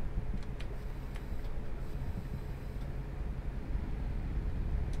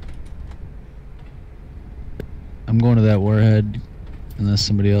 I'm going to that warhead, unless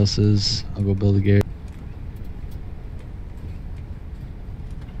somebody else is. I'll go build a Gary.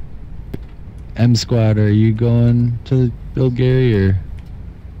 M Squad, are you going to build Gary or?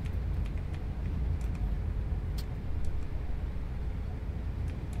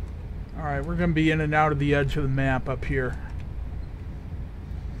 Alright, we're gonna be in and out of the edge of the map up here.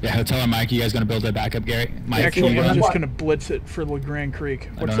 Yeah, Hotel and Mike, you guys gonna build a backup, Gary? Mike, Actually, I'm just gonna blitz it for LeGrand Creek. I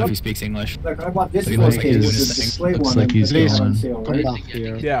What's don't know up? if he speaks English. Like I bought this But he 4K, looks which like is he's- the display looks one. like he's that's going. on sale,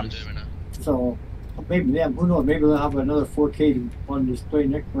 right? Yeah. So maybe, yeah, who knows? Maybe they'll have another 4K on display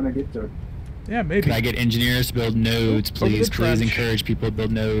next when I get there. Yeah, maybe. Could I get engineers to build nodes, Over the please? Please trench. encourage people to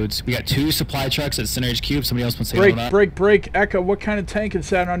build nodes. We got 2 supply trucks at Center HQ. If somebody else wants to say Break, that. break. Echo, what kind of tank is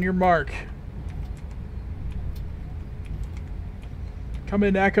that on your mark? Come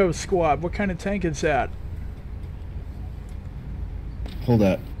in, Echo Squad. What kind of tank is that? Hold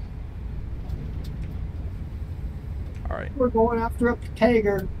up. Alright. We're going after a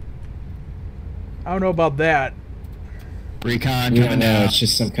Tiger. I don't know about that. Recon No, coming no, down. it's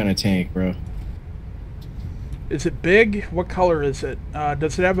just some kind of tank, bro. Is it big? What color is it?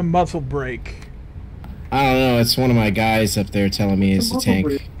 Does it have a muzzle brake? I don't know. It's one of my guys up there telling me it's a tank.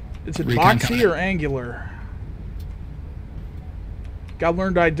 Is it Recon boxy coming. or angular? Gotta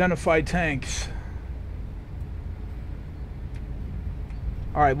learn to identify tanks.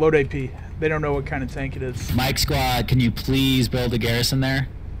 Alright, load AP. They don't know what kind of tank it is. Mike Squad, can you please build a garrison there?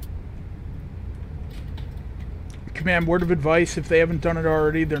 Command, word of advice, if they haven't done it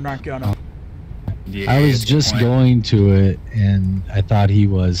already, they're not gonna. Yeah, I was that's a good just point. going to it, and I thought he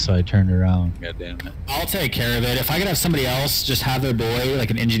was, so I turned around. God damn it. I'll take care of it. If I could have somebody else just have their boy, like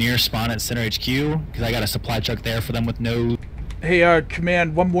an engineer, spawn at Center HQ, because I got a supply truck there for them with no. Hey,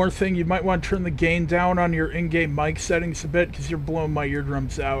 Command, one more thing. You might want to turn the gain down on your in-game mic settings a bit, because you're blowing my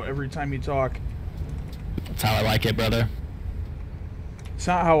eardrums out every time you talk. That's how I like it, brother. It's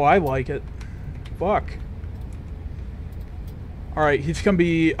not how I like it. Fuck. Alright, he's gonna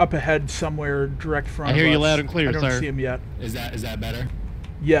be up ahead somewhere, direct front I hear of you us. loud and clear, I don't sir. see him yet. Is that better?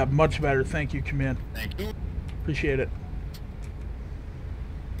 Yeah, much better. Thank you, Command. Thank you. Appreciate it.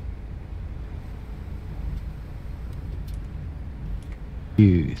 Thank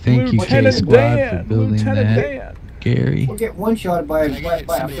you, K Lieutenant Squad, Dan, for building Lieutenant that. Dan. Gary. We'll get one shot by a somebody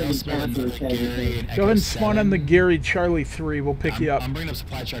else freaking panther Tiger. Go ahead and spawn on the Gary Charlie 3. We'll pick you up. I'm bringing up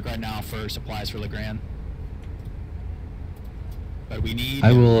supply truck right now for supplies for LeGrand. But we need.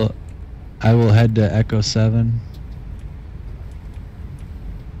 I will head to Echo 7.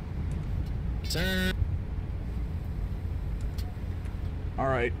 Sir.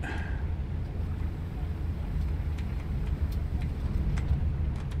 Alright.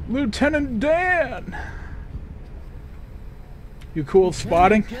 Lieutenant Dan! You cool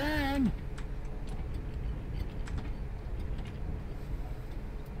spotting?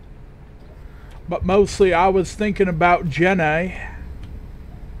 But mostly I was thinking about Jenny.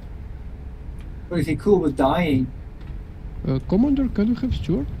 But is he cool with dying? Commander, can you have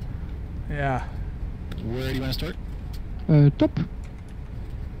Stuart? Yeah. Where do you want to start? Top.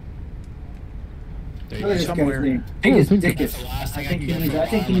 There you Look at go. this Somewhere. guy's name. Oh, Dickus, thank you. Dickus. That's the last I thing I think can he get needs, for a I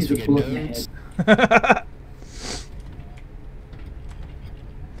think he while needs a unless we bullet in get the head. nodes.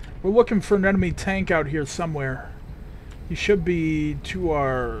 We're looking for an enemy tank out here somewhere. He should be to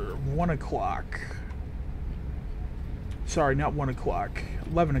our 1 o'clock. Sorry, not 1 o'clock.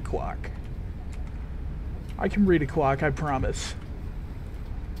 11 o'clock. I can read a clock, I promise.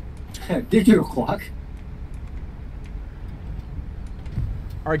 Digital clock.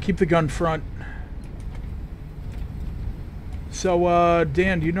 Alright, keep the gun front. So,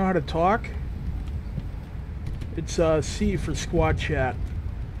 Dan, do you know how to talk? It's, C for squad chat.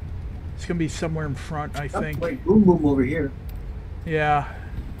 It's gonna be somewhere in front, I think. Wait, boom boom over here. Yeah.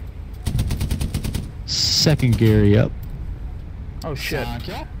 Second Gary up. Oh, shit.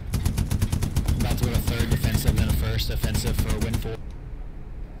 Kill. About to go to third defensive, then a first offensive for a win 4.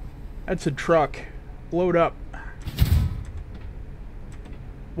 That's a truck. Load up.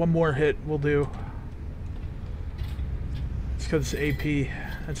 One more hit will do. It's because it's AP.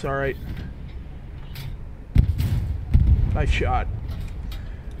 That's alright. Nice shot.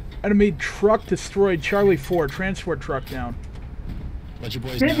 Enemy truck destroyed. Charlie 4. Transport truck down. Let your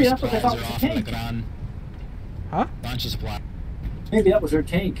boys Maybe know that's what they supplies thought are was a off for tank. LeGrand. Huh? Bunch of supply. Maybe that was her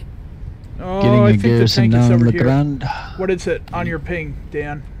tank. Oh, Getting I a think the garrison tank is down over LeGrand. here. What is it on your ping,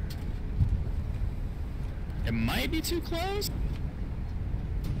 Dan? It might be too close.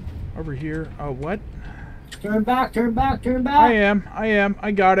 Over here. Oh, what? Turn back, turn back, turn back. I am.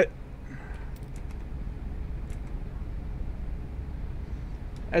 I got it.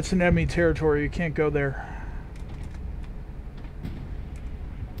 That's an enemy territory. You can't go there.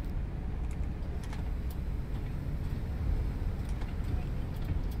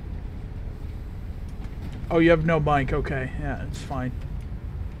 Oh, you have no mic. Okay. Yeah, it's fine.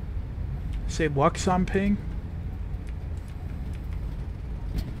 Say Lux on ping.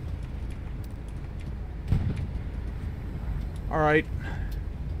 Alright.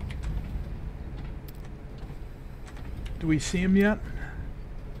 Do we see him yet?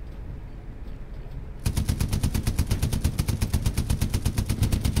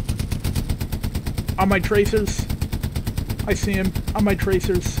 On my tracers. I see him. On my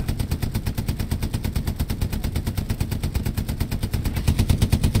tracers.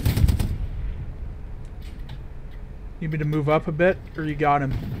 Need me to move up a bit, or you got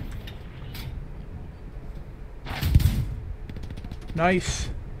him? Nice.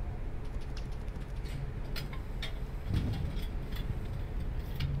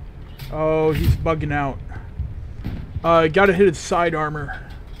 Oh, he's bugging out. Gotta hit his side armor.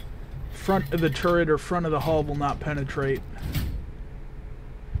 Front of the turret or front of the hull will not penetrate.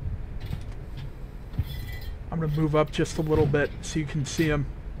 I'm gonna move up just a little bit so you can see him.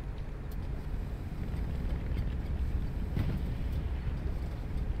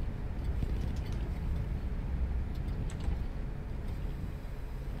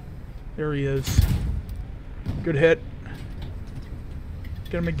 There he is. Good hit.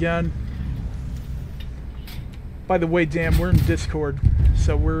 Get him again. By the way, Dan, we're in Discord,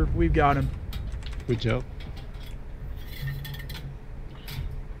 so we've got him. Good job.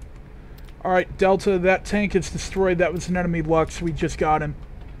 All right, Delta, that tank is destroyed. That was an enemy Lux. We just got him.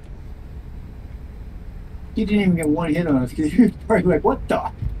 He didn't even get one hit on us because he was probably like, "What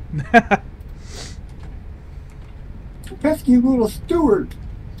the?" Pesky little steward.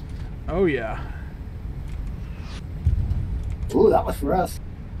 Oh yeah. Ooh, that was for us.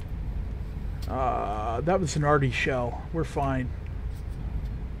 That was an arty shell. We're fine.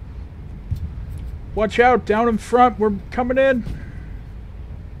 Watch out, down in front. We're coming in.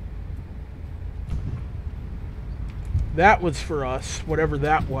 That was for us, whatever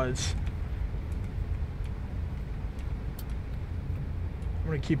that was. I'm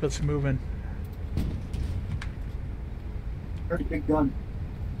gonna keep us moving. Pretty big gun.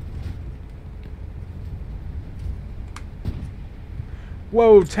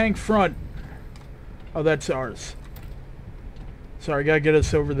 Whoa, tank front. Oh, that's ours. Sorry, gotta get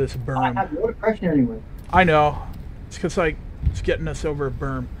us over this berm. I have no depression anyway. I know. It's because it's getting us over a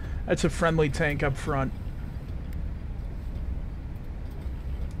berm. That's a friendly tank up front.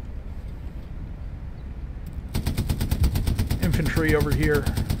 Infantry over here.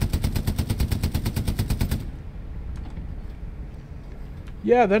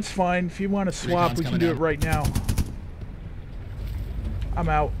 Yeah, that's fine. If you want to swap, we can do it right now. I'm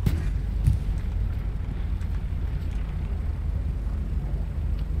out.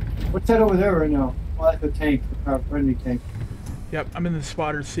 What's that over there right now? Oh, that's a tank. A friendly tank. Yep, I'm in the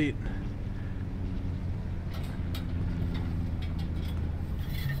spotter seat.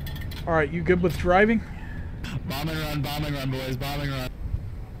 Alright, you good with driving? Bombing run, boys, bombing run.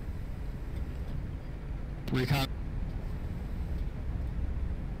 Recon.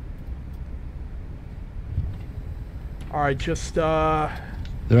 Alright, just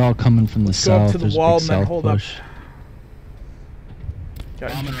they're all coming from the south. Go up to the There's wall a big and then south hold push. up.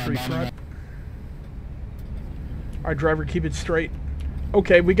 Got infantry front. Alright, driver, keep it straight.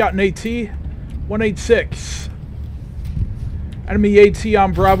 Okay, we got an AT. 186. Enemy AT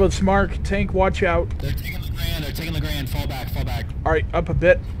on Bravo's mark. Tank, watch out. They're taking the Grand, fall back, fall back. Alright, up a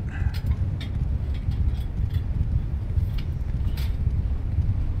bit.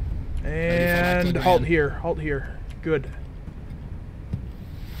 And halt here, halt here. Good.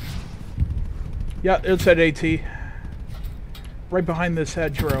 Yeah, it's at AT. Right behind this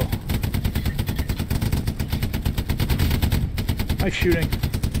hedgerow. Nice shooting.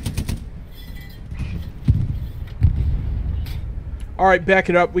 Alright, back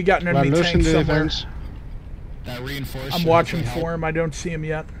it up. We got an enemy tank somewhere. That reinforced. I'm watching for him. I don't see him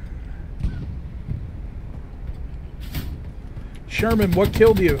yet. Sherman, what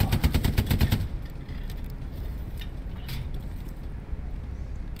killed you?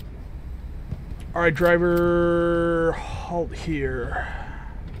 Alright, driver, halt here.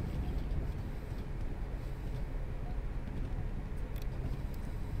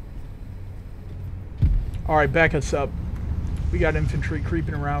 Alright, back us up. We got infantry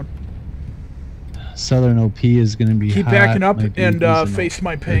creeping around. Southern OP is going to be Keep hot. backing up Might be and using face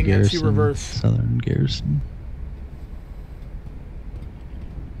my ping as you reverse. Southern Garrison.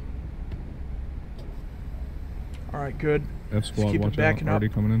 Alright, good. F Let's squad, keep it watch out. backing up. Already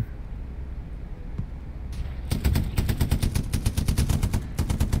coming in.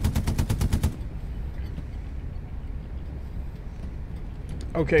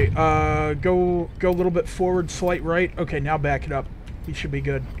 Okay, go a little bit forward, slight right. Okay, now back it up. He should be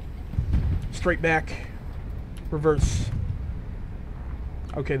good. Straight back. Reverse.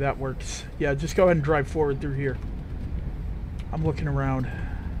 Okay, that works. Yeah, just go ahead and drive forward through here. I'm looking around.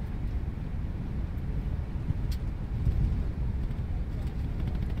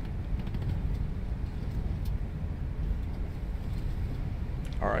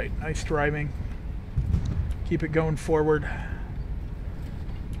 Alright, nice driving. Keep it going forward.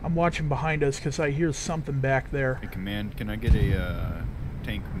 I'm watching behind us because I hear something back there. Hey, Command, can I get a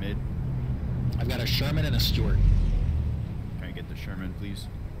tank mid? I've got a Sherman and a Stuart. Can I get the Sherman, please?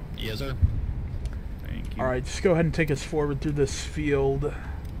 Yes, sir. Thank you. Alright, just go ahead and take us forward through this field.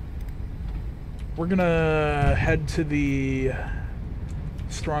 We're gonna head to the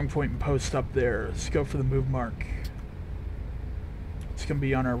strong point and post up there. Let's go for the move mark. It's gonna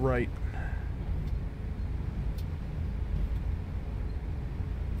be on our right.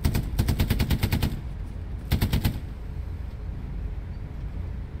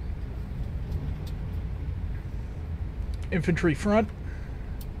 Infantry front.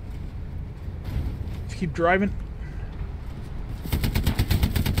 Let's keep driving.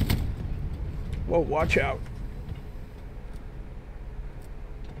 Whoa, watch out.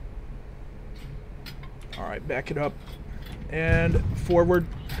 Alright, back it up. And forward.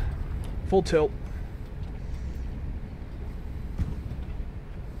 Full tilt.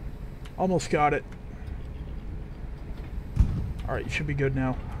 Almost got it. Alright, you should be good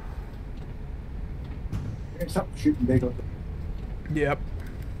now. There's something shooting big up there. Yep.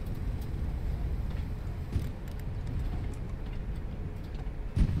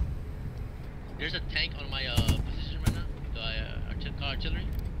 There's a tank on my position right now. The artillery.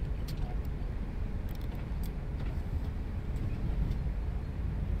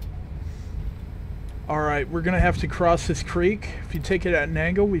 Alright, we're gonna have to cross this creek. If you take it at an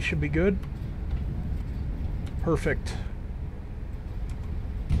angle, we should be good. Perfect.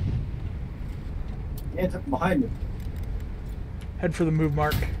 Yeah, it's up behind me. Head for the move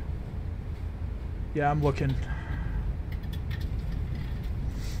mark. Yeah, I'm looking.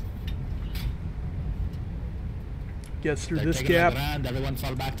 Gets through They're this taking gap. the ground. Everyone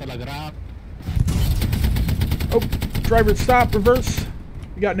fall back to the ground. Oh, driver, stop, reverse.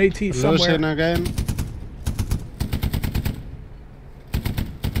 We got an AT somewhere. Losing again.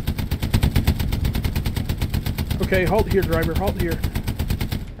 Okay, halt here, driver, halt here.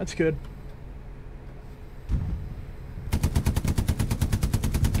 That's good.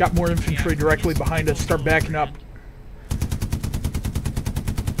 Got more infantry directly behind us. Start backing up.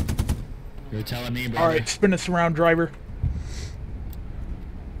 You're telling me, brother. Alright, spin us around, driver.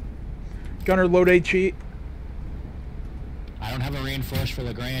 Gunner, load HE. I don't have a reinforce for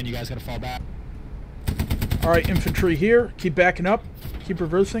Legrand. You guys gotta fall back. Alright, infantry here. Keep backing up. Keep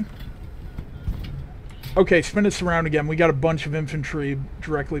reversing. Okay, spin us around again. We got a bunch of infantry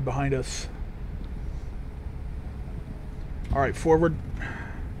directly behind us. Alright, forward.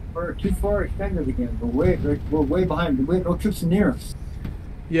 We're too far extended again. We're way behind. We have no troops near us.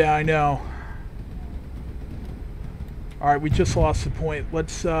 Yeah, I know. Alright, we just lost the point.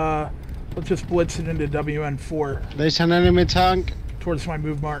 Let's just blitz it into WN4. There's an enemy tank. Towards my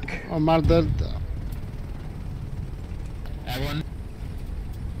move mark. On Mar Delta. Everyone.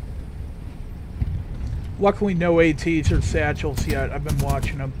 Luckily no ATs or satchels yet. I've been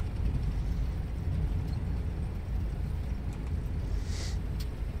watching them.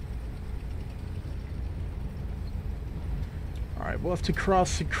 Alright, we'll have to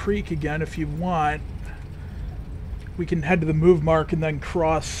cross the creek again if you want. We can head to the move mark and then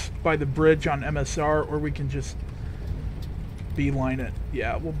cross by the bridge on MSR, or we can just beeline it.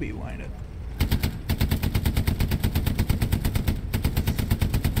 Yeah, we'll beeline it.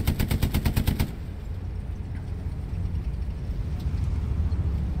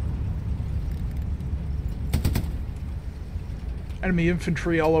 Enemy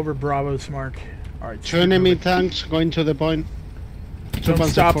infantry all over Bravo's mark. Alright. Two enemy tanks going to the point. Don't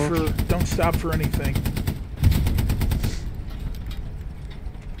stop for anything.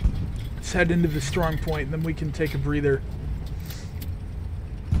 Let's head into the strong point and then we can take a breather.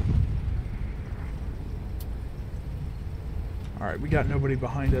 Alright, we got nobody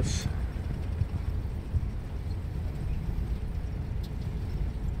behind us.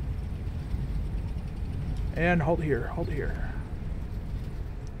 And hold here, hold here.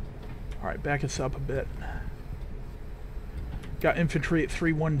 Alright, back us up a bit. Got infantry at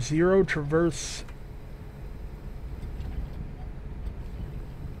 310, traverse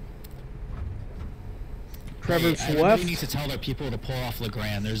Trevor's Hey, left. everybody needs to tell their people to pull off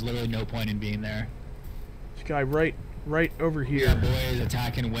LeGrand. There's literally no point in being there. This guy right over here. Yeah, boys,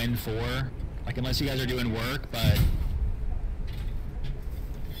 attacking Win 4. Like, unless you guys are doing work, but... A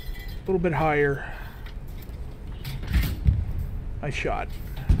little bit higher. Nice shot.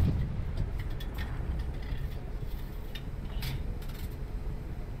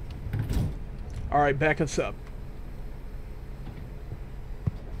 Alright, back us up.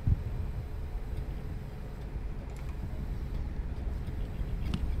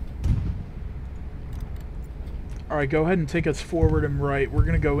 Alright, go ahead and take us forward and right. We're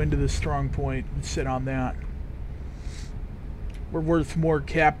going to go into the strong point and sit on that. We're worth more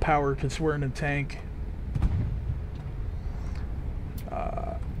cap power because we're in a tank.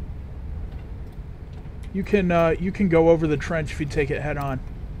 You can go over the trench if you take it head on.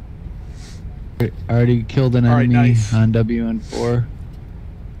 I already killed an enemy nice. on WN4.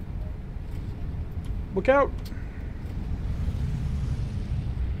 Look out!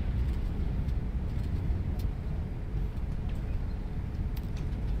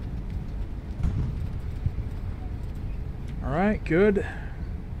 Alright, good.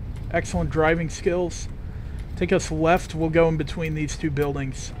 Excellent driving skills. Take us left, we'll go in between these two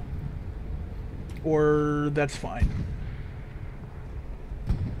buildings. Or that's fine.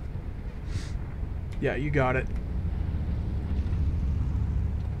 Yeah, you got it.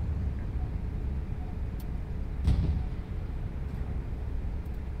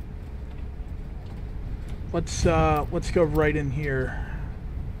 Let's go right in here.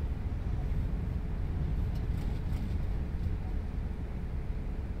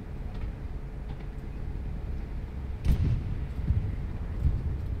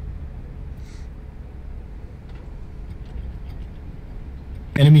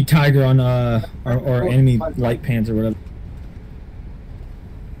 Enemy Tiger on or enemy light pants or whatever.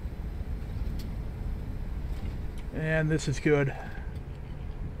 And this is good.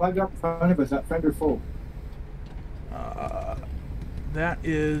 Flag up in front of us, that friend or foe? That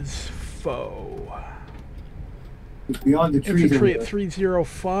is foe. It's beyond the trees. Infantry at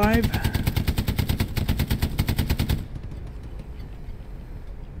 305.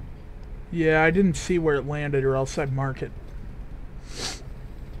 Yeah, I didn't see where it landed, or else I'd mark it.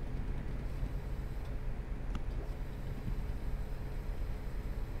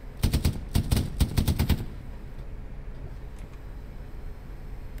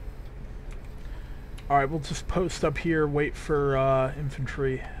 Alright, we'll just post up here, wait for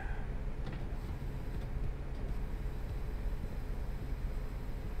infantry.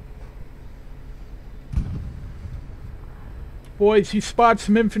 Boys, you spot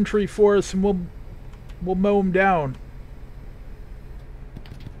some infantry for us and we'll mow them down.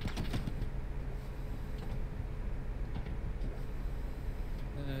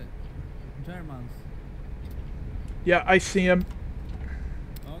 Germans. Yeah, I see him.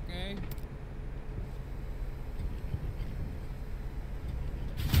 Okay.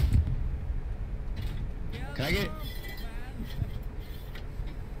 Can I get...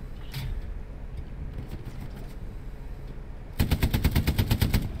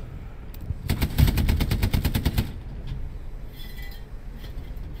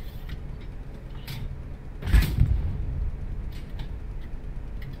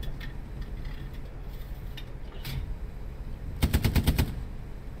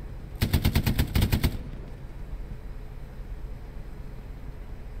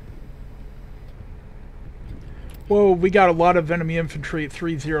 Whoa, we got a lot of enemy infantry at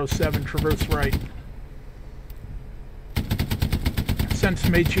 307, traverse right. Send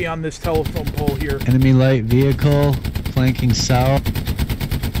some HE on this telephone pole here. Enemy light vehicle flanking south.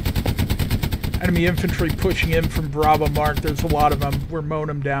 Enemy infantry pushing in from Bravo Mark. There's a lot of them. We're mowing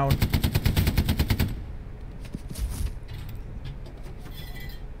them down.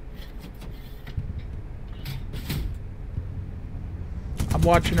 I'm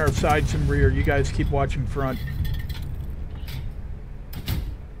watching our sides and rear. You guys keep watching front.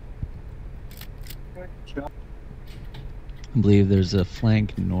 I believe there's a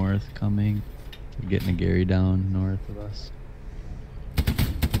flank north coming. We're getting a Gary down north of us.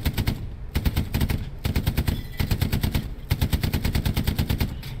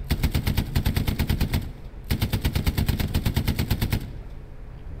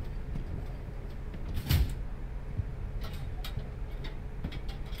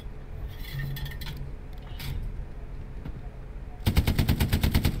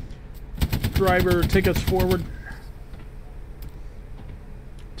 Driver, take us forward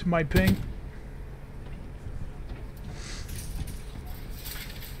to my ping.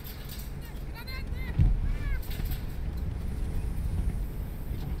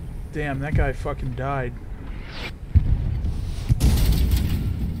 Damn, that guy fucking died.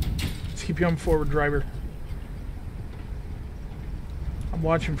 Let's keep going forward, driver. I'm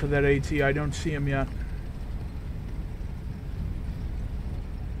watching for that AT. I don't see him yet.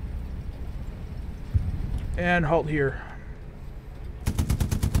 And halt here.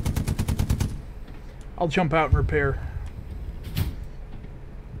 I'll jump out and repair.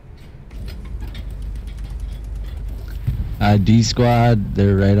 D squad,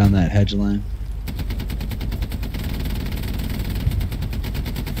 they're right on that hedge line.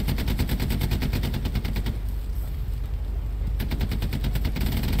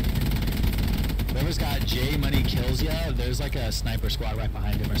 Whoever's got J Money kills ya, there's like a sniper squad right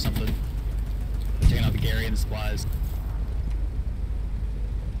behind him or something. Taking out the Gary and the supplies.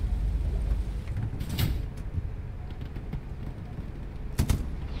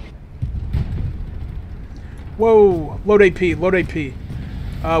 Whoa, load AP, load AP.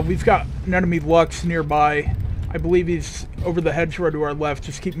 We've got an enemy Lux nearby. I believe he's over the hedgerow to our left.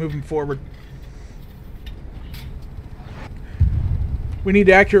 Just keep moving forward. We need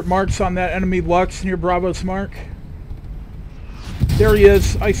accurate marks on that enemy Lux near Bravo's mark. There he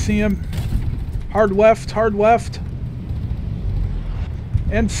is. I see him. Hard left, hard left.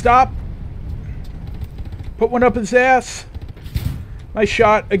 And stop. Put one up his ass. Nice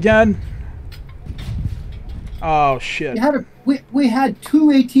shot again. Oh shit. We had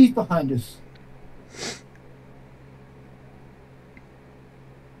 2 ATs behind us.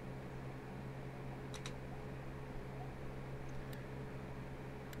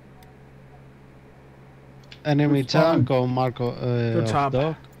 Enemy tank or Marco? Go top.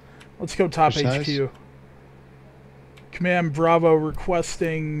 Dog? Let's go top Precise. HQ. Command Bravo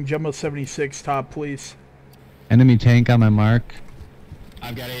requesting Jumbo 76 top, please. Enemy tank on my mark.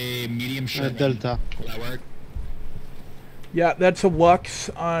 I've got a medium Sherman. Delta. Will that work? Yeah, that's a Lux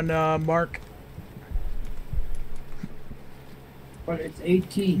on Mark. But it's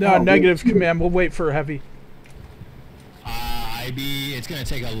 18. No, negative, Command. We'll wait for a heavy. IB, it's gonna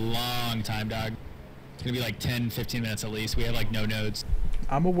take a long time, dog. It's gonna be like 10-15 minutes at least. We have like no nodes.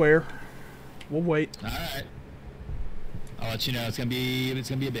 I'm aware. We'll wait. Alright. I'll let you know. It's gonna be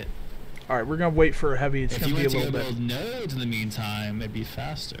a bit. Alright, we're gonna wait for a heavy. It's If gonna you be a want to little go bit. build nodes in the meantime, it'd be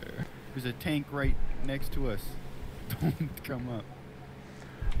faster. There's a tank right next to us. Don't come up.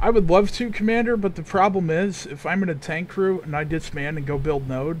 I would love to, Commander, but the problem is, if I'm in a tank crew and I disband and go build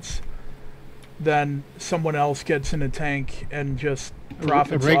nodes, then someone else gets in a tank and just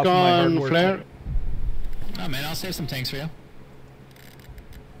profits off of my hard work. Flare. Oh man, I'll save some tanks for you.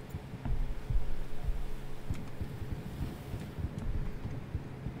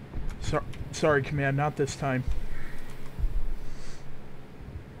 Sorry, Command, not this time.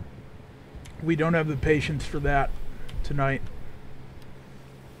 We don't have the patience for that tonight.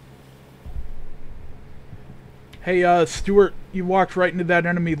 Hey, Stuart, you walked right into that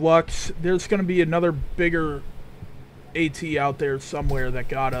enemy Lux. There's going to be another bigger AT out there somewhere that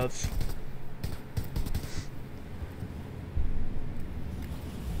got us.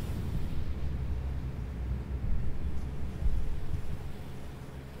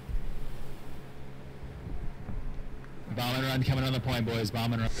 Bomb and run coming on the point, boys.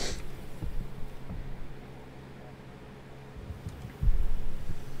 Bomb and run.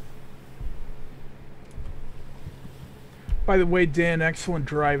 By the way, Dan, excellent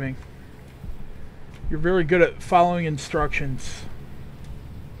driving. You're very good at following instructions.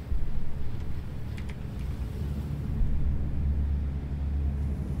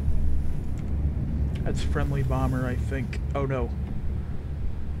 That's friendly bomber, I think. Oh no.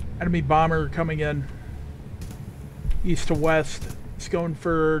 Enemy bomber coming in. East to west. It's going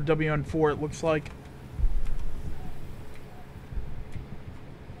for WN4, it looks like.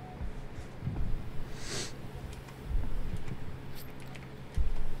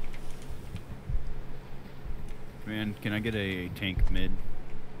 Man, can I get a tank mid?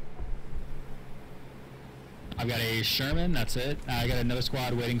 I've got a Sherman, that's it. I got another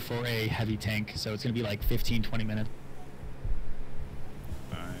squad waiting for a heavy tank, so it's gonna be like 15-20 minutes.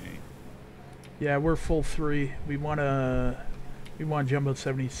 Yeah, we're full 3. We want Jumbo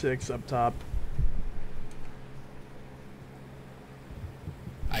 76 up top.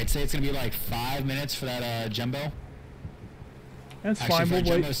 I'd say it's gonna be like 5 minutes for that Jumbo. That's Actually, fine, for we'll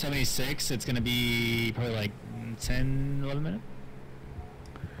Jumbo wait. 76, it's gonna be probably like 10-11 minutes.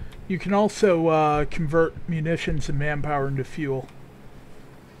 You can also convert munitions and manpower into fuel.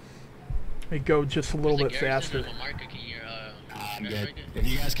 They go just a little bit faster. I'm good. If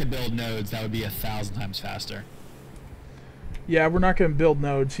you guys could build nodes, that would be 1,000 times faster. Yeah, we're not going to build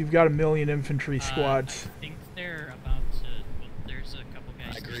nodes. You've got 1 million infantry squads. I think they're about to. Well, there's a couple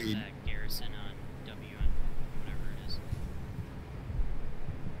guys in that garrison on WN, whatever it is.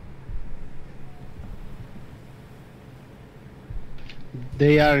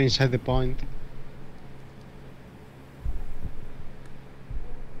 They are inside the point.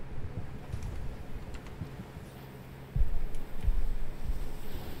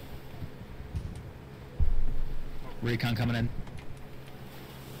 Recon coming in.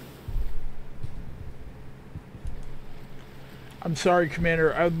 I'm sorry,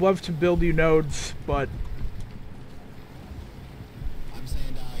 Commander. I'd love to build you nodes, but I'm saying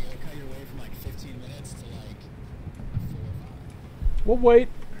I gotta cut your way from like 15 minutes to like 4 or 5. we'll wait.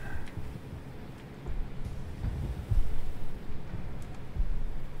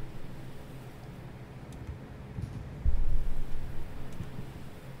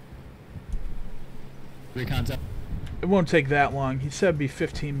 Recon's up. It won't take that long. He said it'd be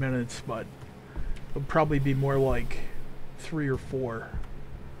 15 minutes, but it'll probably be more like 3 or 4.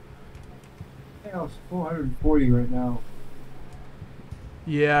 Yeah, it's 440 right now.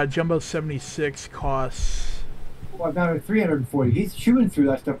 Yeah, Jumbo 76 costs. Oh, I've got a 340. He's shooting through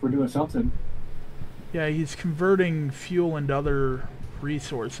that stuff. We're doing something. Yeah, he's converting fuel into other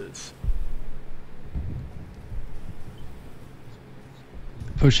resources.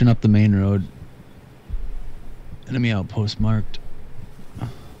 Pushing up the main road. Enemy outpost marked.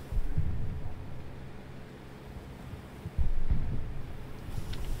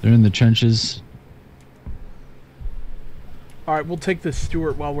 They're in the trenches. Alright, we'll take the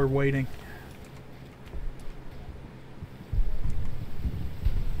Stuart while we're waiting.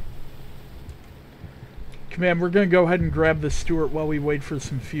 Command, we're going to go ahead and grab the Stuart while we wait for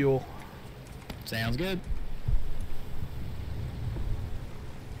some fuel. Sounds good.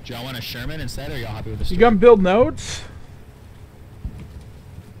 Do y'all want a Sherman instead, or y'all happy with the Stuart? You gonna build nodes?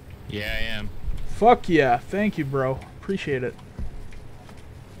 Yeah, I am. Fuck yeah. Thank you, bro. Appreciate it.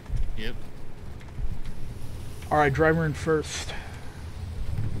 Yep. Alright, driver in first.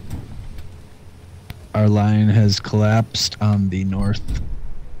 Our line has collapsed on the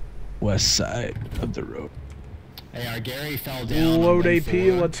northwest side of the road. Hey, our Gary fell down. Load AP,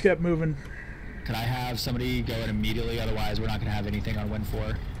 let's get moving. Could I have somebody go in immediately? Otherwise, we're not going to have anything on Win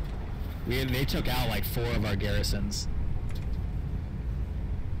 4. They took out like 4 of our garrisons.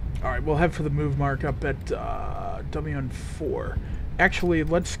 Alright, we'll head for the move mark up at WN4. Actually,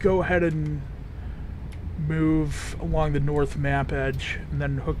 let's go ahead and move along the north map edge and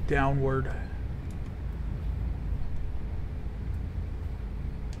then hook downward.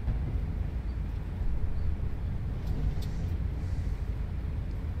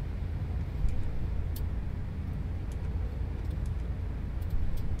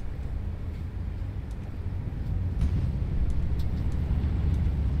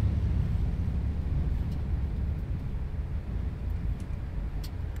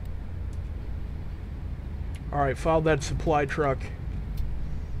 Alright, follow that supply truck.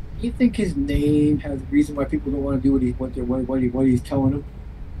 Do you think his name has a reason why people don't want to do what he's telling them?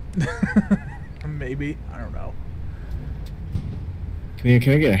 Maybe. I don't know. Can I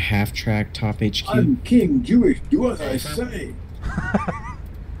get a half-track top HQ? I'm King Jewish. Do as I say.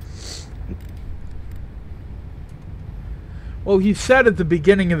 Well, he said at the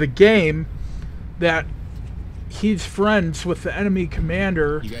beginning of the game that he's friends with the enemy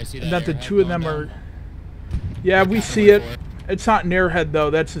commander, and that the two of them are... Yeah, we see it. It's not an airhead,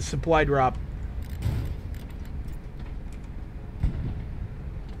 though. That's a supply drop.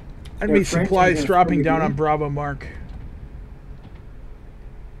 Enemy supplies dropping down on Bravo Mark.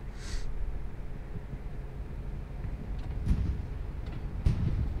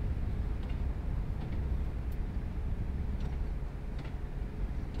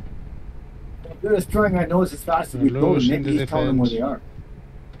 They're destroying our nose as fast as we go, and maybe he's telling them where they are.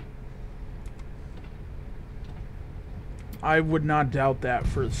 I would not doubt that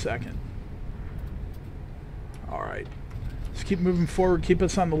for a second. Alright. Let's keep moving forward. Keep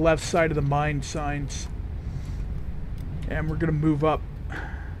us on the left side of the mine signs. And we're going to move up.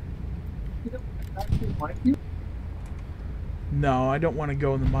 No, I don't want to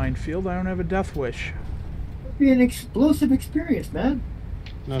go in the minefield. I don't have a death wish. It would be an explosive experience, man.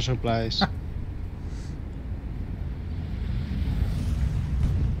 No supplies.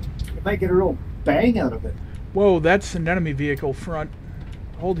 You might get a real bang out of it. Whoa, that's an enemy vehicle front.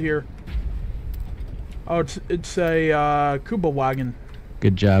 Hold here. Oh, it's a Kuba wagon.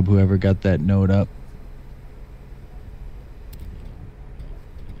 Good job, whoever got that node up.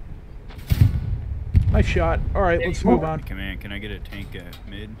 Nice shot. All right, let's move on. Command, can I get a tank at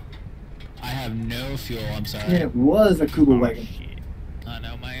mid? I have no fuel. I'm sorry. Yeah, it was a Kuba wagon. Shit. I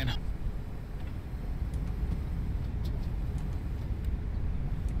know, man.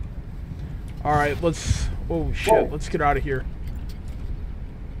 All right, let's... Oh, shit. Let's get out of here.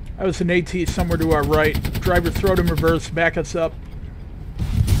 That was an AT somewhere to our right. Driver, throw it in reverse. Back us up.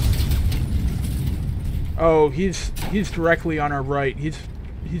 Oh, he's directly on our right. He's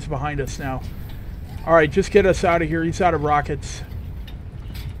behind us now. All right, just get us out of here. He's out of rockets.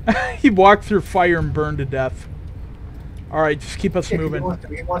 He walked through fire and burned to death. All right, just keep us moving.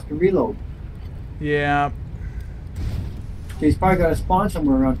 He wants to reload. Yeah. He's probably got a spawn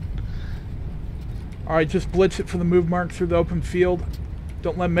somewhere around. All right, just blitz it for the move mark through the open field.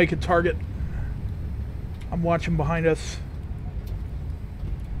 Don't let him make a target. I'm watching behind us.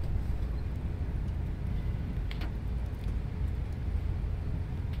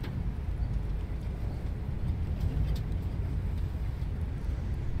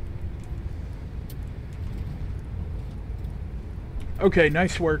 Okay,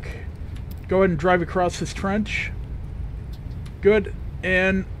 nice work. Go ahead and drive across this trench. Good.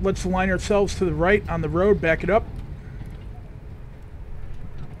 And let's align ourselves to the right on the road. Back it up.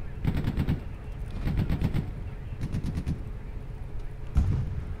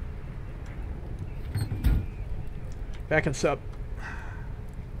 Back us up.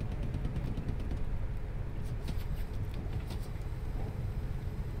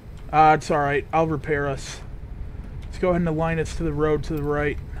 It's alright. I'll repair us. Let's go ahead and align us to the road to the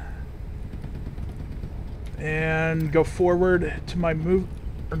right. And go forward to my move,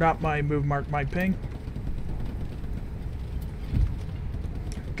 or not my move mark, my ping.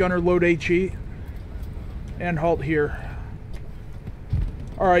 Gunner load HE. And halt here.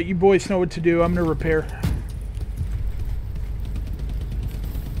 Alright, you boys know what to do. I'm going to repair.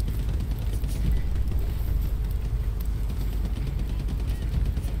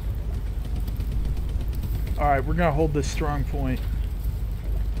 Alright, we're going to hold this strong point.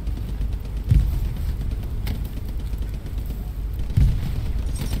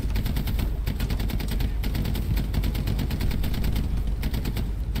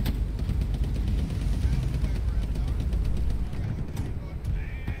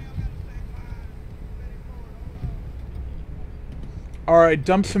 Alright,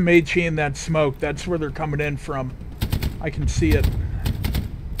 dump some HE in that smoke. That's where they're coming in from. I can see it.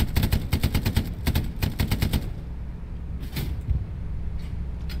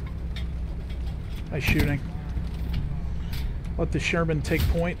 Nice shooting. Let the Sherman take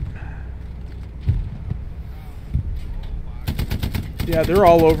point. Yeah, they're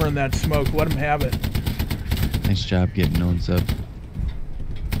all over in that smoke. Let them have it. Nice job getting nodes up.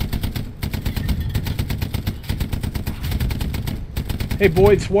 Hey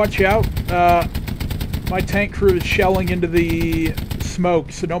boys, watch out. My tank crew is shelling into the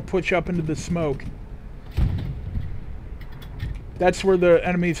smoke, so don't push up into the smoke. That's where the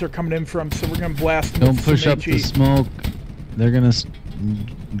enemies are coming in from, so we're going to blast them. Don't push up the smoke. They're going to...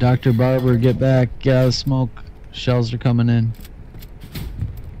 Dr. Barber, get back. Get out of the smoke. Shells are coming in.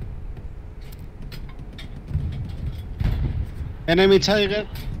 Enemy Tiger.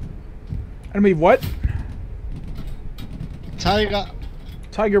 Enemy what? Tiger.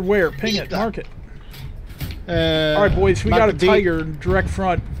 Tiger where? Ping it. Mark it. Alright boys, we got a Tiger in direct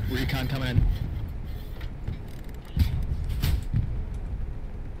front. Recon coming in.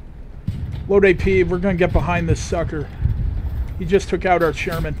 Load AP, we're going to get behind this sucker. He just took out our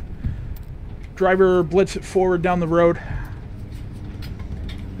Sherman. Driver, blitz it forward down the road.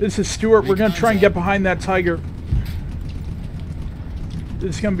 This is Stuart. We're going to try and get behind that Tiger.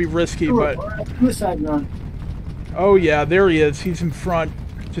 This is going to be risky, but... Suicide run. Oh yeah, there he is. He's in front.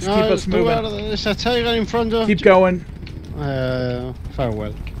 Just keep us moving. There's a Tiger in front of... Keep going.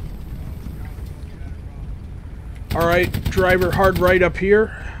 Farewell. Alright, driver hard right up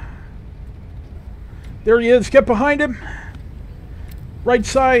here. There he is. Get behind him. Right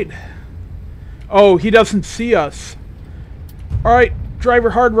side. Oh, he doesn't see us. Alright,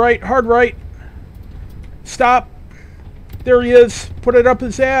 driver hard right, hard right. Stop. There he is. Put it up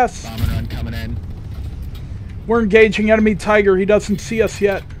his ass. Bomb and run coming in. We're engaging enemy Tiger. He doesn't see us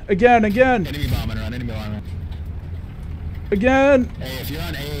yet. Again. Enemy bomb and run, enemy bomb and run. Again. Hey, if you're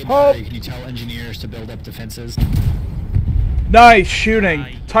on A, can you tell engineers to build up defenses? Nice shooting.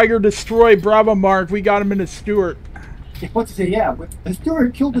 Tiger destroyed. Bravo mark. We got him into Stuart. What to say? Yeah, the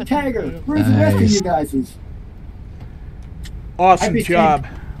Stuart killed the Tiger. Where's the rest of you guys? Awesome job.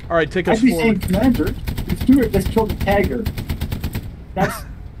 All right, take us I'd be forward. saying, Commander, the Stuart just killed the Tiger. That's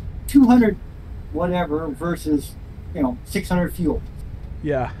 200 whatever versus, 600 fuel.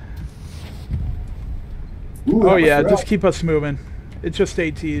 Yeah. Ooh, oh yeah, just keep us moving. It's just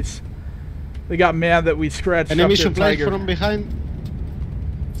ATs. They got mad that we scratched Enemy up their supply Tiger. from behind.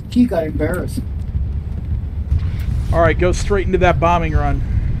 He got embarrassed. All right, go straight into that bombing run.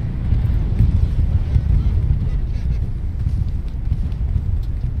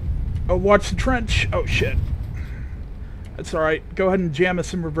 Oh, watch the trench. Oh shit. That's all right. Go ahead and jam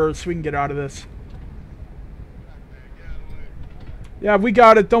us in reverse so we can get out of this. Yeah, we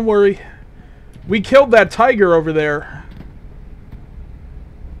got it. Don't worry. We killed that tiger over there.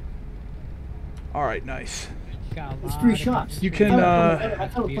 All right, nice. It's 3 shots. You can. I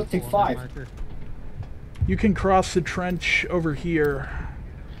thought it would take 5. You can cross the trench over here.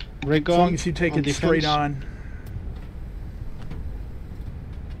 As long as you take it straight on.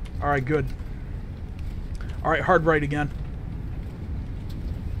 All right, good. All right, hard right again.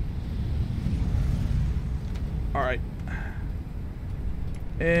 All right.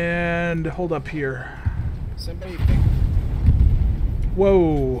 And hold up here. Somebody pick.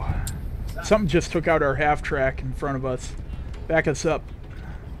 Whoa. Something just took out our half track in front of us. Back us up.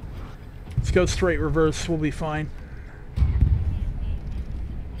 Let's go straight reverse. We'll be fine.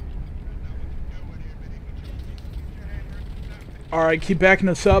 Alright, keep backing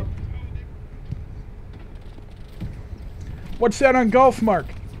us up. What's that on Golf, Mark?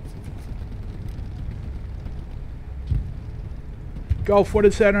 Golf, what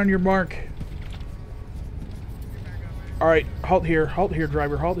is that on your mark? Alright, halt here,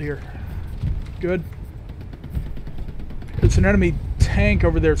 driver, halt here. Good. There's an enemy tank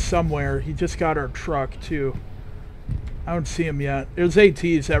over there somewhere. He just got our truck, too. I don't see him yet. There's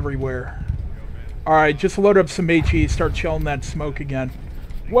ATs everywhere. Alright, just load up some HE, start chilling that smoke again.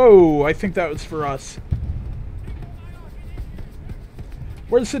 Whoa, I think that was for us.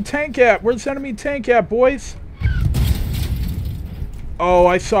 Where's the tank at? Where's the enemy tank at, boys? Oh,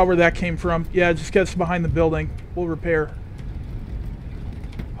 I saw where that came from. Yeah, just get us behind the building. We'll repair.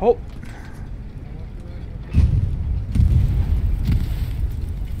 Halt.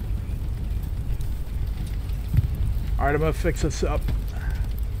 Alright, I'm gonna fix this up.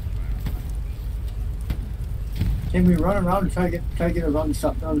 Can we run around and try to get around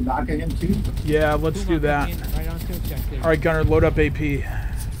something on the back of him too? Yeah, let's do that. Alright, Gunner, load up AP.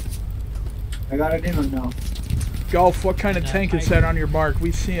 I got it in now. Golf, what kind of tank is that on your mark?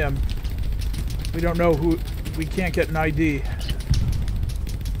 We see him. We don't know who. We can't get an ID.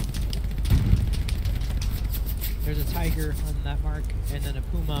 There's a tiger on that mark, and then a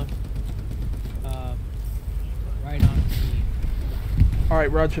puma right on me.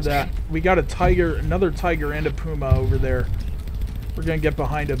 Alright, roger that. We got a tiger, another tiger and a puma over there. We're gonna get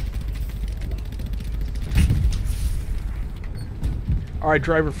behind him. Alright,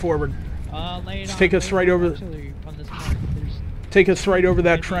 driver forward. Let's take us right over. Take us right over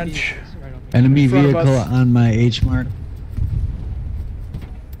that trench. Enemy vehicle on my H mark.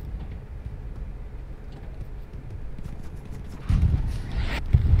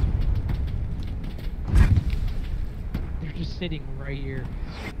 They're just sitting right here.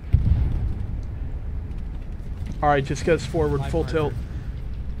 Alright, just get us forward, full tilt.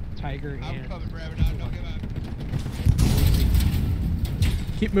 Tiger and...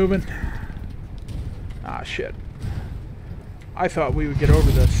 Keep moving. Ah, shit. I thought we would get over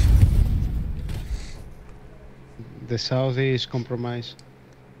this. The south is compromised.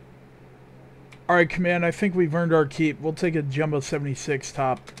 Alright, Command, I think we've earned our keep. We'll take a Jumbo 76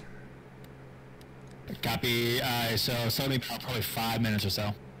 top. Copy. So it'll be probably 5 minutes or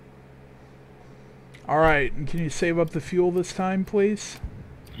so. Alright, and can you save up the fuel this time, please?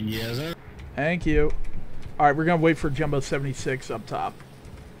 Yes, sir. Thank you. Alright, we're gonna wait for Jumbo 76 up top.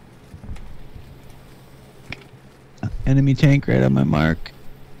 Enemy tank right on my mark.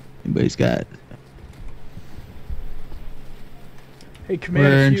 Anybody's got? Hey, Command.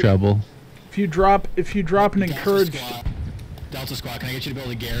 We're in trouble. If you drop an encouraged Delta Squad, can I get you to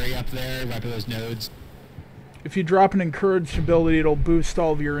build a Gary up there, right by those nodes? If you drop an encouraged ability, it'll boost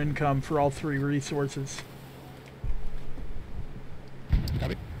all of your income for all 3 resources.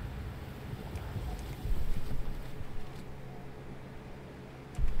 Copy.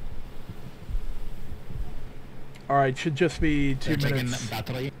 Alright, should just be 2 minutes.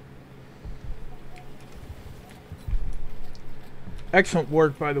 Excellent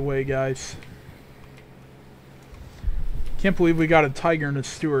work, by the way, guys. Can't believe we got a Tiger and a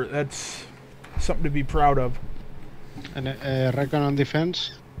Stuart. That's something to be proud of. And recon on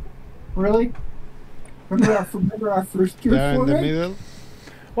defense. Really? Remember our first tier there in the middle?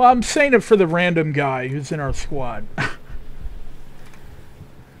 Well, I'm saying it for the random guy who's in our squad.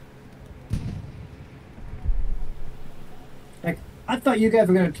 I thought you guys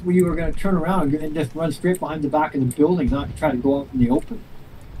were gonna turn around and just run straight behind the back of the building, not try to go out in the open.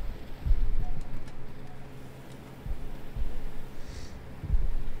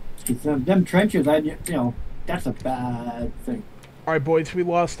 Them trenches, that's a bad thing. All right, boys, we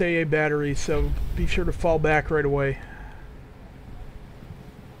lost AA battery, so be sure to fall back right away.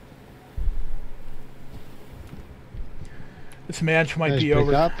 This match might be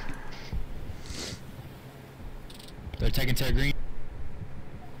over. They're taking Terra Green.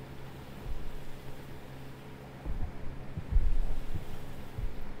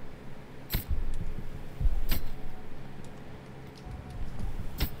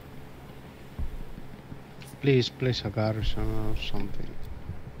 Please place a garrison or something.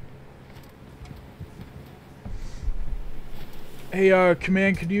 Hey,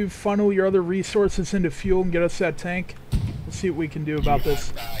 Command, could you funnel your other resources into fuel and get us that tank? We'll see what we can do about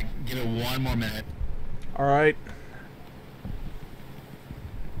this. Give it 1 more minute. Alright.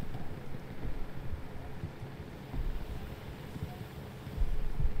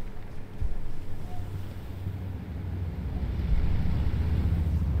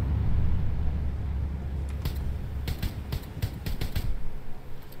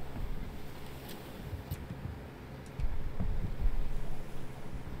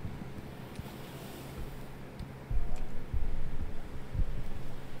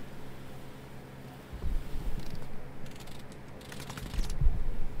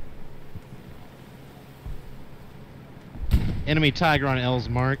 Enemy Tiger on L's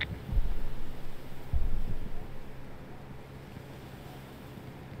mark.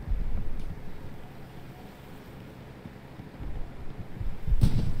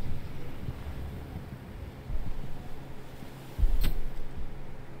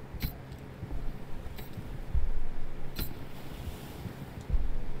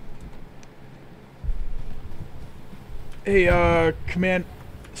 Hey, Command...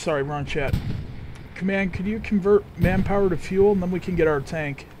 Sorry, wrong chat. Command, could you convert manpower to fuel, and then we can get our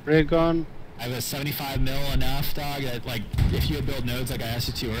tank? Recon. I have a 75 mil enough, dog, that, like, if you would build nodes like I asked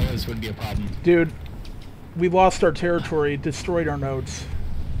you to earlier, this wouldn't be a problem. Dude, we lost our territory, destroyed our nodes.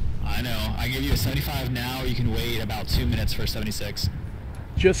 I know. I give you a 75 now, you can wait about 2 minutes for 76.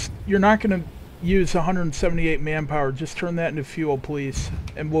 Just, you're not going to use 178 manpower. Just turn that into fuel, please.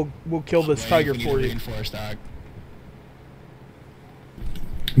 And we'll kill this Tiger for you. Dog.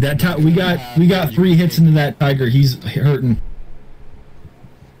 That we got 3 hits into that Tiger. He's hurting.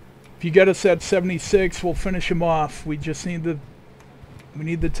 If you get us at 76, we'll finish him off. We just need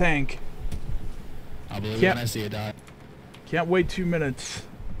the tank. I'll believe it when I see it, dog. Can't wait 2 minutes.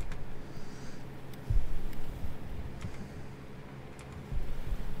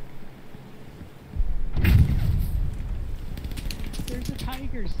 There's a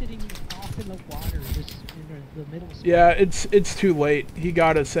tiger sitting off in the water, just in the middle space. Yeah, it's too late. He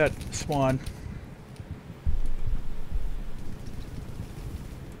got us at spawn.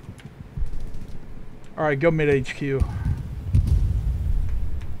 Alright, go mid HQ.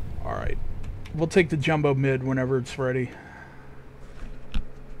 Alright. We'll take the jumbo mid whenever it's ready.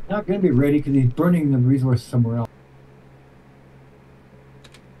 Not going to be ready because he's burning the resource somewhere else.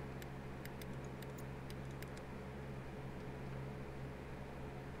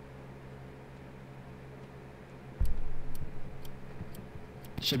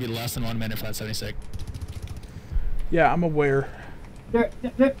 Should be less than 1 minute for that 76. Yeah, I'm aware.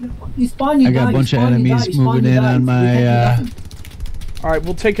 You spawn, you I got a bunch of enemies moving in on my. Alright,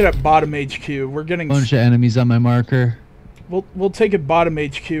 we'll take it at bottom HQ. We're getting Bunch of enemies on my marker. We'll take it bottom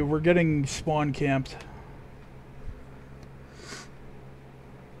HQ. We're getting spawn camped.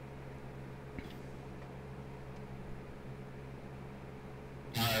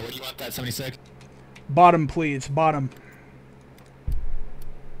 Alright, what do you want that 76? Bottom, please. Bottom.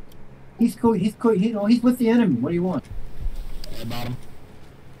 He's cool. He's with the enemy. What do you want? Bottom.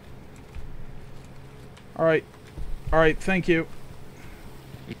 Alright. Alright, thank you.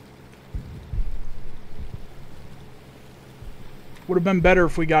 Would have been better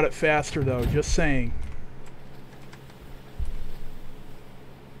if we got it faster, though. Just saying.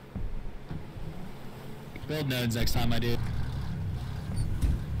 Build nodes next time I do.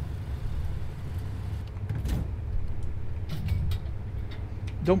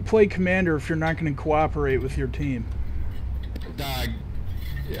 Don't play commander if you're not going to cooperate with your team. Dog.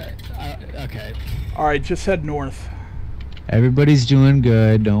 Yeah. Okay. Alright, just head north. Everybody's doing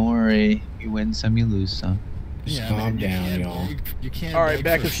good. Don't worry. You win some, you lose some. Just calm down, y'all. You can't. All right, beg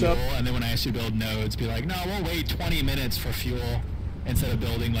back for us fuel, up. And then when I ask you to build nodes, be like, no, we'll wait 20 minutes for fuel instead of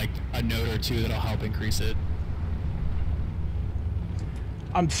building like a node or two that'll help increase it.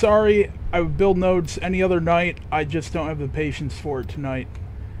 I'm sorry. I would build nodes any other night. I just don't have the patience for it tonight.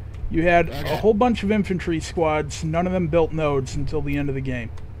 You had a whole bunch of infantry squads. None of them built nodes until the end of the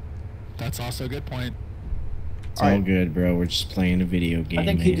game. That's also a good point. It's all good, bro. We're just playing a video game. I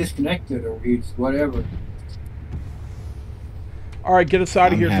think he disconnected or he's whatever. All right, get us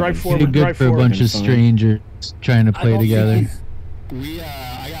out of here. Drive forward. You're good Drive for a forward. bunch of strangers trying to play together. We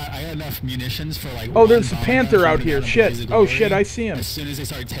I got enough munitions for like. Oh, there's a panther out here. Shit. Oh shit, I see him. As soon as they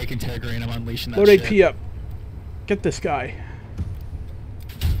start taking Terragreen, I'm unleashing that Load shit. AP up. Get this guy.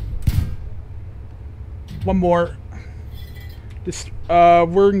 One more. This,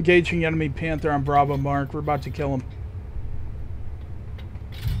 we're engaging enemy panther on Bravo Mark. We're about to kill him.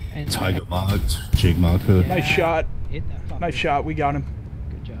 And Tiger marked, Jig marker. Nice shot. Hit that fucker. Nice shot. We got him.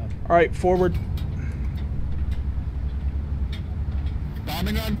 Good job. All right, forward.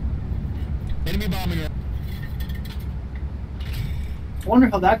 Bombing run. Enemy bombing run. I wonder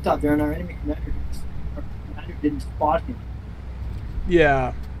how that got there and our enemy commander didn't spot him.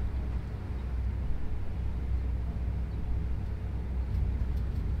 Yeah.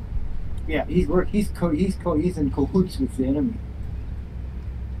 Yeah, he's in cahoots with the enemy.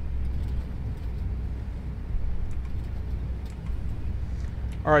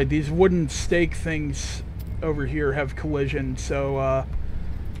 All right, these wooden stake things over here have collision, so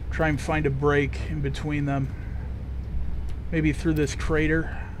try and find a break in between them. Maybe through this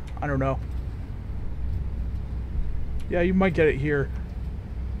crater. I don't know. Yeah, you might get it here.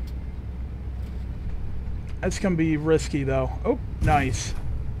 That's gonna be risky though. Oh, nice.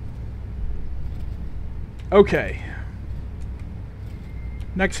 Okay.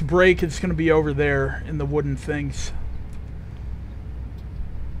 Next break is gonna be over there in the wooden things.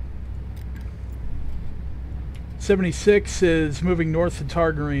 76 is moving north to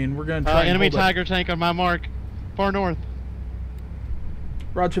Targaryen. We're gonna try and enemy hold it. Tiger tank on my mark. Far north.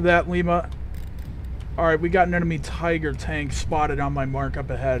 Roger that, Lima. Alright, we got an enemy Tiger tank spotted on my mark up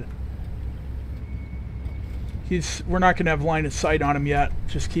ahead. We're not gonna have line of sight on him yet.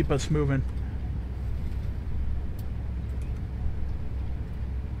 Just keep us moving.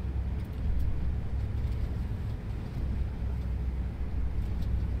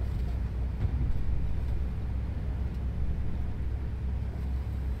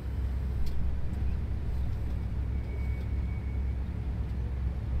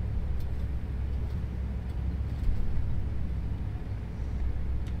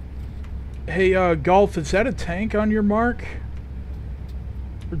 Hey, Golf, is that a tank on your mark?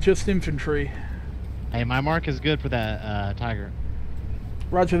 Or just infantry? Hey, my mark is good for that Tiger.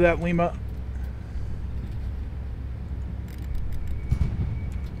 Roger that, Lima.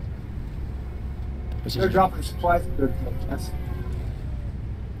 They're dropping supplies. That's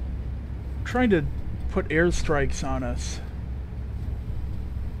Trying to put airstrikes on us.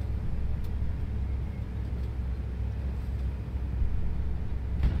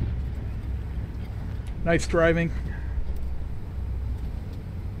 Nice driving.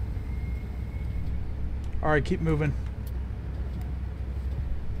 Alright, keep moving.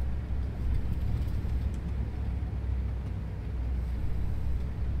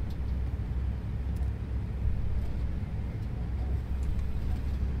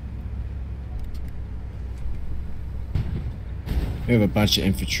 We have a bunch of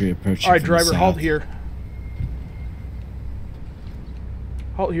infantry approaching. Alright, from the driver, halt south. here.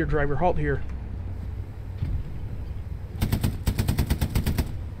 Halt here, driver, halt here.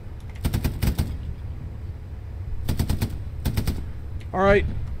 Alright.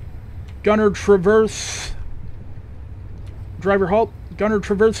 Gunner traverse. Driver halt. Gunner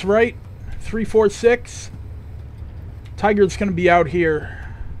traverse right. 346. Tiger's gonna be out here.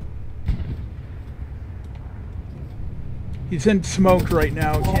 He's in smoke right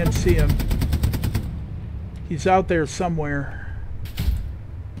now. Can't see him. He's out there somewhere.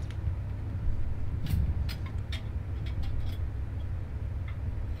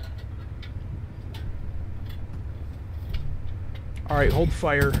 Alright, hold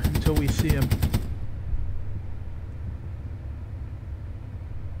fire until we see him.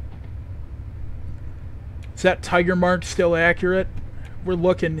 Is that Tiger mark still accurate? We're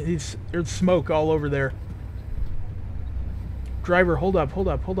looking. There's smoke all over there. Driver, hold up, hold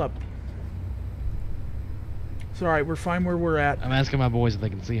up, hold up. It's alright, we're fine where we're at. I'm asking my boys if they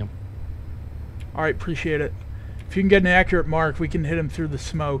can see him. Alright, appreciate it. If you can get an accurate mark, we can hit him through the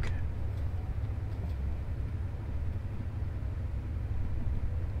smoke.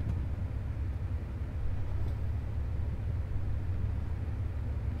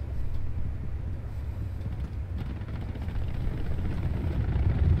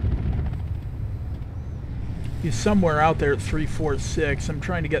 He's somewhere out there at 346. I'm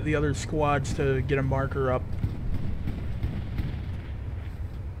trying to get the other squads to get a marker up.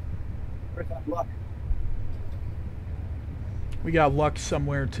 where's that luck? We got luck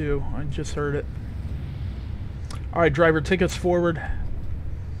somewhere too. I just heard it. Alright, driver, take us forward.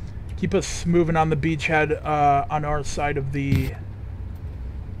 Keep us moving on the beachhead on our side of the...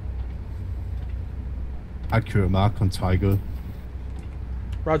 Accurate mark on Tiger.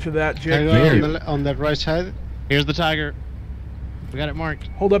 Roger that, Jake. Tiger on the right side. Here's the Tiger. We got it marked.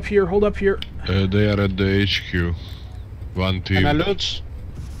 Hold up here, hold up here. They are at the HQ. One team. And Lutz.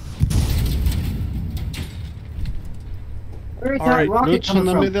 Where is All that right, rocket Lutz in coming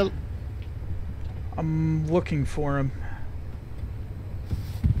the from? middle. I'm looking for him.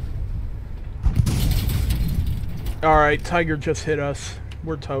 Alright, Tiger just hit us.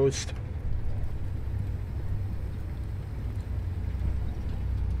 We're toast.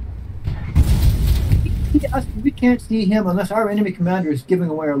 We can't see him unless our enemy commander is giving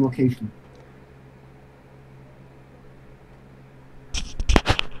away our location.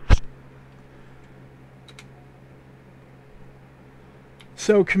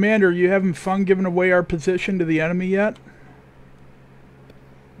 So, Commander, you having fun giving away our position to the enemy yet?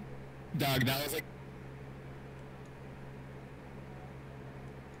 Doug, that was like...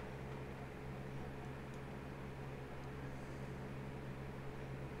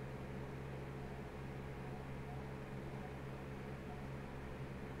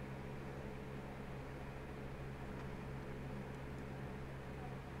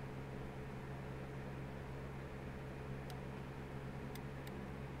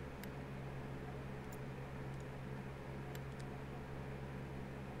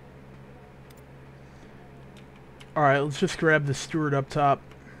 Alright, let's just grab the steward up top.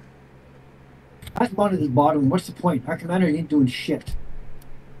 I spawned at the bottom. What's the point? Our commander ain't doing shit.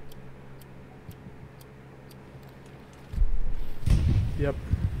 Yep.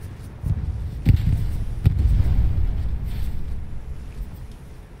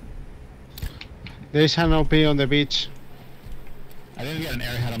 There's an OP on the beach. I think we got an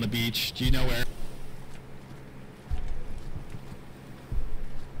airhead on the beach. Do you know where?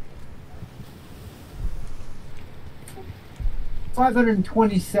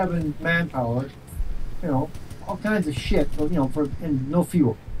 $527 manpower, you know, all kinds of shit, for, you know, and no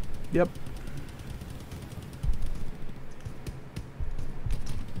fuel. Yep.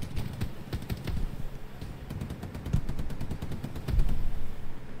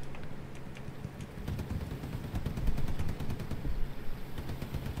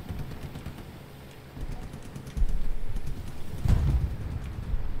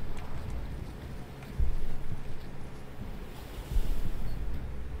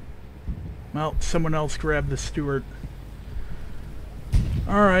 Well, someone else grabbed the steward.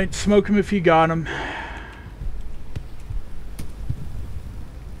 Alright, smoke him if you got him.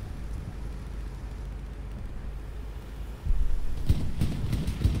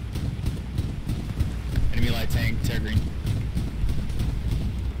 Enemy light tank, Terra Green.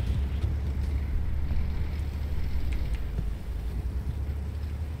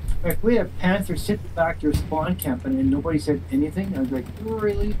 Like, we had Panther sitting back there spawn camping and nobody said anything. I was like,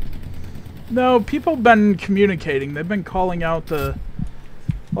 really? No, people have been communicating. They've been calling out the...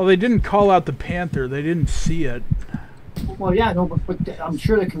 Well, they didn't call out the Panther. They didn't see it. Well, yeah, no, but I'm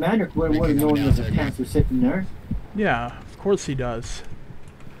sure the commander would have known there's a Panther sitting there. Yeah, of course he does.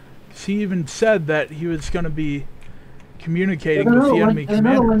 He even said that he was going to be communicating with the enemy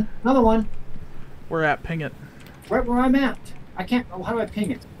commander. Another one. We're at, ping it. Right where I'm at. I can't, how do I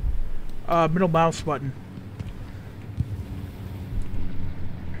ping it? Middle mouse button.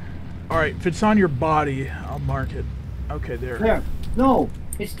 Alright, if it's on your body, I'll mark it. Okay, there. There. No,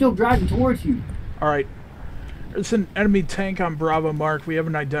 it's still driving towards you. Alright. There's an enemy tank on Bravo Mark. We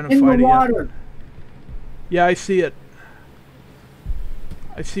haven't identified In the it water. yet. Yeah, I see it.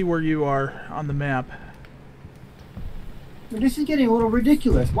 I see where you are on the map. This is getting a little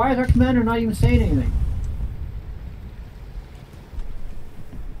ridiculous. Why is our commander not even saying anything?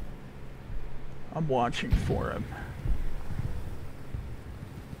 I'm watching for him.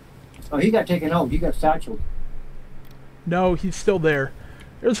 Oh, he got taken out. He got satcheled. No, he's still there.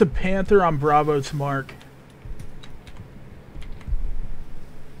 There's a Panther on Bravo's mark.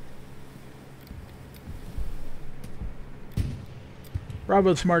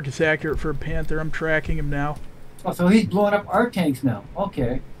 Bravo's mark is accurate for a Panther. I'm tracking him now. Oh, so he's blowing up our tanks now.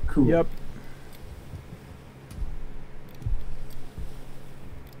 Okay, cool. Yep.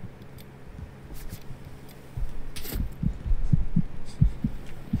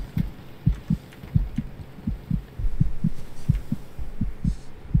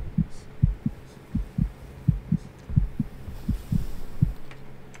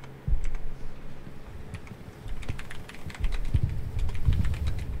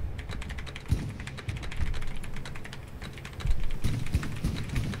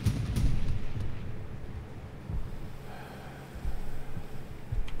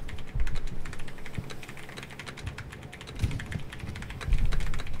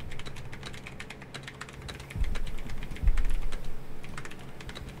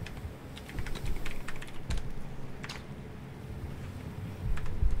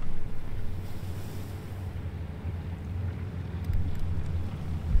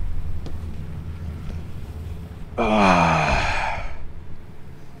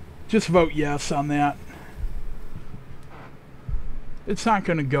 Just vote yes on that. It's not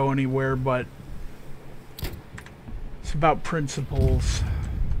going to go anywhere, but It's about principles.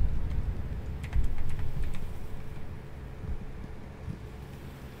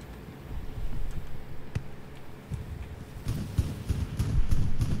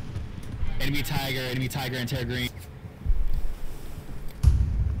 Enemy tiger and Terra Green.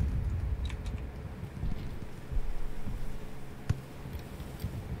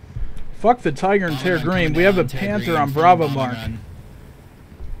 Fuck the tiger and Terra Green. We have a panther on Bravo mark.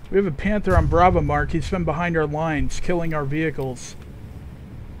 We have a panther on Bravo mark. He's been behind our lines, killing our vehicles.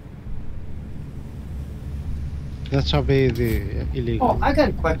 That's probably the illegal. Oh, I got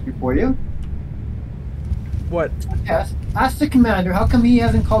a question for you. What? Yes. Ask the commander how come he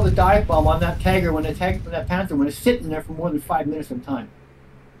hasn't called a dive bomb on that tiger when that panther when it's sitting there for more than 5 minutes at a time.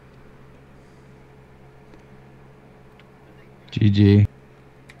 GG.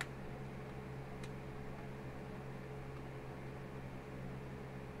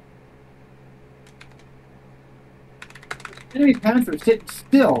 Enemy panther is sitting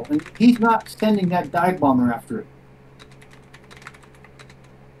still, and he's not sending that dive bomber after it.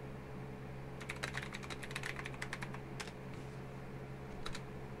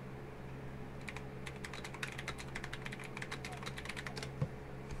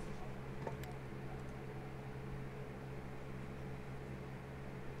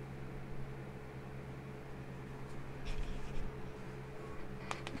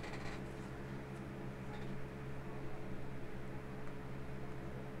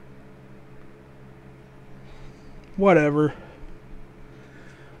 Whatever.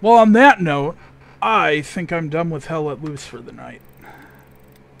 Well, on that note, I think I'm done with Hell Let Loose for the night.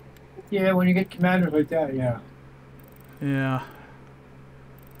 Yeah, when you get commanders like that, yeah. Yeah.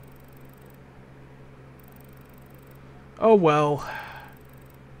 Oh well.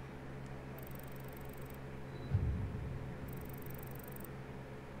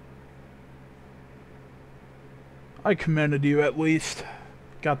 I commended you at least.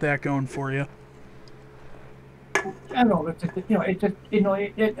 Got that going for you. I don't know. It's just,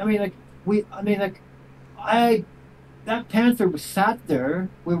 I mean, that panther was sat there.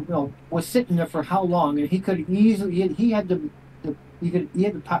 Was sitting there for how long? And he could easily. He had the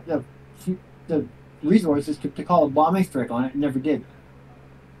resources to call a bombing strike on it, and never did.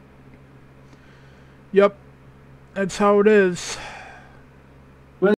 Yep, that's how it is.